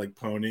bad, like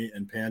pony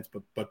and pants.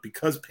 But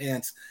because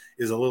pants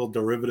is a little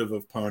derivative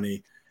of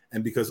pony,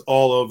 and because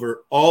all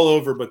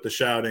over, but the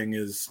shouting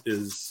is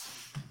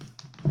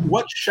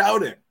what's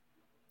shouting?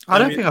 I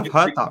don't think I've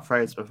heard that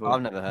phrase before.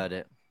 I've never heard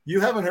it. You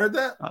haven't heard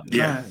that?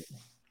 Yeah.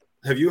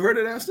 No. Have you heard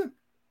it, Aston?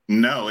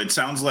 No, it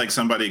sounds like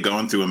somebody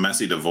going through a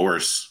messy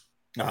divorce.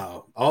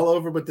 Oh, all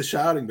over, but the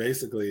shouting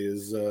basically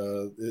is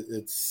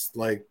it's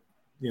like,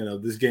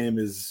 this game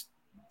is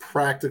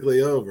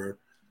practically over,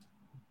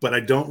 but I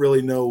don't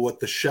really know what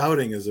the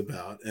shouting is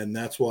about, and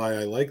that's why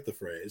I like the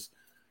phrase.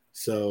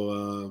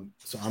 So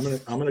I'm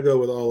gonna go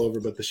with all over,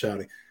 but the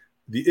shouting.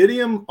 The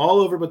idiom "all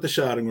over but the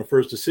shouting"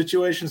 refers to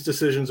situations,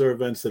 decisions, or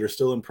events that are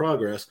still in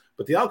progress,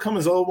 but the outcome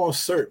is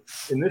almost certain.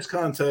 In this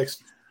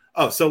context,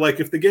 so like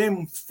if the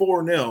game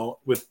 4-0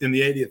 in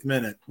the 80th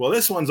minute, well,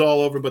 this one's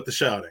all over but the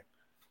shouting.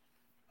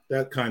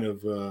 That kind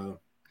of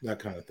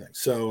thing.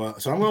 So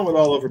I'm going with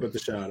all over but the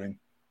shouting.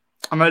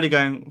 I'm only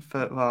going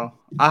for,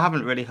 I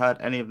haven't really heard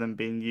any of them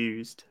being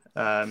used.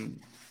 I'll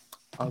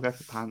go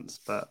for pants,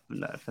 but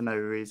for no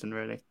reason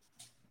really.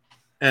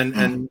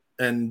 And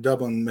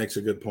Dublin makes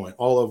a good point.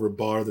 All over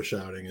bar the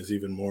shouting is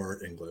even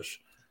more English.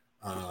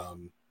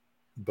 So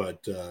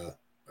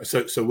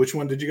which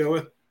one did you go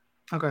with?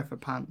 I'll go for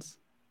pants.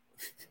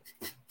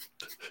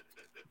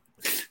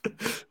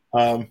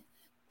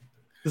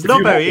 It's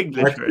not very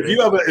English, really.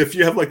 If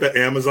you have like the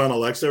Amazon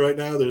Alexa right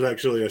now, there's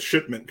actually a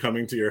shipment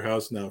coming to your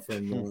house now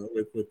from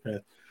with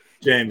pants.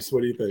 James,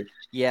 what do you think?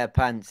 Yeah,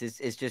 pants.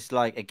 It's just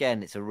like,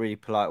 again, it's a really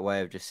polite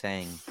way of just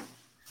saying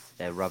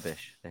they're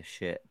rubbish, they're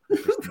shit.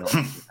 It's just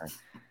not,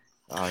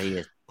 oh, he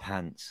has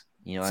pants.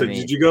 You know what I mean?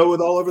 So did you go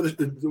with all over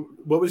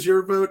what was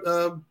your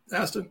vote,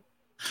 Aston?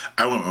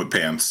 I went with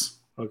pants.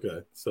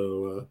 Okay,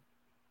 so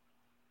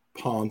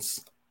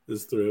Ponce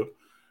is through.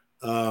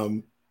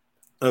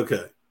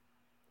 Okay,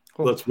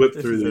 let's whip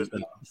through these now.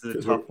 This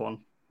is a tough one.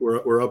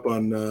 We're up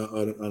on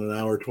an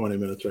hour 20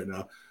 minutes right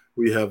now.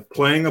 We have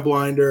playing a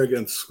blinder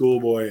against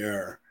Schoolboy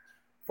Error.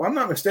 If I'm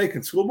not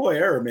mistaken, Schoolboy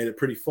Error made it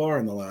pretty far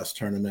in the last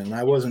tournament, and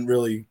I wasn't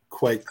really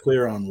quite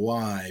clear on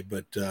why.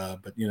 But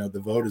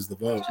the vote is the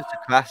vote. It's just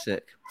a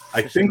classic.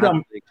 I think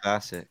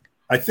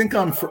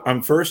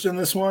I'm first in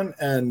this one,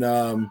 and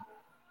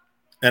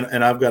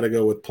I've got to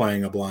go with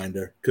playing a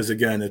blinder because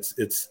again,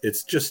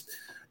 it's just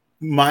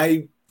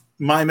my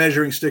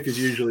measuring stick is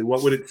usually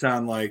what would it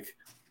sound like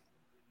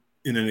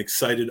in an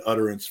excited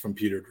utterance from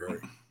Peter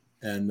Drury,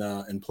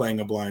 and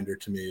playing a blinder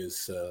to me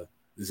is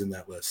in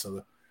that list.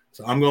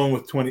 So I'm going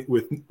with 20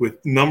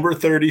 with number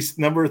 30.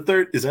 Number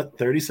 30 is that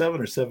 37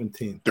 or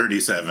 17?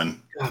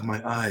 37. God,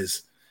 my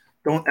eyes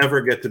don't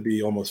ever get to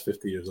be almost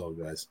 50 years old,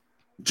 guys.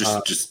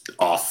 Just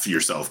off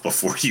yourself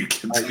before you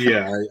get.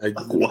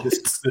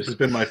 This has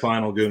been my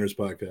final Gooners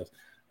podcast.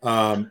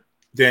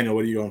 Daniel,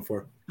 what are you going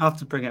for? I have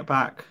to bring it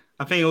back.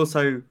 I think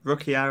also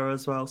rookie era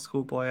as well,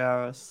 schoolboy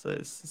era. So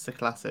it's a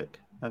classic.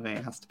 I think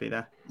it has to be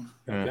there.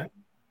 Okay,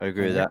 I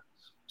agree with that.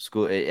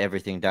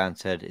 Everything Dan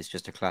said, it's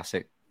just a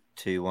classic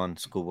 2-1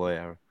 schoolboy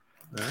era.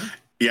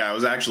 Yeah, I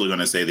was actually going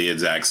to say the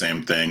exact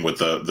same thing with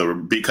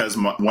the because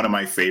one of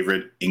my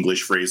favorite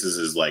English phrases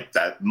is like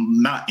that,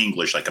 not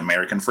English, like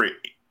American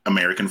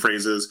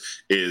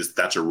phrases is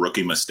that's a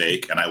rookie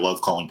mistake, and I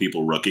love calling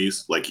people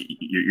rookies. Like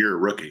you're a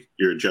rookie,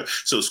 you're a joke.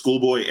 So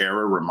schoolboy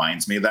era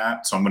reminds me of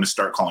that, so I'm going to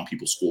start calling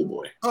people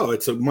schoolboy. Oh,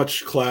 it's a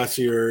much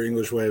classier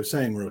English way of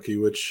saying rookie,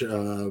 which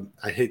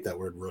I hate that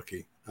word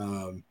rookie.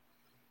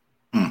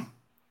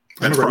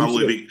 That's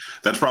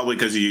probably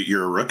because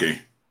you're a rookie.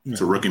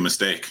 It's a rookie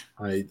mistake.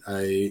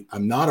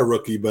 I'm not a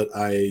rookie, but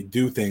I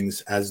do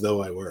things as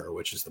though I were,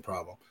 which is the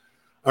problem.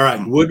 All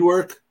right,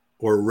 woodwork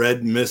or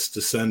red mist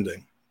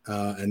descending.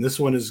 And this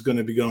one is going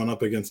to be going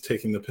up against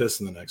taking the piss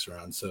in the next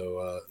round.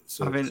 So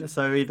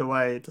either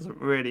way, it doesn't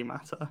really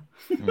matter.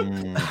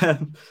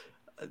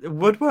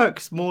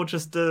 Woodwork's more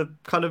just a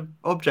kind of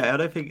object. I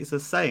don't think it's a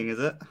saying, is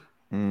it?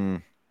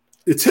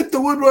 It's hit the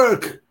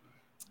woodwork.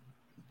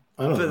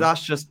 I don't know.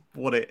 That's just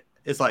what it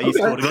is. Like he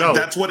scored a goal.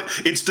 That's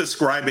what it's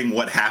describing.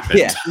 What happened?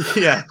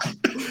 Yeah.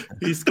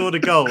 He scored a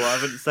goal. I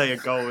wouldn't say a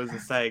goal is a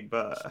saying,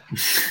 but.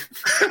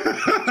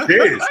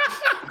 Jeez.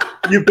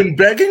 You've been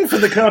begging for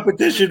the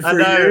competition for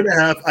a year and a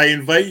half. I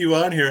invite you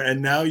on here,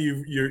 and now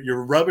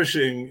you're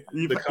rubbishing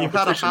the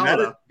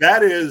competition.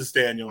 That is,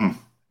 Daniel,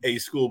 a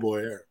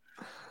schoolboy error.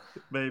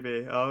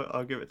 Maybe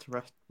I'll give it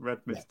to Red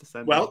Mist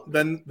Descending. Well,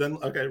 then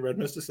okay, Red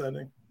Mist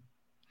Descending.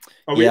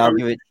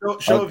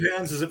 Show of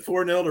hands. Is it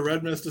 4-0 to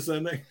Red Mist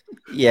Descending?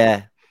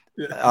 Yeah.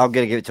 I'm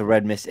gonna give it to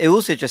Red Mist. It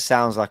also just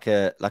sounds like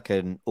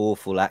an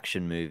awful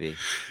action movie.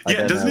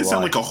 Yeah, doesn't it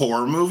sound like a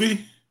horror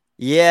movie?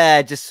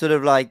 Yeah, just sort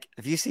of like,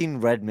 have you seen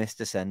Red Mist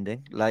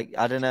Descending? Like,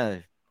 I don't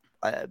know.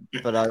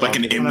 Like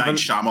an M. Night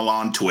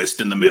Shyamalan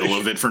twist in the middle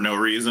of it for no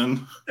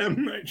reason.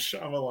 M. Night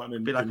Shyamalan.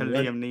 It'd be like a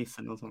Liam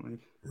Neeson or something.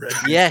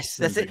 Yes,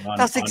 that's it.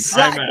 That's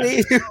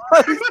exactly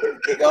what I was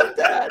thinking of,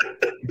 Dad.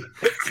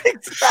 That's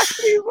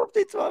exactly what popped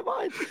into my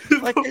mind.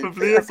 Like,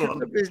 probably is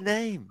one. His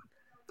name.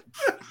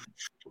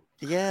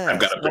 Yeah. I've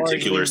got a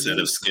particular set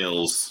of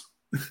skills.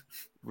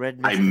 Red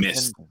Mist I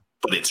missed,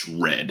 but it's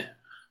red.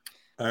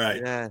 All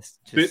right. Yes.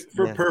 Fit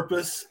for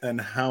Purpose and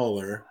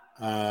Howler.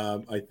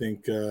 I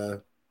think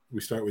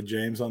We start with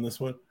James on this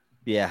one.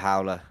 Yeah,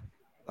 howler.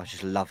 I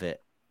just love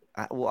it.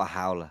 What a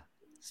howler!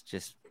 It's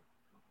just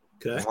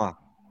Okay. mwah.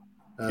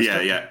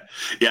 Yeah.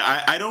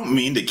 I don't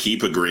mean to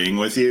keep agreeing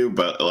with you,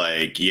 but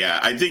like, yeah,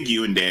 I think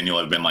you and Daniel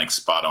have been like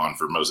spot on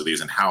for most of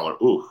these. And Howler,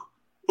 ooh,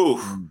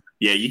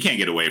 yeah, you can't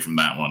get away from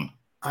that one.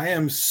 I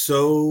am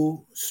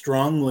so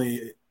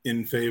strongly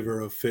in favor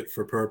of fit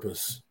for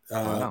purpose.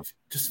 Wow.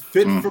 Just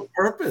fit for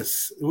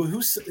purpose.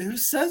 Who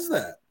says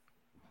that?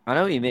 I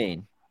know what you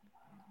mean.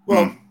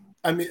 Well,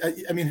 I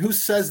mean, who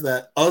says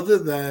that other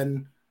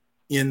than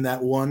in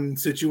that one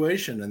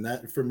situation? And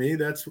that, for me,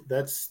 that's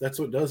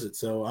what does it.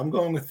 So I'm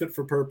going with fit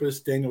for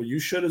purpose. Daniel, you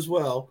should as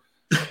well.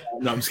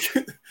 No, I'm just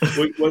kidding.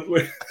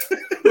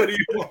 What do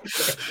you want?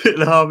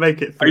 No, I'll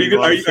make it. Are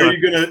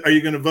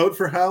you gonna vote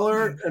for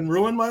Howler and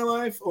ruin my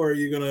life, or are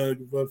you gonna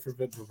vote for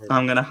fit for purpose?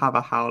 I'm gonna have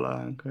a howler.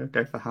 I'm gonna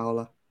go for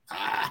howler.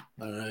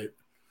 All right.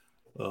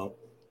 Well,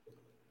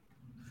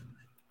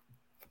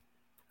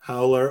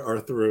 Howler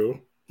are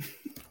through.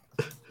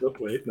 Oh,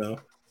 wait, no.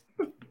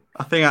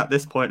 I think at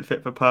this point,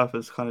 fit for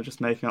purpose, kind of just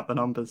making up the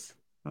numbers.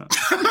 Well,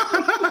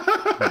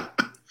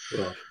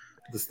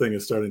 this thing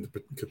is starting to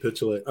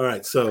capitulate. All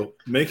right, so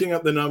making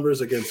up the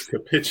numbers against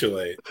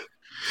capitulate.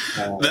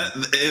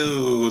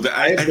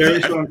 I have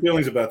very strong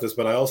feelings about this,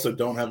 but I also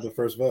don't have the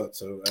first vote.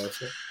 So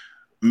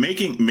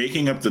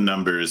making up the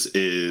numbers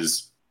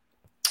is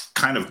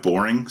kind of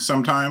boring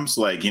sometimes.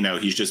 Like, you know,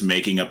 he's just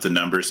making up the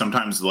numbers.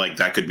 Sometimes like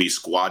that could be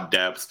squad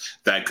depth.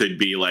 That could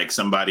be like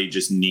somebody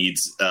just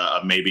needs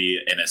maybe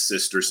an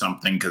assist or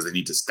something because they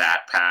need to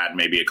stat pad,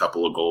 maybe a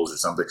couple of goals or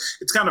something.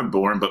 It's kind of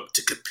boring, but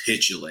to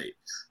capitulate,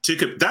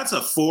 that's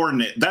a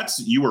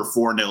 4-0. You were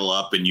 4-0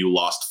 up and you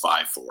lost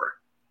 5-4.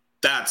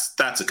 That's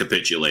a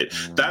capitulate.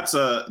 That's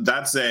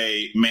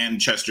a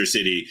Manchester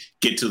City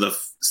get to the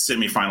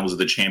semifinals of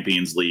the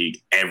Champions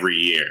League every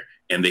year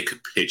and they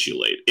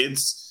capitulate.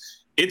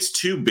 It's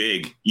too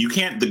big. You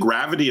can't. The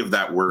gravity of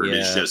that word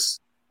is just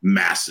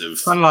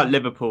massive. Kind of like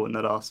Liverpool in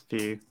the last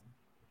few.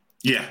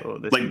 Yeah,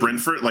 like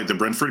Brentford, like the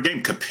Brentford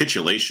game,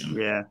 capitulation.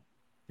 Yeah,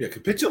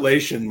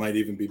 capitulation might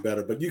even be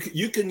better. But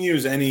you can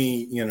use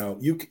any. You know,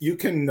 you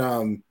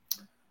can.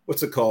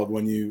 What's it called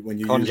when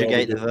you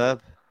conjugate the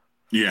verb?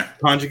 Yeah,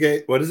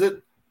 conjugate. What is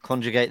it?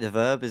 Conjugate the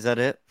verb. Is that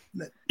it?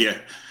 Yeah,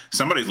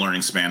 somebody's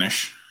learning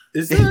Spanish.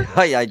 Is there?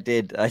 I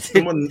did.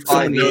 Someone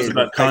knows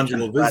about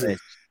conjugal visit.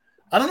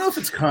 I don't know if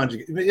it's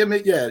conjugate.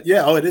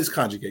 Yeah. Oh, it is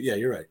conjugate. Yeah,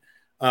 you're right.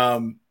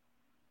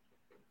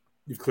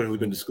 You've clearly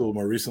been to school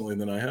more recently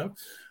than I have.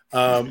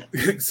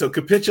 So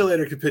capitulate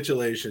or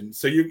capitulation.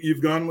 So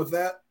you've gone with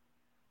that?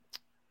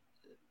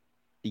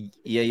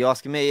 Yeah, you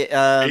asking me?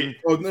 Oh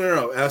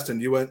no,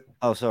 Aston, you went.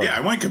 Oh, sorry. Yeah,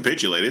 I went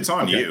capitulate. It's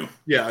on you.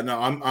 Yeah, no,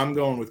 I'm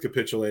going with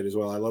capitulate as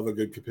well. I love a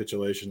good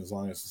capitulation as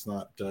long as it's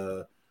not,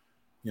 a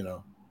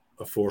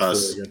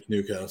 4-4 against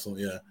Newcastle.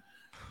 Yeah.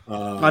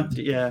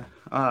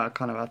 I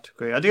kind of have to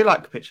agree. I do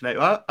like capitulate.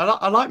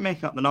 I like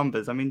making up the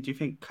numbers. I mean, do you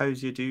think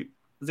Kozier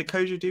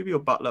Duby or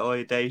Butler or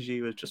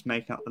Deji was just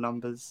making up the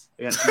numbers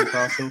against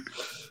Newcastle?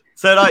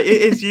 So like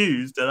it is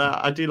used, and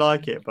I do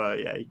like it. But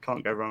yeah, you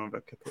can't go wrong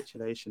with a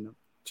capitulation.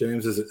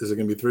 James, is it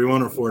going to be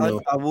 3-1 or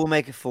 4-0? I will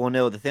make it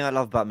 4-0. The thing I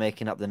love about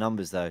making up the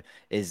numbers though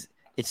is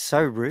it's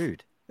so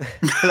rude.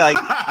 Like,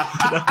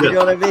 you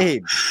know what I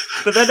mean?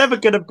 But they're never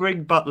going to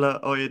bring Butler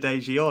or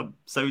Deji on,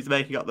 so he's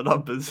making up the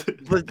numbers.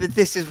 but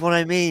this is what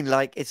I mean.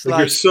 Like, it's like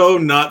you're so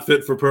not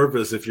fit for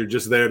purpose if you're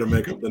just there to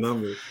make up the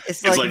numbers.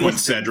 It's like when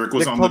Cedric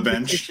was on the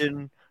bench.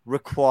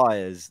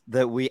 Requires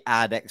that we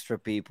add extra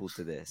people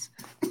to this,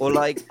 or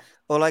the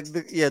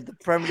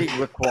Premier League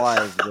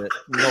requires that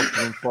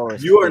Nottingham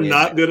Forest. You are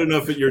not good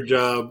enough at your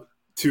job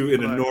to,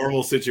 in a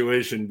normal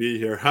situation, be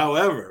here.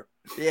 However,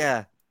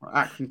 yeah.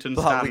 Accrington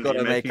but Stanley, we got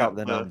to make up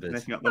the numbers.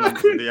 Making up the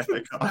numbers of the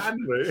FA Cup.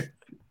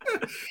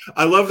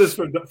 I love this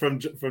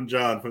from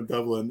John from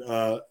Dublin.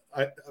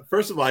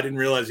 First of all, I didn't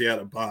realize he had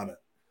a bonnet.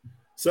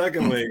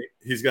 Secondly,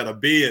 he's got a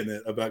B in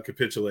it about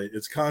capitulate.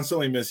 It's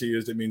constantly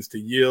misused. It means to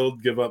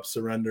yield, give up,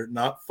 surrender,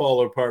 not fall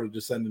or part of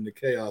descend into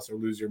chaos or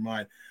lose your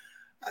mind.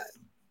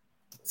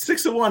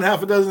 6 of one,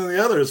 half a dozen of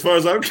the other, as far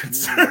as I'm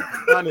concerned.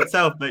 That in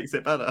itself makes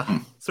it better.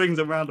 Swings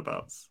and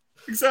roundabouts.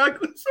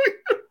 Exactly.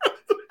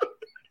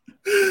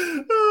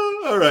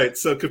 All right,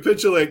 so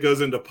capitulate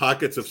goes into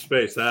pockets of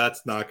space.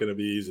 That's not going to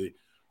be easy.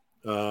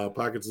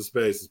 Pockets of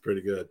space is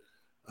pretty good,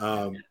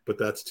 but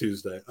that's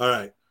Tuesday. All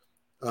right,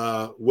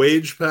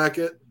 wage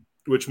packet,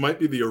 which might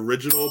be the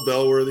original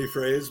bellworthy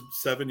phrase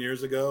 7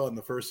 years ago on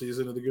the first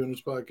season of the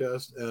Gooners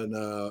podcast,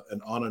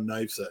 and on a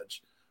knife's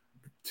edge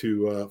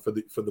for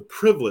the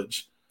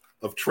privilege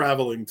of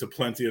traveling to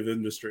plenty of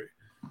industry.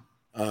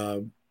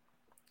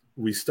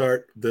 We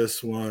start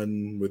this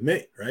one with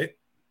me, right?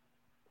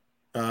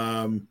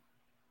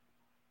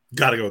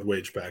 Got to go with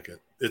wage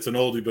packet. It's an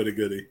oldie but a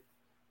goodie.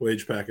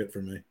 Wage packet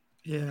for me.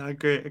 Yeah, I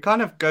agree. It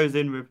kind of goes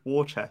in with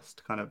war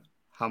chest, kind of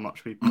how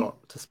much we've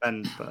got to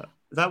spend. But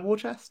is that war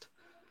chest?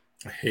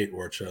 I hate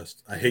war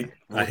chest. I hate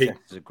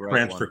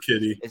transfer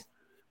kitty.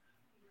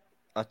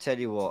 I'll tell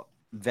you what,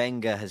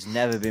 Wenger has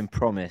never been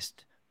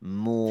promised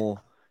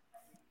more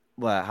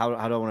well, how do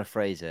I want to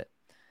phrase it?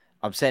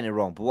 I'm saying it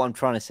wrong, but what I'm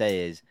trying to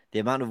say is the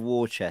amount of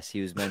war chests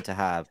he was meant to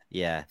have.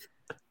 Yeah,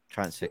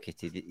 transfer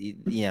kitty.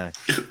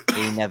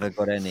 He never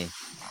got any.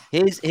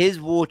 His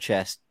war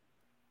chest.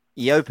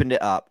 He opened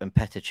it up, and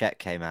Petr Cech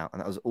came out, and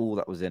that was all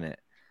that was in it.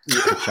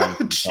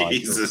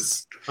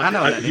 Jesus. I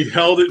know. He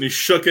held it and he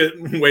shook it,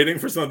 waiting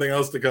for something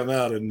else to come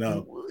out, and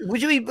no.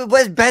 Would you?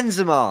 Where's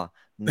Benzema?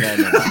 No.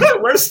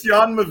 Where's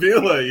Jan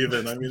Mavila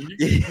even? I mean,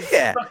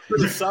 Yeah. stuck to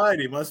the side.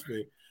 He must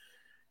be.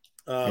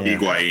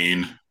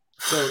 Higuain.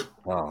 So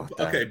damn.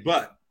 okay,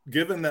 but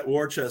given that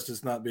war chest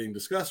is not being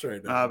discussed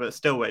right now, but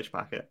still wage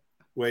packet.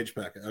 Wage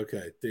packet.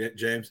 Okay,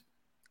 James.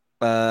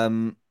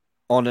 On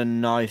a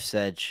knife's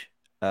edge,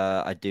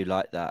 I do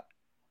like that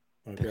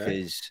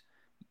because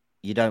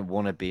you don't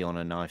want to be on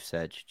a knife's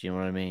edge. Do you know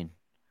what I mean?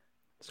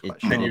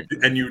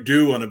 And you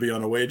do want to be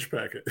on a wage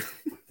packet.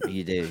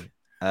 You do.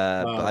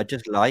 But I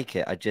just like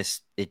it.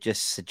 It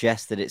just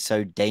suggests that it's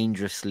so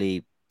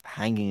dangerously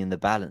hanging in the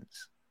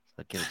balance. So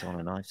I give it on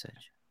a knife's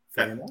edge.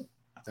 Fair enough.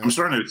 I'm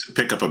starting to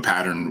pick up a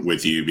pattern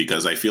with you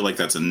because I feel like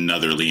that's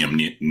another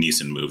Liam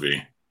Neeson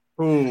movie.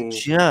 Do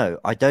you know,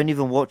 I don't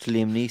even watch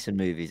Liam Neeson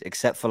movies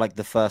except for like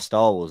the first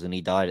Star Wars, and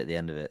he died at the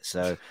end of it.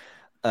 So,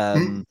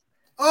 I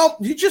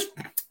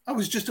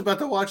was just about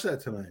to watch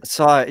that tonight.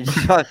 Sorry,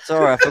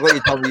 I forgot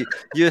you told me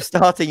you're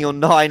starting your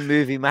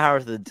 9-movie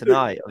marathon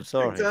tonight. I'm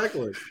sorry.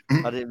 Exactly.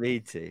 I didn't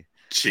mean to.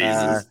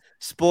 Jesus.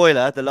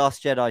 Spoiler: The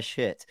Last Jedi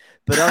shit.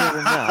 But other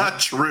than that,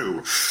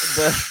 true.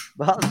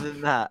 But other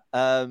than that,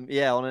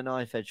 on a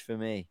knife edge for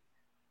me.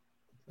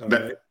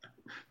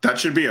 That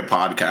should be a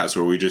podcast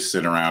where we just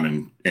sit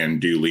around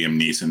and do Liam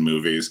Neeson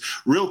movies.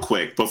 Real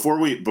quick, before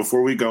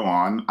we go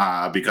on,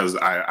 because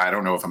I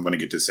don't know if I'm going to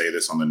get to say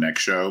this on the next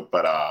show,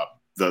 but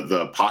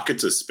the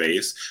pockets of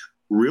space,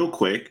 real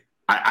quick.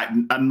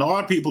 A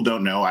lot of people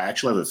don't know. I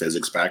actually have a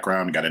physics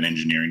background, got an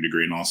engineering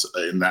degree, and also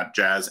in that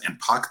jazz. And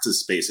pockets of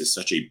space is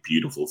such a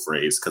beautiful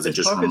phrase because it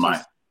just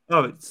reminds.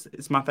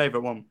 It's my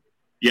favorite one.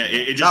 Yeah,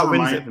 it just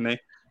wins it for me.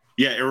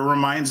 Yeah, it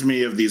reminds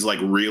me of these like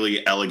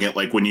really elegant,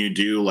 like when you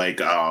do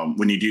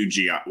 3D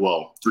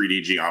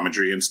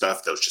geometry and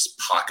stuff. Those just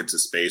pockets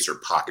of space or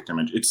pocket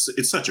dimension.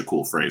 It's such a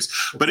cool phrase.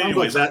 But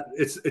anyways,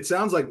 it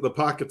sounds like the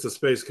pockets of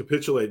space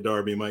capitulate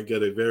derby might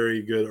get a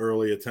very good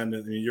early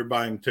attendance. I mean, you're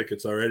buying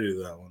tickets already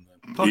to that one. Then.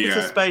 Pockets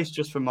of space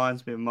just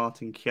reminds me of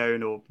Martin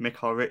Keown or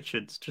Michael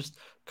Richards just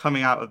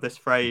coming out of this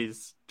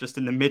phrase just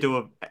in the middle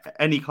of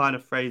any kind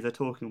of phrase they're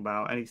talking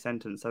about, any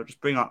sentence. They'll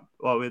just bring up,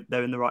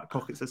 they're in the right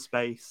pockets of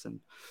space, and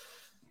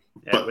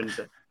it wins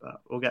it.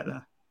 But we'll get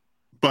there.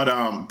 But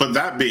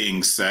that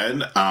being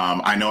said,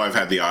 I know I've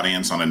had the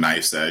audience on a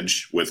knife's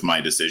edge with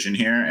my decision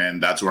here,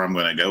 and that's where I'm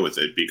going to go with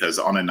it because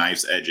on a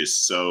knife's edge is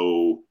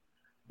so,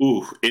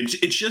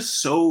 it's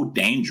just so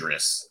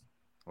dangerous.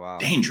 Wow,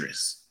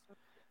 dangerous.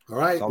 All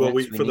right. Well,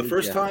 for the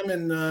first time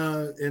in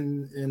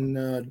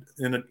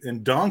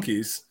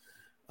donkeys,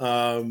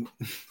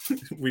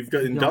 we've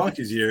got in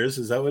donkeys years.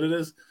 Is that what it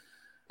is?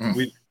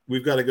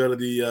 We've got to go to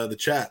the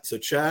chat. So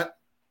chat,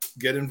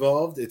 get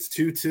involved. It's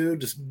 2-2.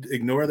 Just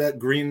ignore that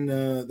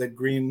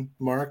green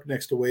mark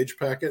next to wage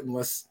packet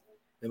unless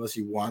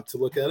you want to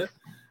look at it.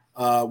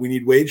 We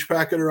need wage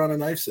packet or on a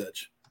knife's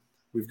edge.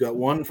 We've got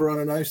one for on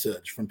a knife's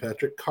edge from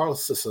Patrick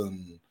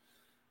Carlson.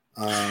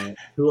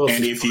 Who else?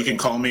 Andy, if you can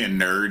call me a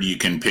nerd, you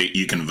can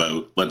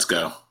vote. Let's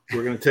go.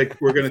 We're gonna take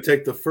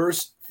the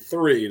first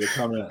 3 to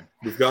come in.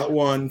 We've got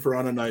one for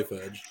on a knife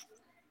edge.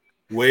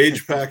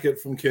 Wage packet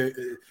from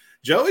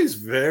Joey's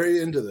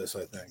very into this,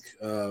 I think.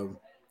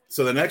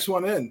 So the next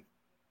one in,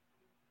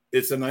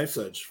 it's a knife's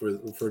edge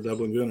for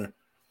Dublin Gooner.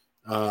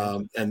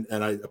 And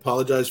I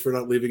apologize for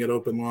not leaving it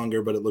open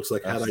longer, but it looks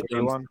like had I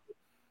done one,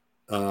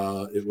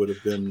 it would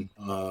have been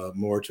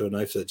more to a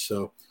knife's edge.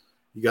 So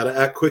you got to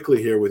act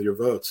quickly here with your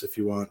votes if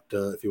you want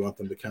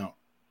them to count.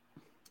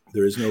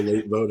 There is no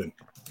late voting.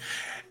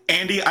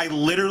 Andy, I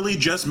literally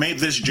just made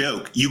this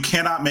joke. You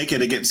cannot make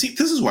it again. See,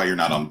 this is why you're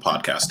not on the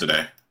podcast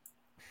today.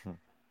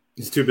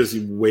 He's too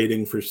busy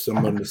waiting for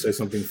someone to say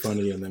something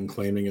funny and then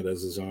claiming it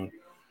as his own.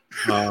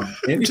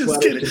 Andy's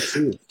just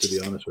kidding. To be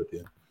honest with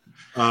you.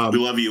 We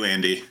love you,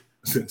 Andy.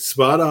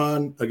 Spot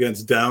on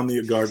against Down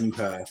the Garden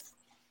Path.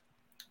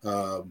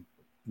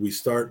 We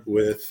start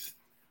with...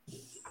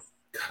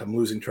 God, I'm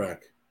losing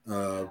track.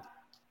 I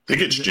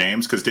think it's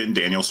James, because didn't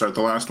Daniel start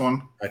the last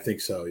one? I think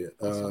so, yeah.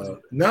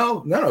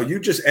 No, you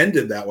just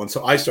ended that one,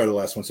 so I started the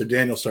last one. So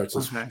Daniel starts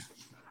this one.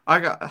 I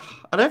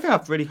don't think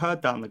I've really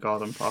heard Down the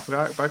Garden Path,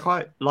 but I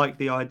quite like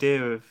the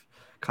idea of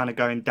kind of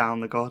going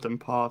down the garden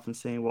path and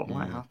seeing what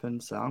might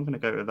happen. So I'm going to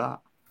go with that.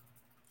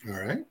 All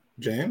right,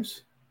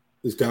 James,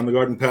 is Down the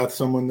Garden Path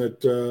someone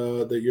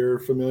that you're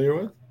familiar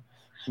with?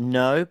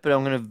 No, but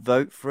I'm going to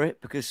vote for it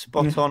because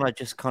Spot On I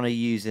just kind of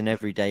use in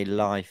everyday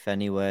life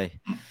anyway.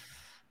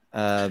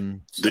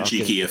 The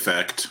cheeky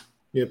effect.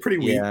 Yeah, pretty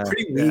weak. Yeah.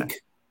 Pretty weak.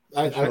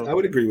 Yeah, I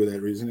would agree with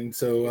that reasoning.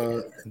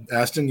 So,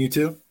 Aston, you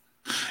too?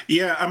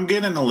 Yeah, I'm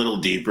getting a little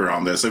deeper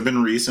on this. I've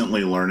been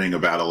recently learning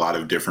about a lot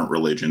of different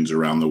religions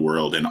around the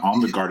world, and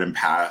On the Garden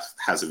Path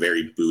has a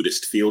very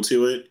Buddhist feel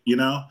to it, you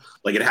know?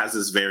 Like it has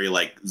this very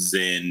like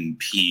Zen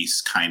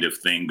peace kind of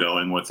thing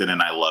going with it,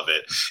 and I love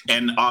it.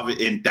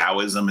 And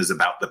Taoism is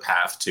about the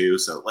path too,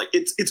 so like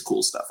it's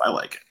cool stuff. I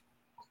like it.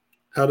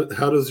 How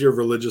does your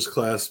religious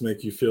class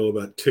make you feel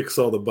about ticks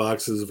all the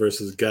boxes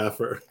versus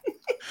gaffer?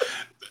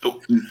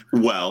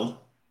 Well,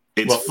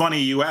 it's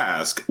funny you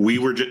ask. We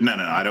were no,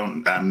 I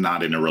don't. I'm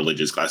not in a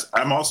religious class.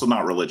 I'm also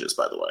not religious,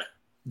 by the way.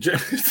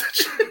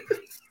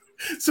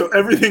 So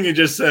everything you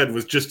just said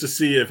was just to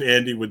see if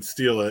Andy would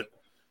steal it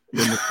in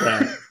the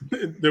chat.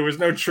 There was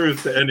no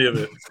truth to any of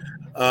it.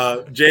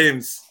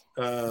 James,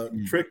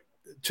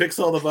 ticks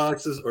all the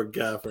boxes or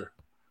gaffer?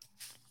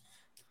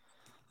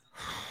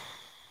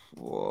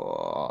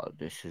 Whoa,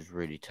 this is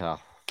really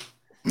tough.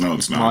 No,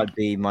 it's this not. Might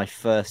be my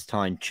first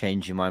time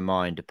changing my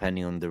mind,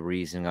 depending on the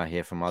reason I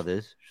hear from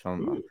others.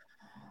 So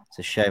it's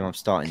a shame I'm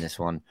starting this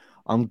one.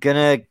 I'm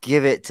gonna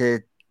give it to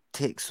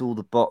ticks all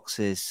the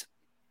boxes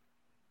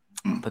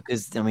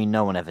because I mean,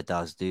 no one ever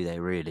does, do they?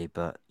 Really,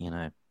 but you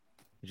know, it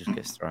just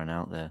gets thrown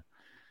out there.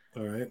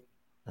 All right.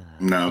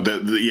 No,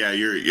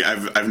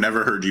 I've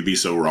never heard you be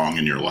so wrong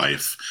in your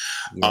life.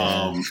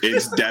 Yeah.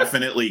 It's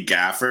definitely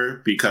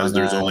gaffer because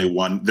there's only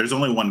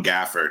one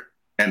gaffer.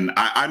 And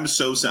I'm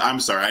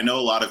sorry. I know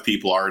a lot of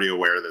people are already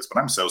aware of this, but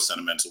I'm so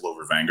sentimental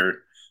over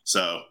Wenger.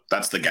 So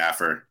that's the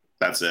gaffer.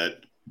 That's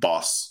it.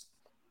 Boss.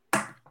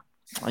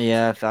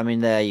 Yeah, I mean,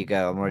 there you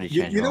go. I'm already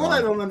changing. You know what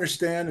I don't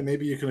understand, and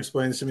maybe you can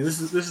explain this to me.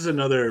 This is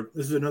another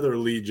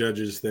Lee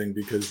Judges thing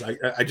because I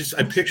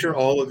picture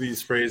all of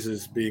these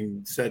phrases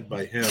being said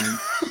by him.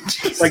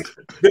 Like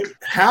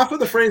half of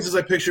the phrases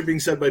I picture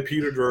being said by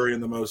Peter Drury in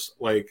the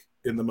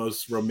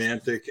most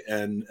romantic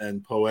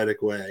and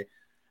poetic way,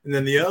 and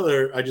then the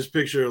other I just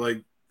picture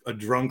like a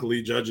drunk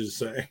Lee Judges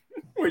saying,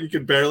 where you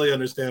can barely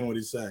understand what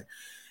he's saying.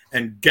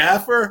 And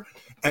gaffer,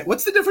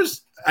 what's the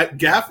difference?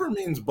 Gaffer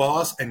means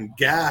boss, and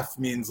gaff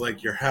means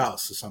like your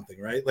house or something,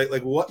 right?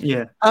 Like what?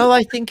 Yeah. Oh,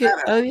 I think it.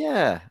 Oh,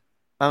 yeah.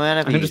 I mean, I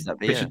never used that.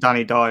 Picture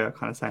Danny Dyer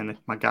kind of saying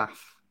my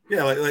gaff.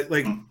 Yeah,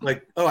 like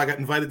oh, I got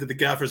invited to the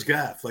gaffer's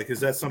gaff. Like, is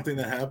that something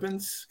that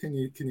happens? Can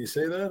you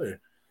say that? Or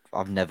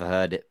I've never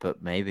heard it,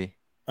 but maybe.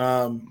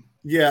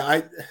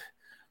 Yeah,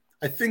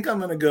 I think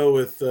I'm gonna go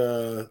with.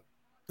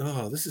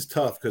 This is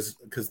tough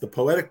because the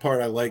poetic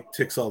part I like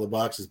ticks all the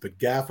boxes, but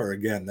gaffer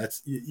again,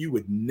 that's you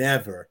would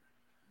never.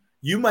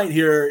 You might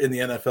hear in the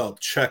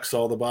NFL checks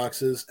all the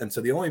boxes, and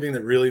so the only thing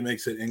that really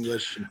makes it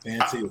English and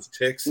fancy is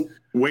ticks.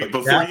 Wait,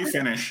 before you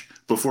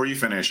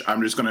finish,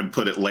 I'm just going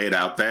to lay it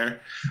out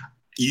there.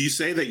 You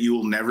say that you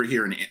will never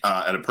hear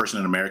a person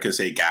in America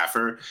say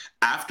gaffer.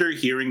 After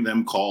hearing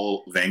them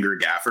call Wenger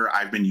gaffer,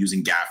 I've been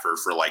using gaffer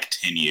for like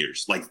 10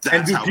 years. Like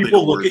that's how big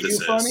a word this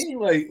is. Funny?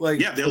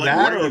 Like yeah, they're like,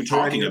 what are you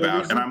talking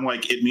about? And I'm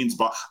like, it means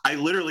boss. I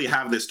literally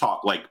have this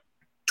talk like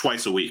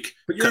twice a week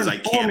because I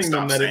can't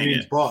stop that saying it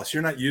means boss.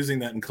 You're not using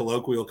that in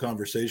colloquial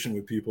conversation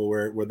with people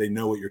where they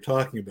know what you're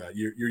talking about.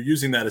 You're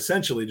using that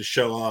essentially to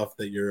show off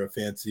that you're a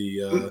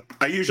fancy.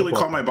 I usually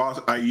call my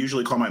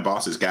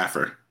bosses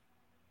gaffer.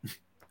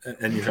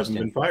 And you haven't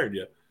been fired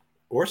yet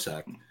or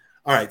sacked.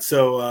 All right,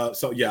 so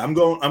yeah, I'm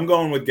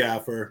going with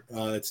gaffer.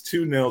 It's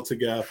 2-0 to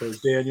gaffer.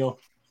 Daniel.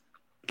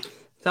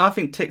 So I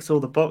think ticks all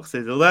the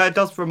boxes, although it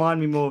does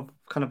remind me more of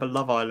kind of a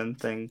Love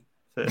Island thing.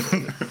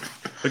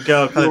 The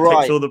girl kind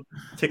of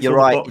ticks all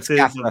the boxes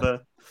of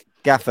the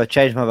gaffer.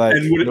 Change my vote.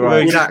 And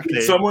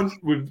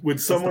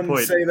would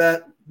someone say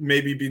that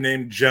maybe be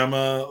named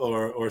Gemma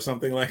or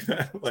something like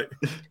that? Like,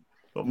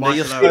 no,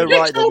 you're so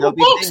right. They'll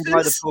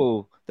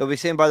be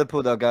sitting by the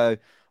pool. They'll go.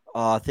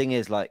 Thing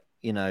is, like,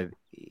 you know,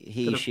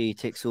 she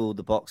ticks all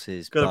the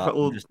boxes. Gotta put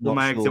all the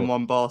eggs in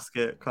one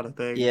basket, kind of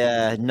thing.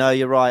 Yeah, no,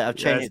 you're right. I've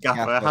changed it.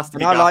 Gaffer. It has to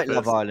be. I like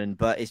Love Island,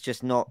 but it's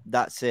just not.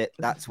 That's it.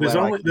 That's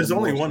there's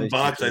only one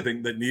box I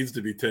think that needs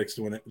to be ticked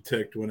when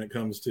it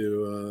comes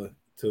to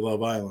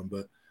Love Island.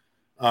 But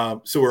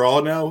so we're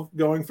all now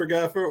going for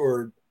gaffer,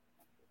 or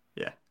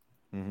yeah.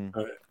 Mm-hmm.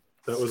 All right.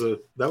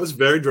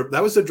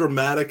 That was a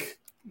dramatic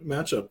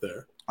matchup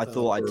there. I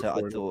thought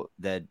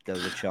there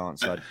was a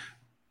chance.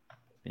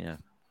 Yeah.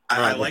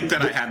 I like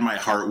that I had my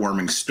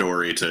heartwarming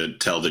story to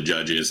tell the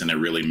judges, and it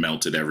really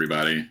melted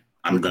everybody.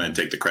 I'm going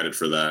to take the credit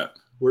for that.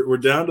 We're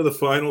down to the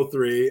final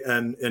three,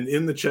 and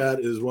in the chat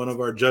is one of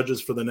our judges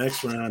for the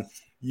next round.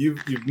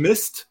 You've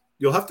missed.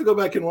 You'll have to go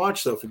back and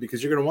watch, Sophie,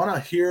 because you're going to want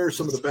to hear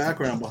some of the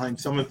background behind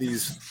some of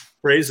these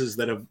phrases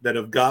that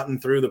have gotten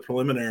through the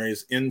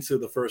preliminaries into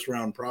the first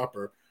round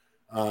proper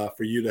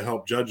for you to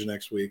help judge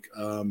next week.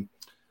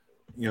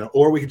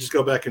 Or we could just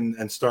go back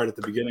and start at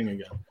the beginning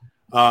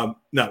again.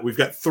 No, we've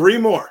got 3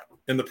 more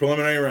in the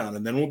preliminary round,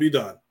 and then we'll be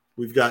done.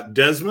 We've got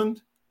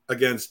Desmond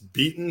against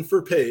Beaten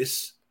for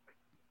Pace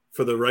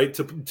for the right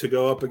to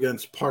go up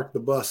against Park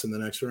the Bus in the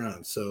next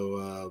round.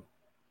 So,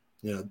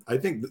 I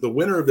think the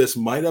winner of this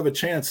might have a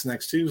chance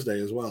next Tuesday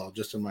as well,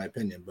 just in my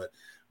opinion. But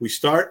we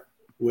start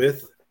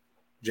with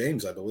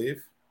James, I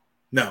believe.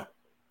 No.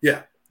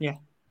 Yeah. Yeah.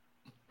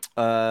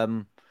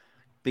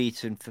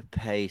 beaten for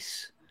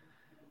pace.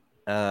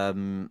 I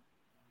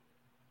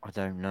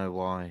don't know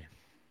why.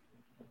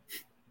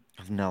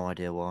 I have no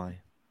idea why.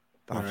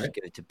 But I'll just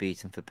give it to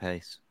beaten for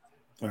pace.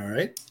 All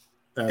right.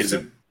 Is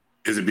it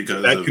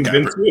because that of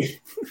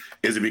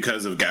Is it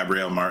because of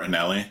Gabriel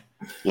Martinelli?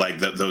 Like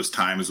those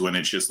times when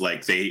it's just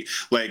like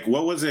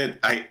what was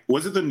it?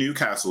 Was it the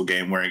Newcastle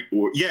game where?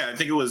 I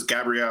think it was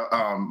Gabriel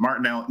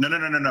Martinelli.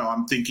 No.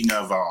 I'm thinking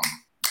of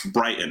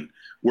Brighton,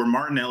 where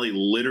Martinelli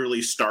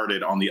literally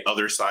started on the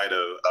other side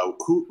of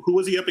who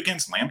was he up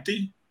against?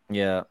 Lamptey.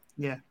 Yeah.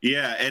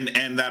 And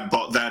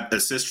that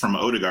assist from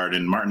Odegaard,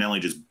 and Martinelli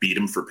just beat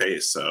him for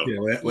pace. So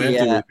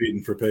Lamptey was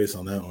beaten for pace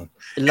on that one.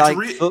 Like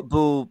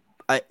football.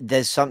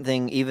 There's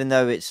something, even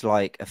though it's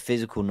like a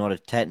physical, not a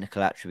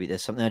technical attribute,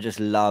 there's something I just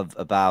love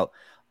about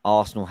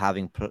Arsenal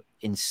having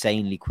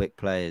insanely quick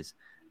players.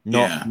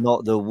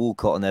 Not the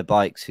Walcott on their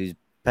bikes whose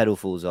pedal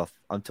falls off.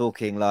 I'm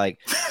talking like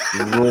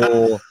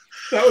raw.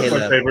 That was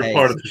my favorite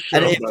part of the show.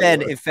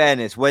 And in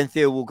fairness, when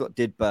Theo Walcott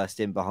did burst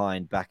in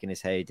behind back in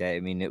his heyday,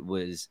 I mean, it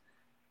was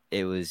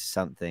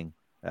something.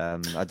 I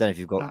don't know if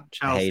you've got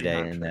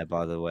heyday in there,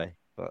 by the way.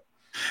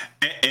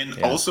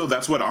 And also,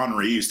 that's what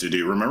Henry used to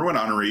do. Remember when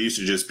Henry used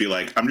to just be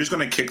like, I'm just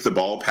going to kick the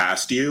ball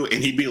past you,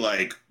 and he'd be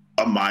like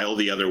a mile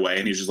the other way,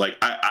 and he's just like,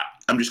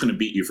 I'm just going to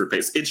beat you for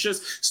pace. It's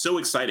just so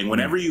exciting.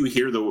 Whenever you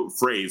hear the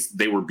phrase,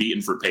 they were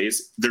beaten for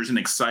pace, there's an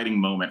exciting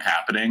moment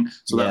happening.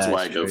 So that's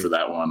why I go for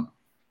that one.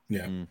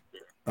 Yeah.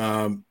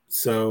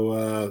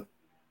 So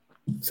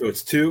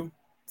it's 2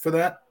 for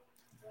that.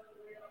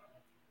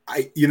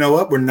 You know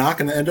what? We're not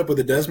going to end up with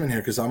a Desmond here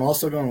because I'm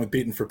also going with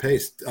beaten for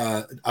pace.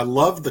 I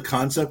love the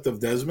concept of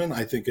Desmond.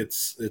 I think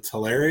it's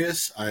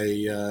hilarious.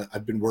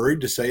 I've been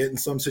worried to say it in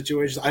some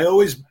situations. I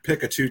always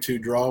pick a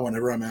 2-2 draw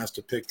whenever I'm asked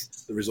to pick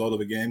the result of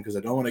a game because I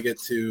don't want to get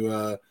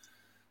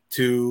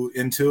too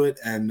into it.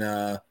 And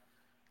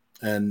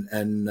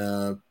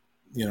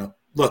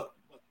look,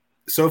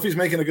 Sophie's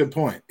making a good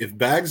point. If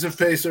bags of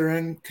pace are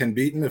in, can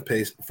beaten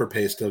for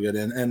pace still get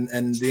in?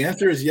 And the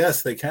answer is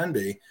yes, they can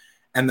be.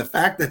 And the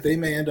fact that they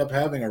may end up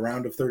having a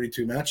round of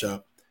 32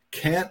 matchup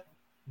can't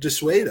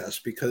dissuade us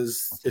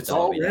because it's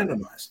all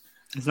randomized.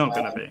 It's not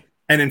going to be.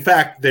 And in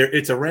fact,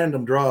 it's a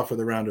random draw for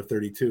the round of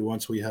 32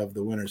 once we have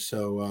the winners.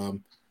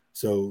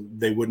 So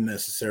they wouldn't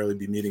necessarily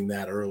be meeting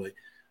that early.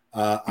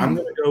 I'm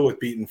going to go with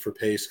beaten for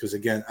pace because,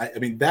 again, I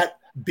mean, that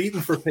beaten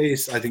for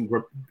pace, I think,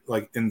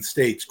 like in the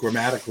States,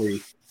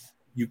 grammatically,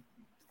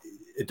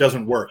 it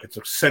doesn't work. It's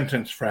a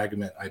sentence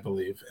fragment, I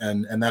believe.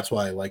 And that's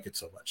why I like it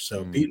so much.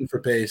 So beaten for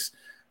pace.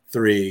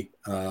 3,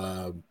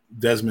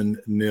 Desmond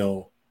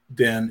 0.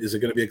 Dan, is it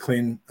going to be a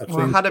clean?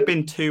 Had it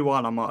been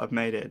 2-1, I might have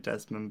made it a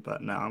Desmond,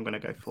 but no, I'm going to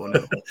go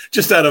 4-0.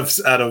 Just out of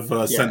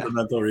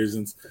sentimental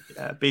reasons.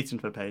 Yeah, beaten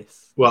for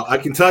pace. Well, I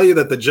can tell you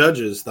that the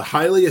judges, the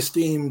highly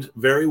esteemed,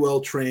 very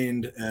well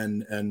trained,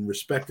 and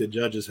respected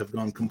judges, have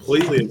gone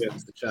completely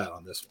against the chat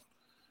on this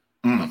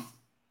one.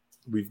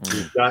 We've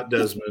got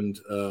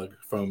Desmond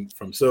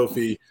from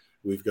Sophie.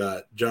 We've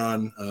got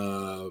John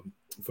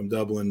from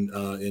Dublin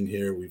in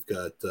here. We've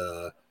got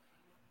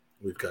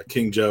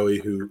King Joey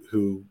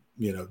who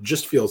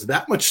just feels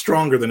that much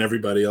stronger than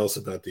everybody else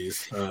about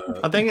these.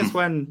 I think it's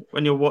when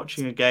you're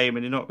watching a game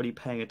and you're not really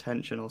paying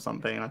attention or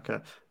something, like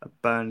a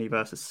Burnley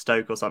versus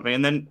Stoke or something,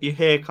 and then you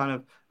hear kind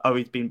of, oh,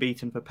 he's been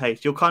beaten for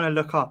pace. You'll kind of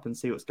look up and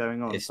see what's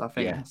going on. So I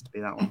think it has to be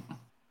that one.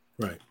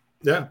 Right.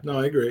 Yeah. No,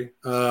 I agree.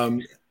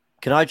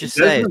 Can I just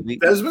say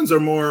Desmonds are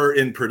more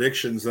in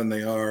predictions than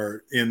they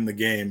are in the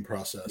game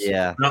process.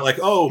 Yeah. Not like,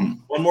 oh,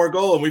 one more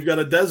goal and we've got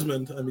a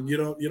Desmond. I mean, you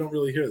don't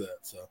really hear that.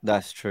 So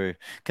that's true.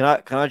 Can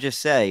I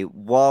just say,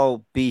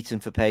 while beaten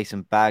for pace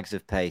and bags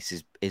of pace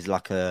is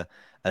like a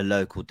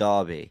local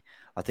derby,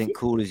 I think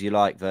Cool As You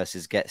Like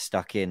versus Get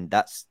Stuck In,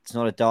 it's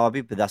not a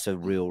derby, but that's a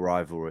real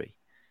rivalry.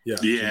 Yeah.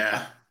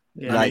 Yeah.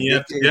 Yeah. I mean,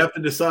 you have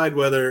to decide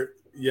whether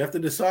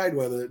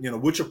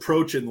which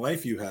approach in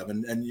life you have,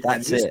 and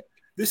that's it.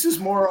 This is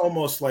more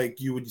almost like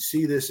you would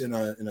see this in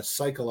a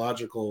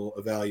psychological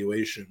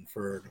evaluation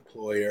for an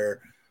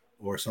employer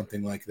or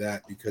something like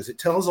that, because it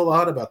tells a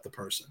lot about the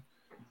person.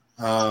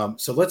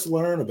 So let's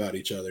learn about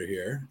each other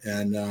here,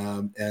 and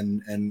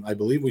I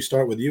believe we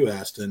start with you,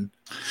 Aston.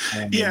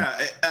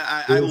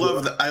 I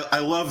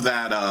love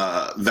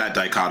that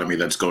dichotomy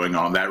that's going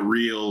on, that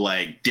real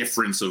like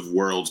difference of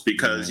worlds,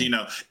 because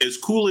as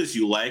cool as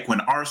you like,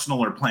 when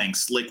Arsenal are playing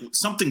slick,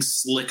 something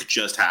slick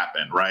just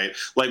happened, right?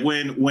 Like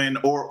when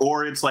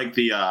or it's like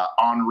the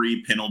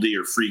Henry penalty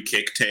or free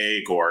kick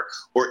take, or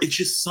it's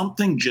just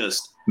something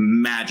just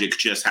magic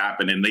just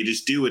happened and they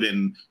just do it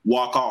and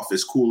walk off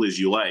as cool as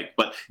you like.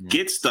 But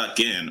Get Stuck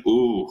In,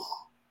 ooh,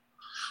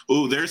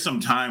 there's some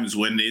times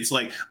when it's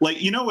like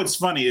what's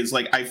funny is,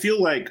 like, I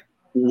feel like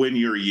when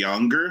you're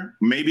younger,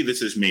 maybe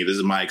this is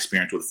my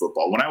experience with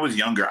football. When I was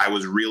younger, I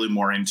was really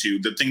more into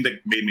the thing that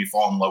made me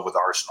fall in love with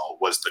Arsenal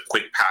was the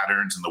quick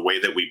patterns and the way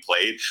that we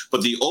played.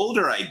 But the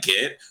older I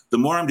get, the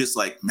more I'm just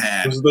like,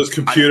 man, those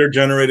computer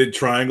generated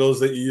triangles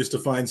that you used to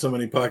find so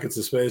many pockets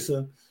of space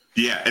in.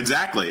 Yeah,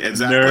 exactly.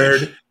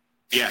 Nerd.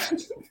 Yeah.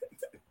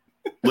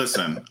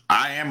 Listen,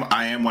 I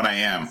am what I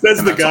am. Says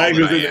and the that's all guy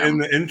that who's I in am.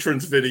 the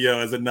entrance video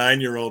as a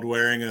 9-year-old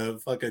wearing a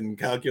fucking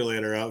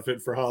calculator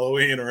outfit for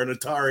Halloween or an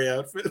Atari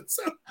outfit.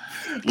 So,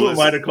 who am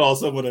I to call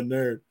someone a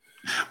nerd?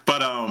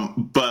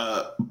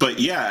 But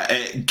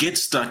yeah, get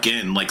stuck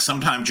in. Like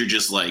sometimes you're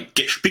just like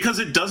because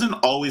it doesn't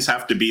always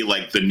have to be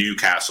like the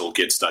Newcastle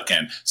get stuck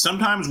in.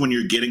 Sometimes when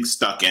you're getting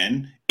stuck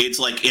in, it's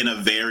like in a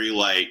very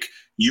like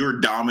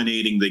you're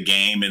dominating the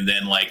game, and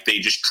then like they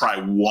just try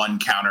one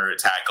counter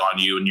attack on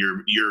you, and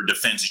your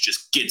defense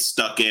just gets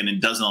stuck in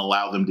and doesn't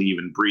allow them to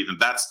even breathe, and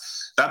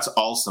that's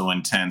also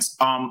intense.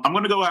 I'm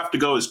gonna have to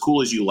go As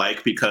Cool As You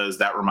Like because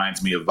that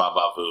reminds me of Va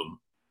Va Voom.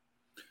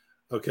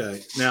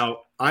 Okay, now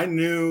I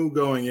knew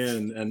going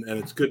in, and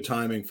it's good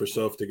timing for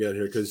Soph to get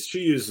here because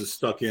she uses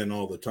Stuck In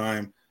all the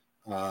time.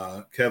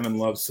 Kevin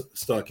loves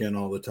Stuck In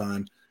all the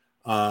time.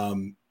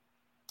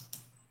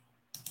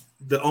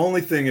 The only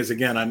thing is,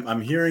 again,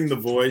 I'm hearing the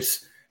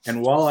voice,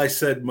 and while I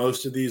said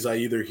most of these, I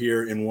either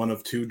hear in one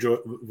of two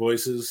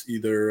voices,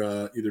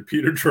 either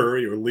Peter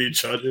Drury or Lee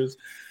Judges.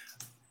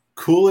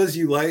 Cool As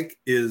You Like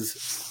is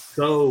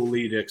so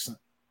Lee Dixon.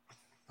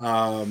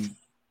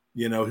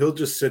 He'll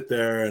just sit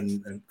there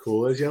and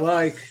cool as you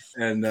like,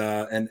 and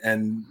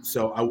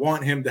so I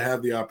want him to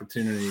have the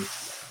opportunity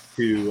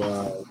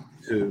to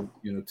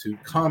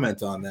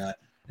comment on that,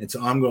 and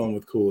so I'm going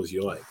with Cool As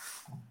You Like.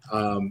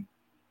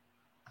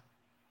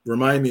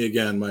 Remind me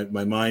again,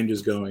 my mind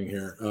is going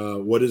here.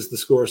 What is the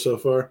score so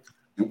far?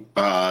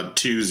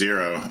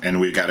 2-0, and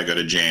we've got to go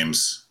to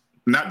James.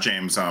 Not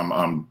James.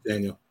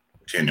 Daniel.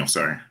 Daniel,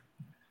 sorry.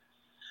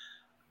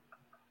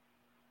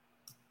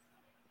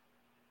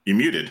 You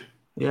muted.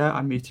 Yeah,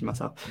 I muted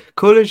myself.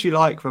 Cool As You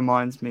Like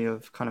reminds me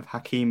of kind of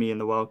Hakimi in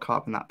the World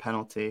Cup and that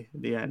penalty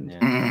at the end.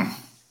 Yeah.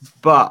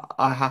 But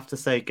I have to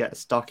say Get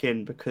Stuck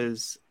In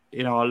because,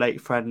 our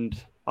late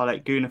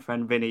Gooner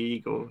friend Vinny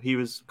Eagle, he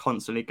was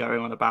constantly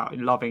going on about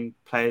loving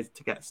players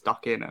to get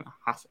stuck in, and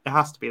it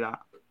has to be that,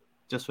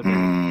 just for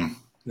Vinny.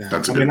 Yeah.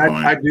 That's a good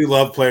point. I do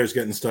love players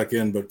getting stuck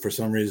in, but for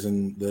some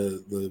reason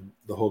the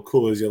whole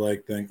Cool As You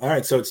Like thing. All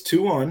right, so it's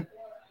 2-1.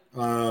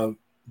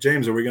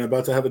 James, are we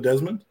about to have a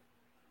Desmond?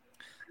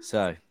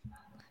 So,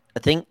 I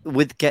think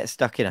with Get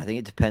Stuck In, I think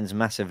it depends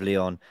massively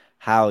on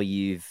how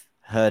you've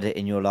heard it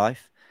in your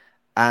life.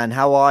 And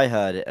how I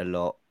heard it a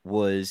lot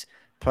was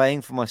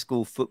playing for my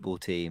school football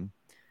team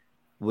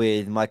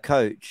with my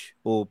coach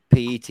or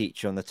PE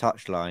teacher on the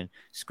touchline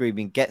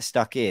screaming, "Get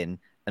stuck in."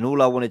 And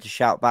all I wanted to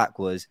shout back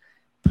was,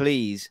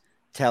 "Please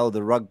tell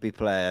the rugby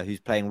player who's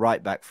playing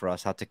right back for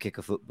us how to kick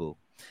a football."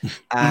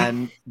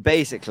 And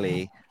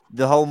basically,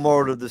 the whole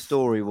moral of the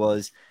story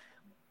was,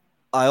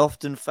 I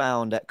often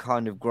found at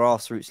kind of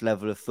grassroots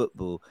level of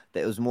football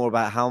that it was more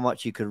about how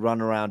much you could run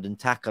around and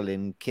tackle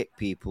and kick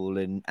people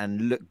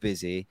and look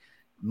busy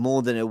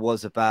more than it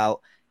was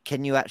about,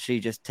 can you actually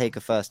just take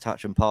a first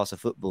touch and pass a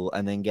football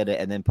and then get it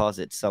and then pass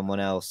it to someone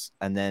else?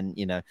 And then,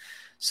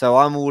 so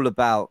I'm all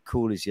about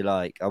Cool As You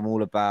Like. I'm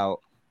all about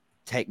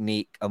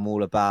technique. I'm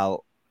all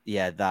about,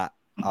 that.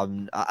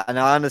 And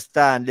I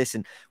understand,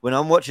 listen, when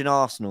I'm watching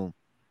Arsenal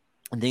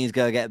and things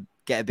get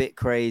a bit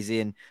crazy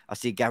and I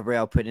see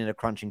Gabriel putting in a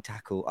crunching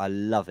tackle, I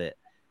love it.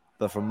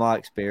 But from my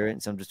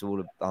experience, I'm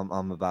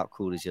about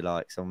Cool As You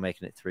Like, so I'm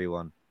making it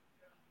 3-1.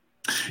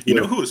 You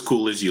know who is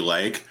Cool As You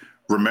Like?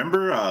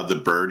 Remember the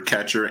bird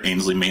catcher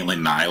Ainsley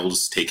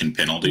Maitland-Niles taking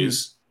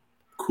penalties?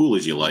 Cool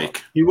As You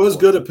Like. He was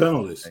good at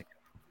penalties.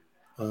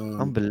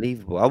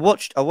 Unbelievable. I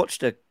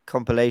watched a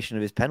compilation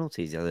of his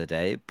penalties the other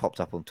day. It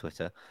popped up on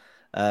Twitter.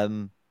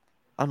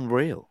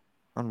 Unreal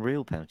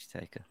penalty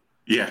taker.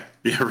 Yeah,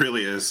 it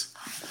really is.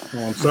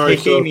 Well, I'm sorry,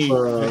 Hakimi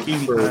Soph,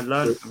 kind of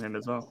learned from him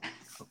as well.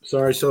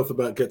 Sorry, Soph,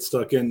 about Get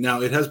Stuck In.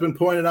 Now, it has been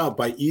pointed out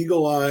by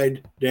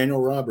eagle-eyed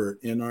Daniel Robert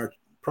in our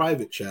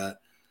private chat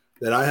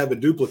that I have a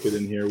duplicate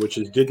in here, which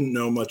is didn't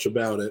know much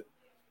about it.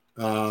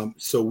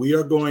 So we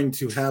are going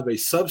to have a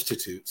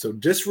substitute. So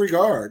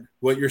disregard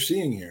what you're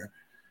seeing here.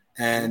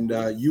 And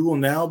you will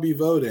now be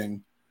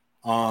voting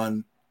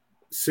on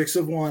 6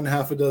 of one,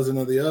 half a dozen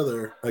of the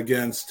other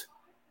against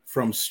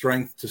From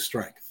Strength to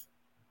Strength.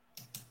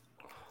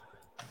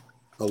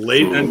 A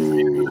late entry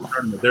in the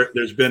tournament.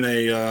 There's been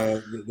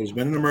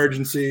an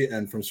emergency,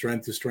 and From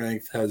Strength to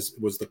Strength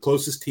was the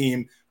closest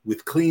team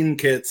with clean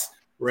kits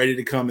ready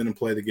to come in and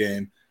play the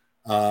game.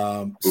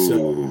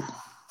 So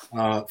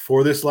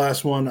for this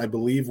last one, I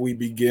believe we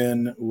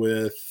begin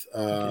with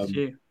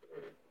me.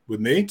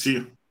 It's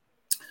you.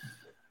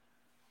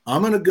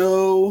 I'm gonna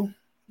go.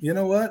 You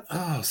know what?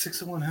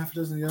 6 of one, half a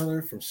dozen of the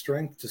other. From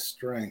Strength to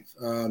Strength.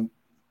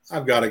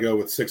 I've got to go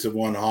with 6 of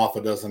one, half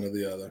a dozen of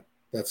the other.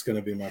 That's going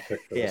to be my pick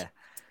for this.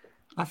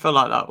 I feel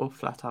like that will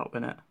flat out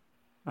win it.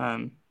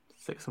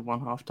 6 of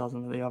one, half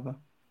dozen of the other.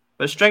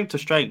 But strength to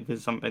strength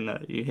is something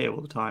that you hear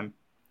all the time.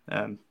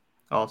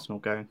 Arsenal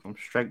going from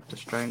strength to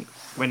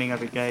strength, winning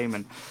every game,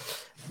 and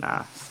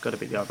it's got to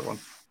be the other one.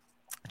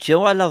 Do you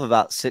know what I love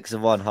about 6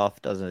 of one, half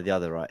dozen of the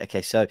other? Right.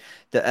 Okay. So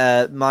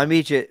my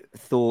immediate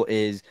thought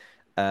is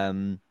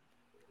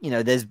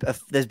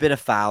there's been a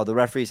foul. The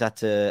referees had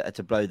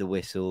to blow the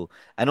whistle,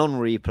 and on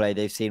replay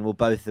they've seen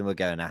both of them were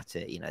going at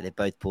it. They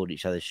both pulled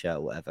each other's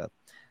shirt, whatever.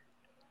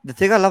 The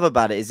thing I love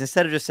about it is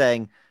instead of just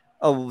saying,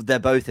 "Oh, they're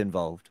both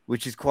involved,"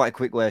 which is quite a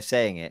quick way of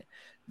saying it,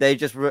 they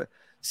just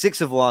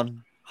 6 of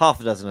one, half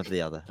a dozen of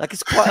the other. Like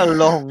it's quite a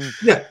long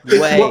way.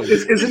 Well,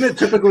 isn't it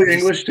typically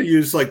English to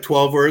use like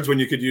 12 words when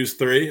you could use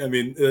 3? I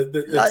mean,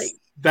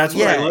 that's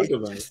what I like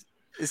about it.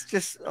 It's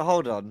just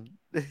hold on,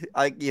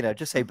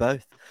 just say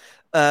both.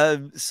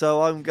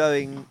 So I'm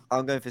going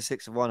for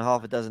 6 of one,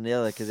 half a dozen of the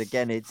other because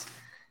again, and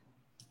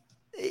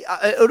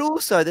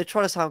also they're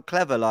trying to sound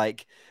clever,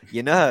 like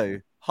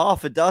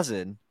half a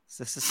dozen.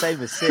 So it's the same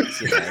as 6,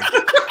 So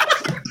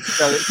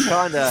it's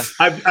kind of.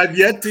 I've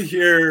yet to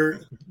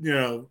hear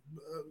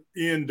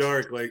Ian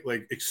Dark like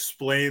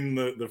explain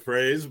the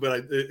phrase,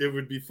 but it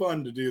would be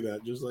fun to do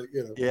that. Just like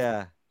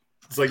yeah,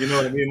 it's like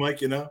what I mean, Mike.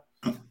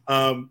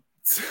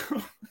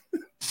 So.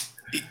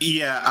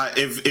 Yeah,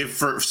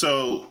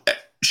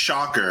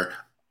 shocker.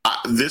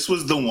 This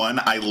was the one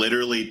I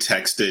literally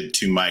texted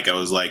to Mike. I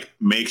was like,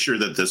 make sure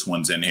that this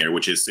one's in here,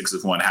 which is 6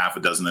 of one, half a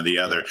dozen of the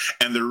other.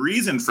 And the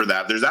reason for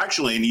that, there's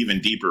actually an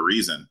even deeper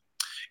reason.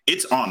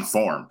 It's on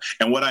form.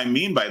 And what I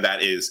mean by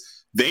that is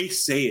they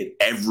say it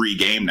every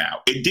game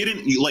now. It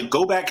didn't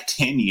go back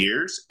 10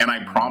 years. And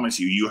I promise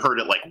you heard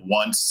it like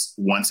once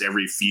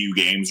every few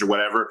games or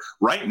whatever.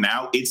 Right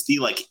now, it's the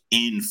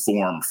in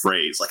form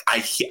phrase. Like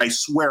I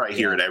swear I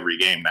hear it every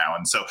game now.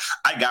 And so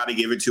I got to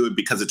give it to it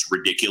because it's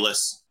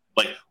ridiculous.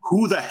 Like,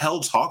 who the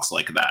hell talks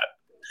like that?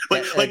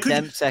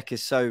 Demsek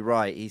is so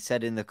right. He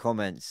said in the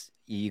comments,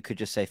 you could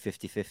just say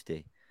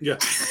 50-50. Yeah.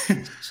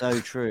 So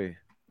true.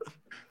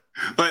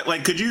 But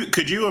could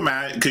you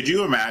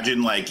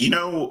imagine when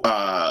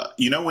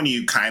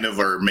you kind of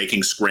are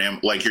making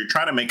you're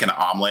trying to make an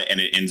omelet and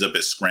it ends up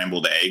as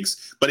scrambled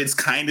eggs, but it's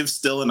kind of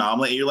still an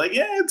omelet and you're like,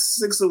 yeah, it's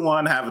 6 of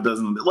one, half a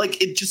dozen.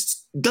 It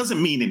just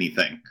doesn't mean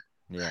anything.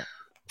 Yeah.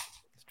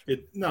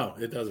 It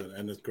doesn't,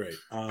 and it's great.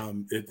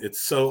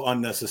 It's so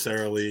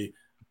unnecessarily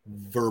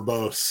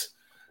verbose.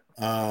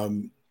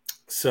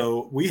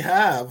 So we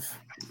have,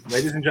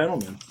 ladies and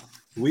gentlemen,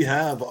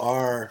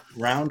 our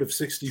round of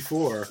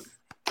 64.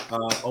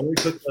 Only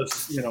took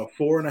us,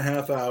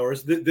 4.5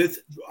 hours.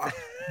 This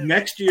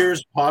next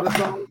year's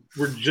podathon,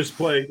 we're just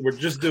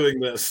doing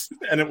this,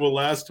 and it will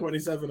last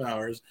 27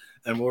 hours,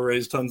 and we'll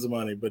raise tons of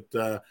money. But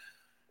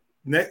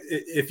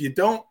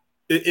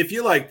if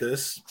you like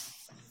this,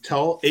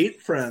 tell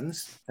 8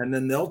 friends, and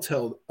then they'll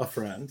tell a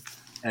friend,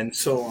 and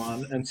so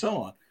on and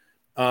so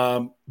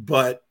on.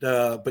 But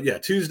yeah,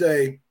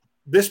 Tuesday,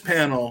 this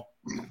panel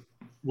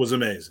was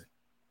amazing.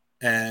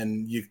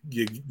 And you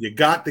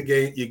got the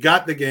game. You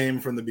got the game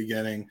from the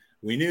beginning.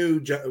 We knew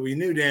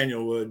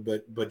Daniel would,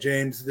 but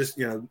James, this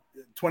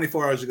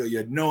 24 hours ago, you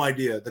had no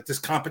idea that this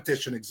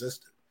competition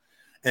existed,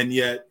 and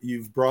yet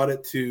you've brought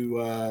it to.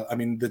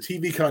 The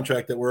TV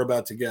contract that we're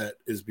about to get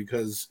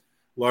is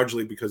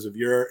largely because of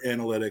your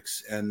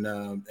analytics and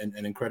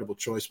incredible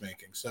choice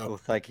making. So,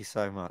 thank you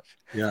so much.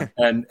 Yeah,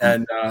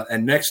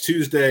 and next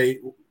Tuesday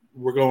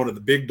we're going to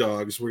the big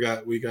dogs. We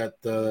got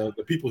the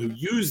people who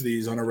use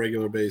these on a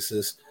regular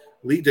basis.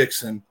 Lee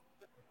Dixon,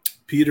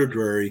 Peter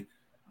Drury,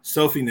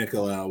 Sophie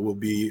Nicolau will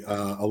be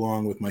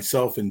along with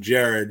myself and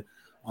Jared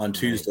on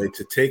Tuesday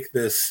to take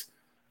this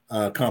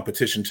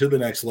competition to the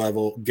next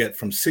level, get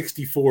from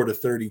 64 to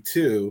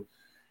 32,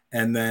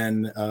 and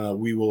then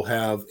we will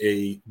have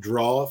a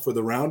draw for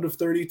the round of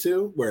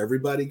 32 where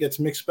everybody gets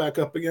mixed back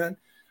up again.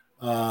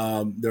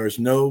 There's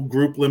no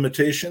group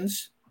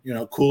limitations.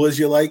 Cool As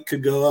You Like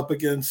could go up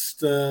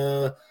against,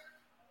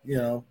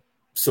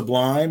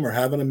 Sublime or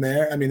Having a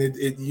Mare. I mean,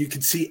 you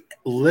could see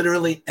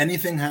literally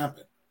anything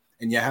happen,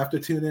 and you have to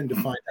tune in to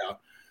find out.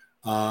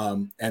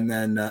 And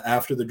then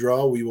after the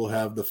draw, we will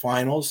have the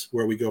finals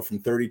where we go from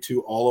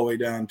 32 all the way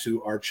down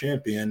to our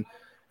champion,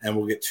 and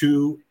we'll get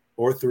 2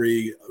 or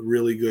 3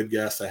 really good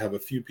guests. I have a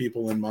few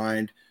people in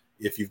mind.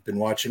 If you've been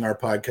watching our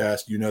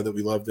podcast, you know that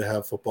we love to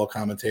have football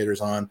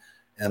commentators on,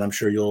 and I'm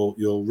sure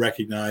you'll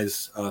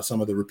recognize some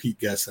of the repeat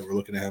guests that we're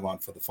looking to have on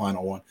for the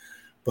final one.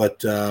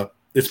 But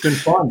it's been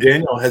fun.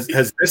 Daniel, has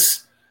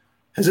this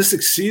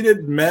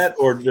exceeded, met,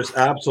 or just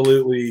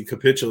absolutely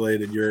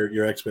capitulated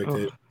your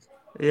expectations?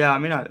 Yeah,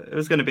 it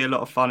was going to be a lot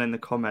of fun in the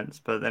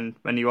comments, but then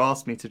when you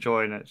asked me to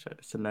join,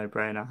 it's a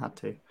no-brainer. I had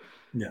to.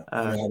 Yeah,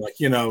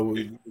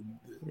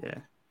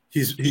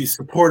 he's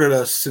supported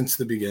us since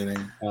the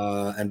beginning,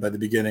 and by the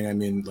beginning I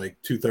mean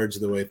like 2/3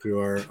 of the way through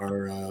our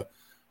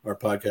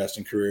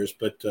podcasting careers.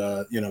 But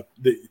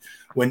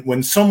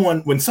when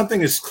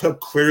something is so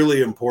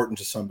clearly important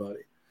to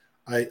somebody,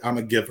 I'm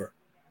a giver.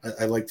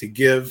 I like to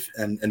give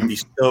and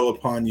bestow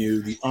upon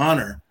you the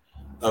honor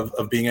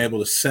of being able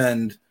to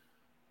send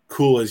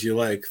Cool As You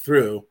Like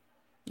through.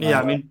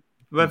 Yeah,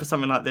 whether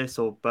something like this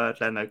or Bird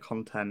Leno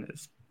content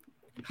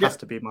has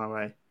to be my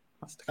way.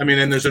 And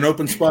there's an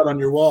open spot on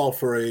your wall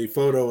for a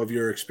photo of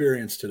your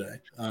experience today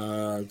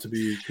to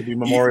be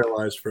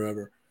memorialized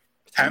forever.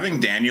 Having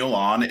Daniel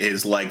on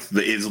is like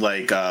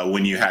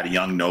when you had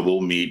Young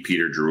Noble meet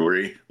Peter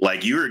Drury.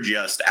 Like, you were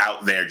just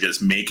out there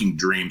just making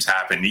dreams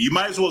happen. You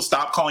might as well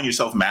stop calling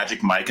yourself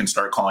Magic Mike and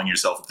start calling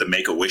yourself the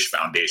Make-A-Wish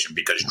Foundation,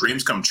 because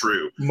dreams come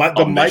true.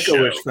 The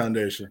Make-A-Wish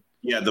Foundation.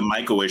 Yeah, the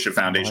Make-A-Wish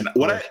Foundation.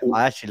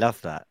 I actually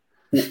love that.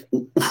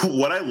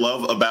 What I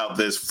love about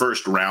this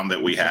first round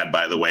that we had,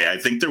 by the way, I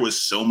think there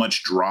was so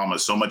much drama,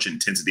 so much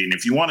intensity, and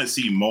if you want to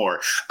see more,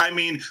 I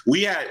mean,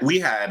 we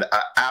had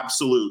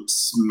absolute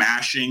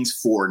smashings,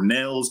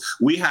 4-0.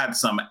 We had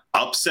some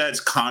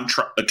upsets,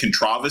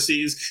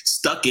 controversies.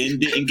 Stuck in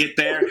didn't get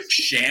there.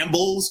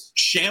 Shambles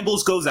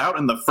goes out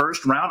in the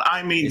first round.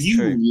 I mean,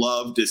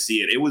 love to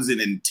see it. It was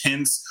an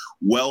intense,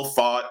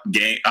 well-fought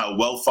game,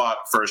 well-fought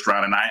first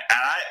round, and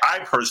I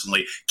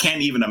personally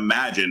can't even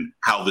imagine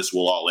how this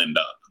will all end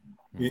up.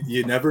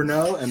 You never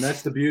know, and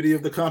that's the beauty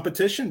of the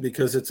competition,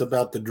 because it's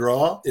about the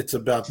draw, it's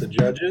about the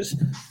judges,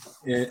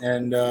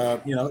 and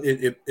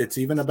it's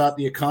even about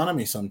the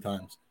economy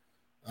sometimes.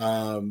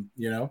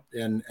 You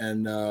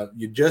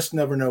just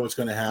never know what's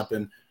going to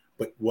happen.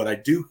 But what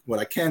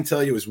I can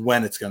tell you is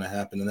when it's going to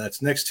happen, and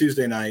that's next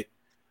Tuesday night,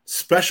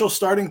 special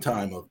starting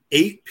time of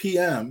 8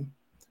 p.m.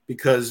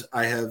 because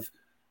I have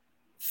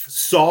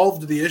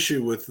solved the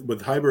issue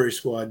with Highbury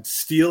Squad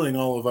stealing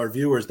all of our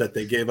viewers that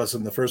they gave us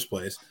in the first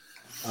place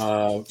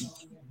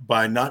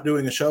by not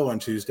doing a show on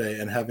Tuesday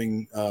and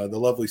having the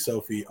lovely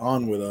Sophie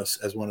on with us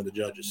as one of the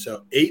judges.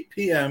 So 8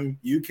 p.m.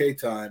 UK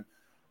time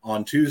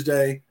on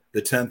Tuesday,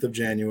 the 10th of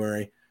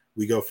January.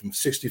 We go from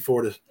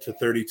 64 to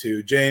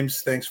 32.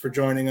 James, thanks for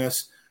joining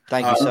us.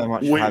 Thank you so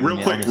much for having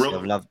me. Honestly,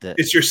 I've loved it.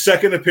 It's your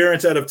second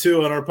appearance out of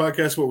 2 on our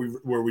podcast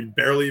where we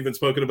barely even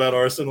spoken about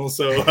Arsenal.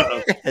 So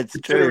it's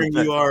true.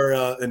 You are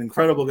an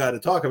incredible guy to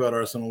talk about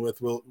Arsenal with.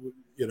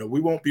 We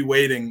won't be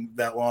waiting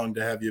that long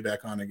to have you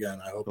back on again.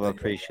 I hope. Well, I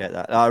appreciate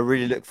that. I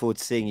really look forward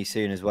to seeing you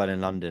soon as well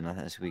in London. I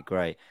think this will be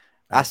great.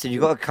 Aston,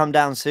 you've got to come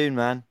down soon,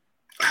 man.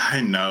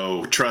 I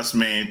know. Trust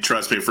me.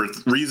 For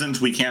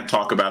reasons we can't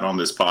talk about on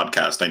this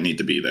podcast, I need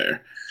to be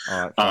there.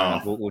 All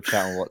right, we'll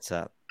chat on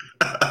WhatsApp.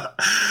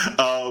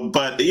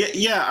 But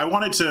yeah, I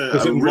wanted to.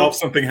 Does it involve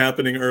something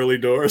happening early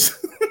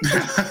doors?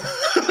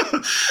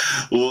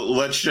 Well,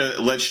 let's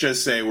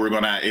just say we're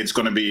gonna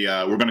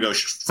go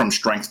from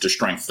strength to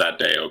strength that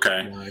day.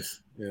 Okay. Nice.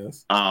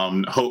 Yes.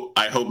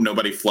 I hope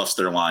nobody fluffs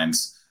their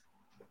lines.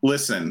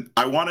 Listen,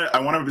 I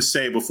wanted to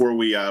say before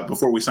we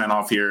sign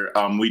off here,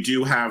 we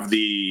do have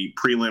the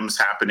prelims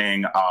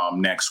happening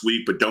next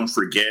week, but don't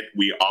forget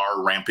we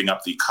are ramping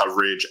up the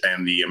coverage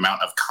and the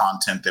amount of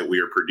content that we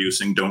are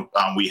producing.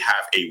 We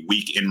have a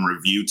week in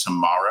review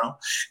tomorrow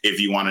if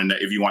you want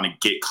to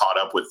get caught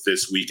up with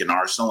this week in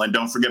Arsenal, and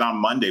don't forget on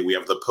Monday we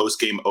have the post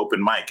game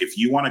open mic. If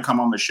you want to come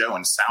on the show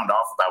and sound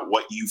off about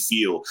what you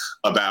feel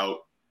about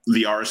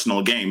the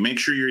Arsenal game, make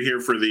sure you're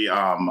here for the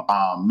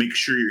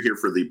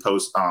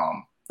post.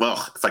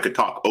 Well, if I could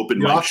talk, open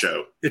mic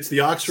show. It's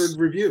the Oxford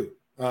Review.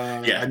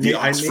 The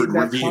Oxford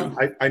Review.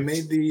 I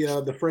made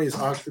the phrase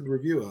Oxford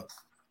Review up.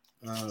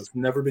 It's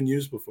never been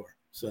used before.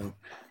 So,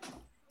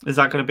 is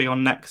that going to be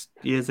on next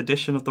year's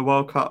edition of the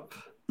World Cup?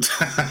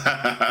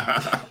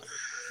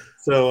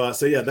 So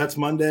yeah, that's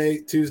Monday,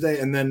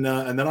 Tuesday, and then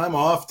I'm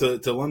off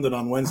to London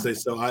on Wednesday.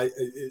 So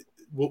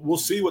we'll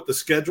see what the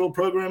scheduled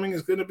programming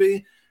is going to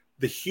be.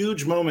 The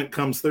huge moment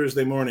comes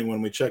Thursday morning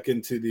when we check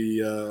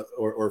into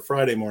or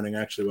Friday morning,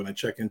 actually, when I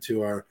check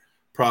into our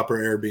proper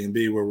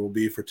Airbnb where we'll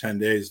be for 10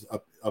 days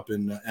up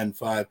in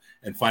N5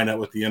 and find out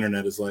what the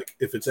internet is like.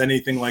 If it's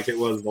anything like it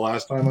was the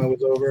last time I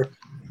was over,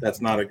 that's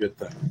not a good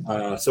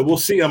thing. So we'll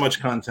see how much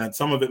content.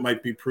 Some of it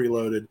might be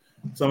preloaded.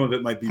 Some of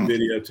it might be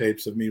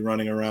videotapes of me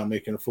running around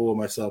making a fool of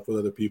myself with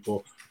other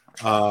people.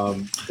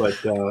 But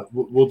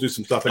we'll do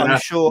some stuff. And I'm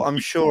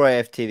sure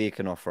AFTV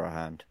can offer a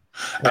hand.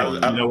 You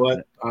know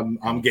what?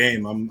 I'm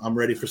game. I'm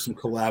ready for some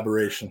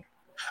collaboration.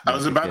 I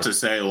was about to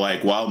say,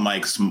 like, while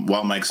Mike's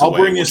I'll away,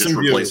 bring you we'll some just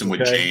replace viewers, him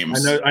with okay?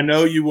 James. I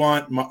know you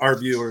want our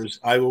viewers.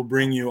 I will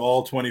bring you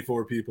all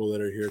 24 people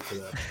that are here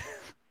today.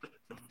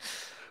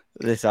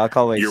 Listen, I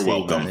can't wait. You're to see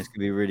welcome. Man. It's gonna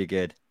be really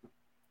good.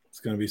 It's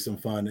going to be some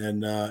fun,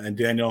 and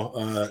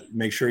Daniel,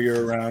 make sure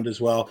you're around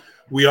as well.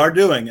 We are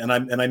doing, and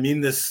I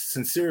mean this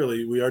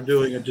sincerely. We are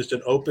doing just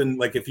an open,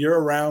 like if you're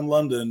around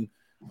London.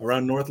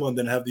 Around North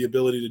London, have the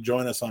ability to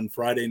join us on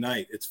Friday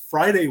night. It's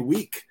Friday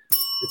week.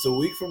 It's a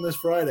week from this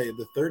Friday,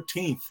 the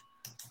 13th.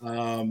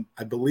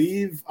 I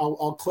believe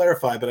I'll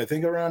clarify, but I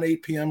think around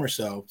 8 p.m. or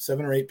so,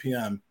 7 or 8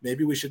 p.m.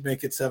 Maybe we should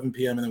make it 7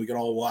 p.m. and then we can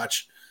all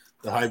watch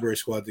the Highbury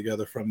Squad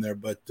together from there.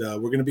 But we're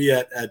going to be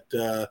at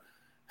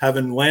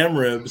having lamb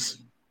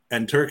ribs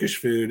and Turkish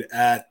food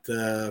at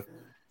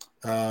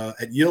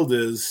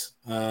Yildiz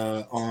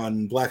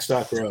on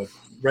Blackstock Road,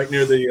 right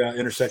near the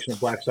intersection of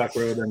Blackstock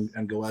Road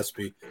and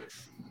Gillespie.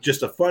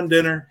 Just a fun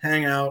dinner,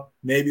 hang out.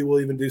 Maybe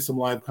we'll even do some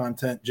live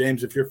content.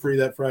 James, if you're free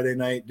that Friday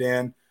night,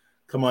 Dan,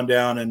 come on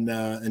down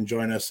and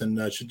join us, and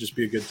it should just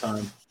be a good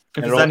time.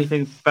 If there's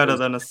anything better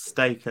than a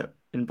steak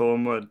in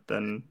Bournemouth,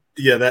 then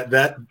yeah,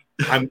 that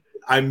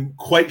I'm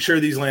quite sure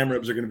these lamb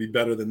ribs are going to be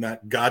better than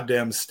that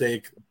goddamn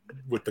steak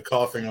with the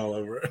coughing all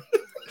over it.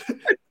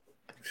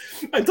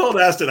 I told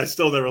Aston I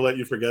still never let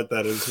you forget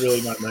that. It's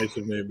really not nice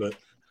of me, but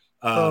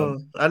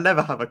I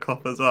never have a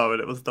cough as well,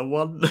 and it was the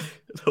one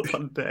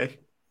day.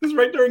 It was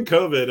right during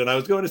COVID, and I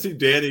was going to see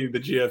Danny, the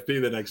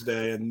GFP, the next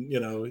day, and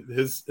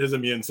his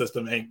immune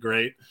system ain't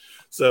great.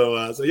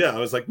 So yeah, I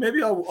was like,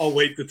 maybe I'll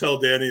wait to tell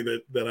Danny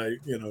that I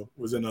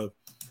was in a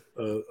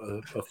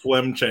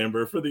phlegm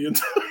chamber for the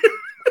entire.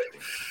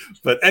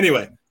 But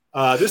anyway,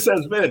 this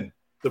has been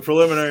the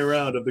preliminary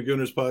round of the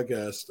Gooners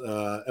podcast,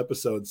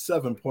 episode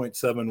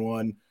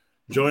 7.71.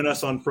 Join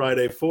us on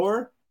Friday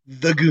for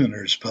the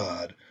Gooners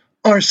Pod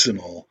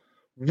Arsenal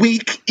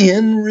Week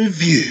in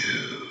Review.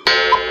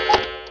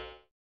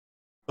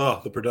 Oh,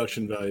 the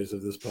production values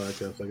of this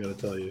podcast, I got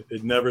to tell you.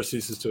 It never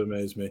ceases to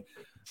amaze me.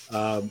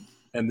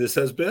 And this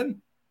has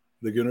been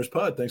the Gooners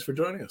Pod. Thanks for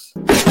joining us.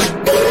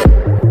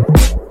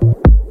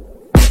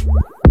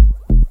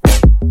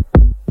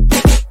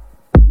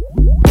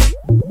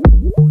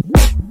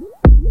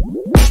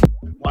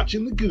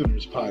 Watching the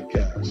Gooners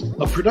Podcast,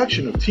 a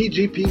production of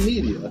TGP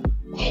Media,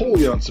 a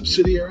wholly owned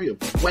subsidiary of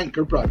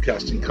Wanker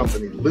Broadcasting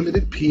Company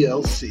Limited,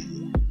 PLC.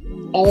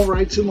 All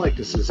rights and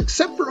likenesses,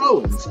 except for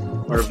Owen's,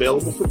 are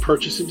available for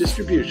purchase and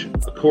distribution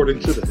according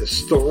to the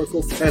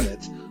historical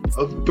tenets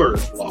of bird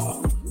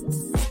law.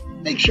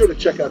 Make sure to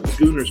check out the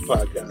Gooners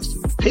Podcast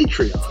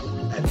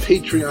Patreon at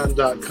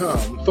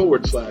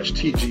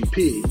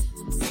patreon.com/TGP.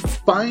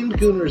 Find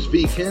Gooners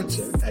v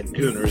Cancer at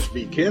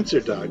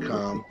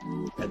goonersvcancer.com.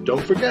 And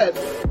don't forget,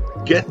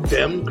 get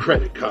them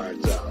credit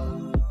cards out.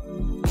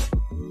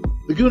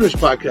 The Gooners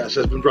Podcast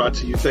has been brought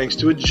to you thanks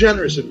to a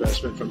generous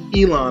investment from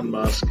Elon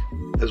Musk,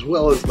 as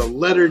well as the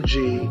letter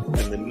G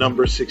and the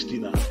number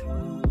 69.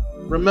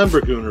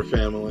 Remember, Gooner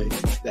family,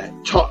 that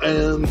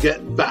Tottenham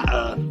get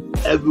better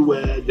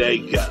everywhere they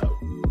go.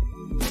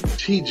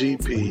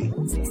 TGP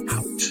out.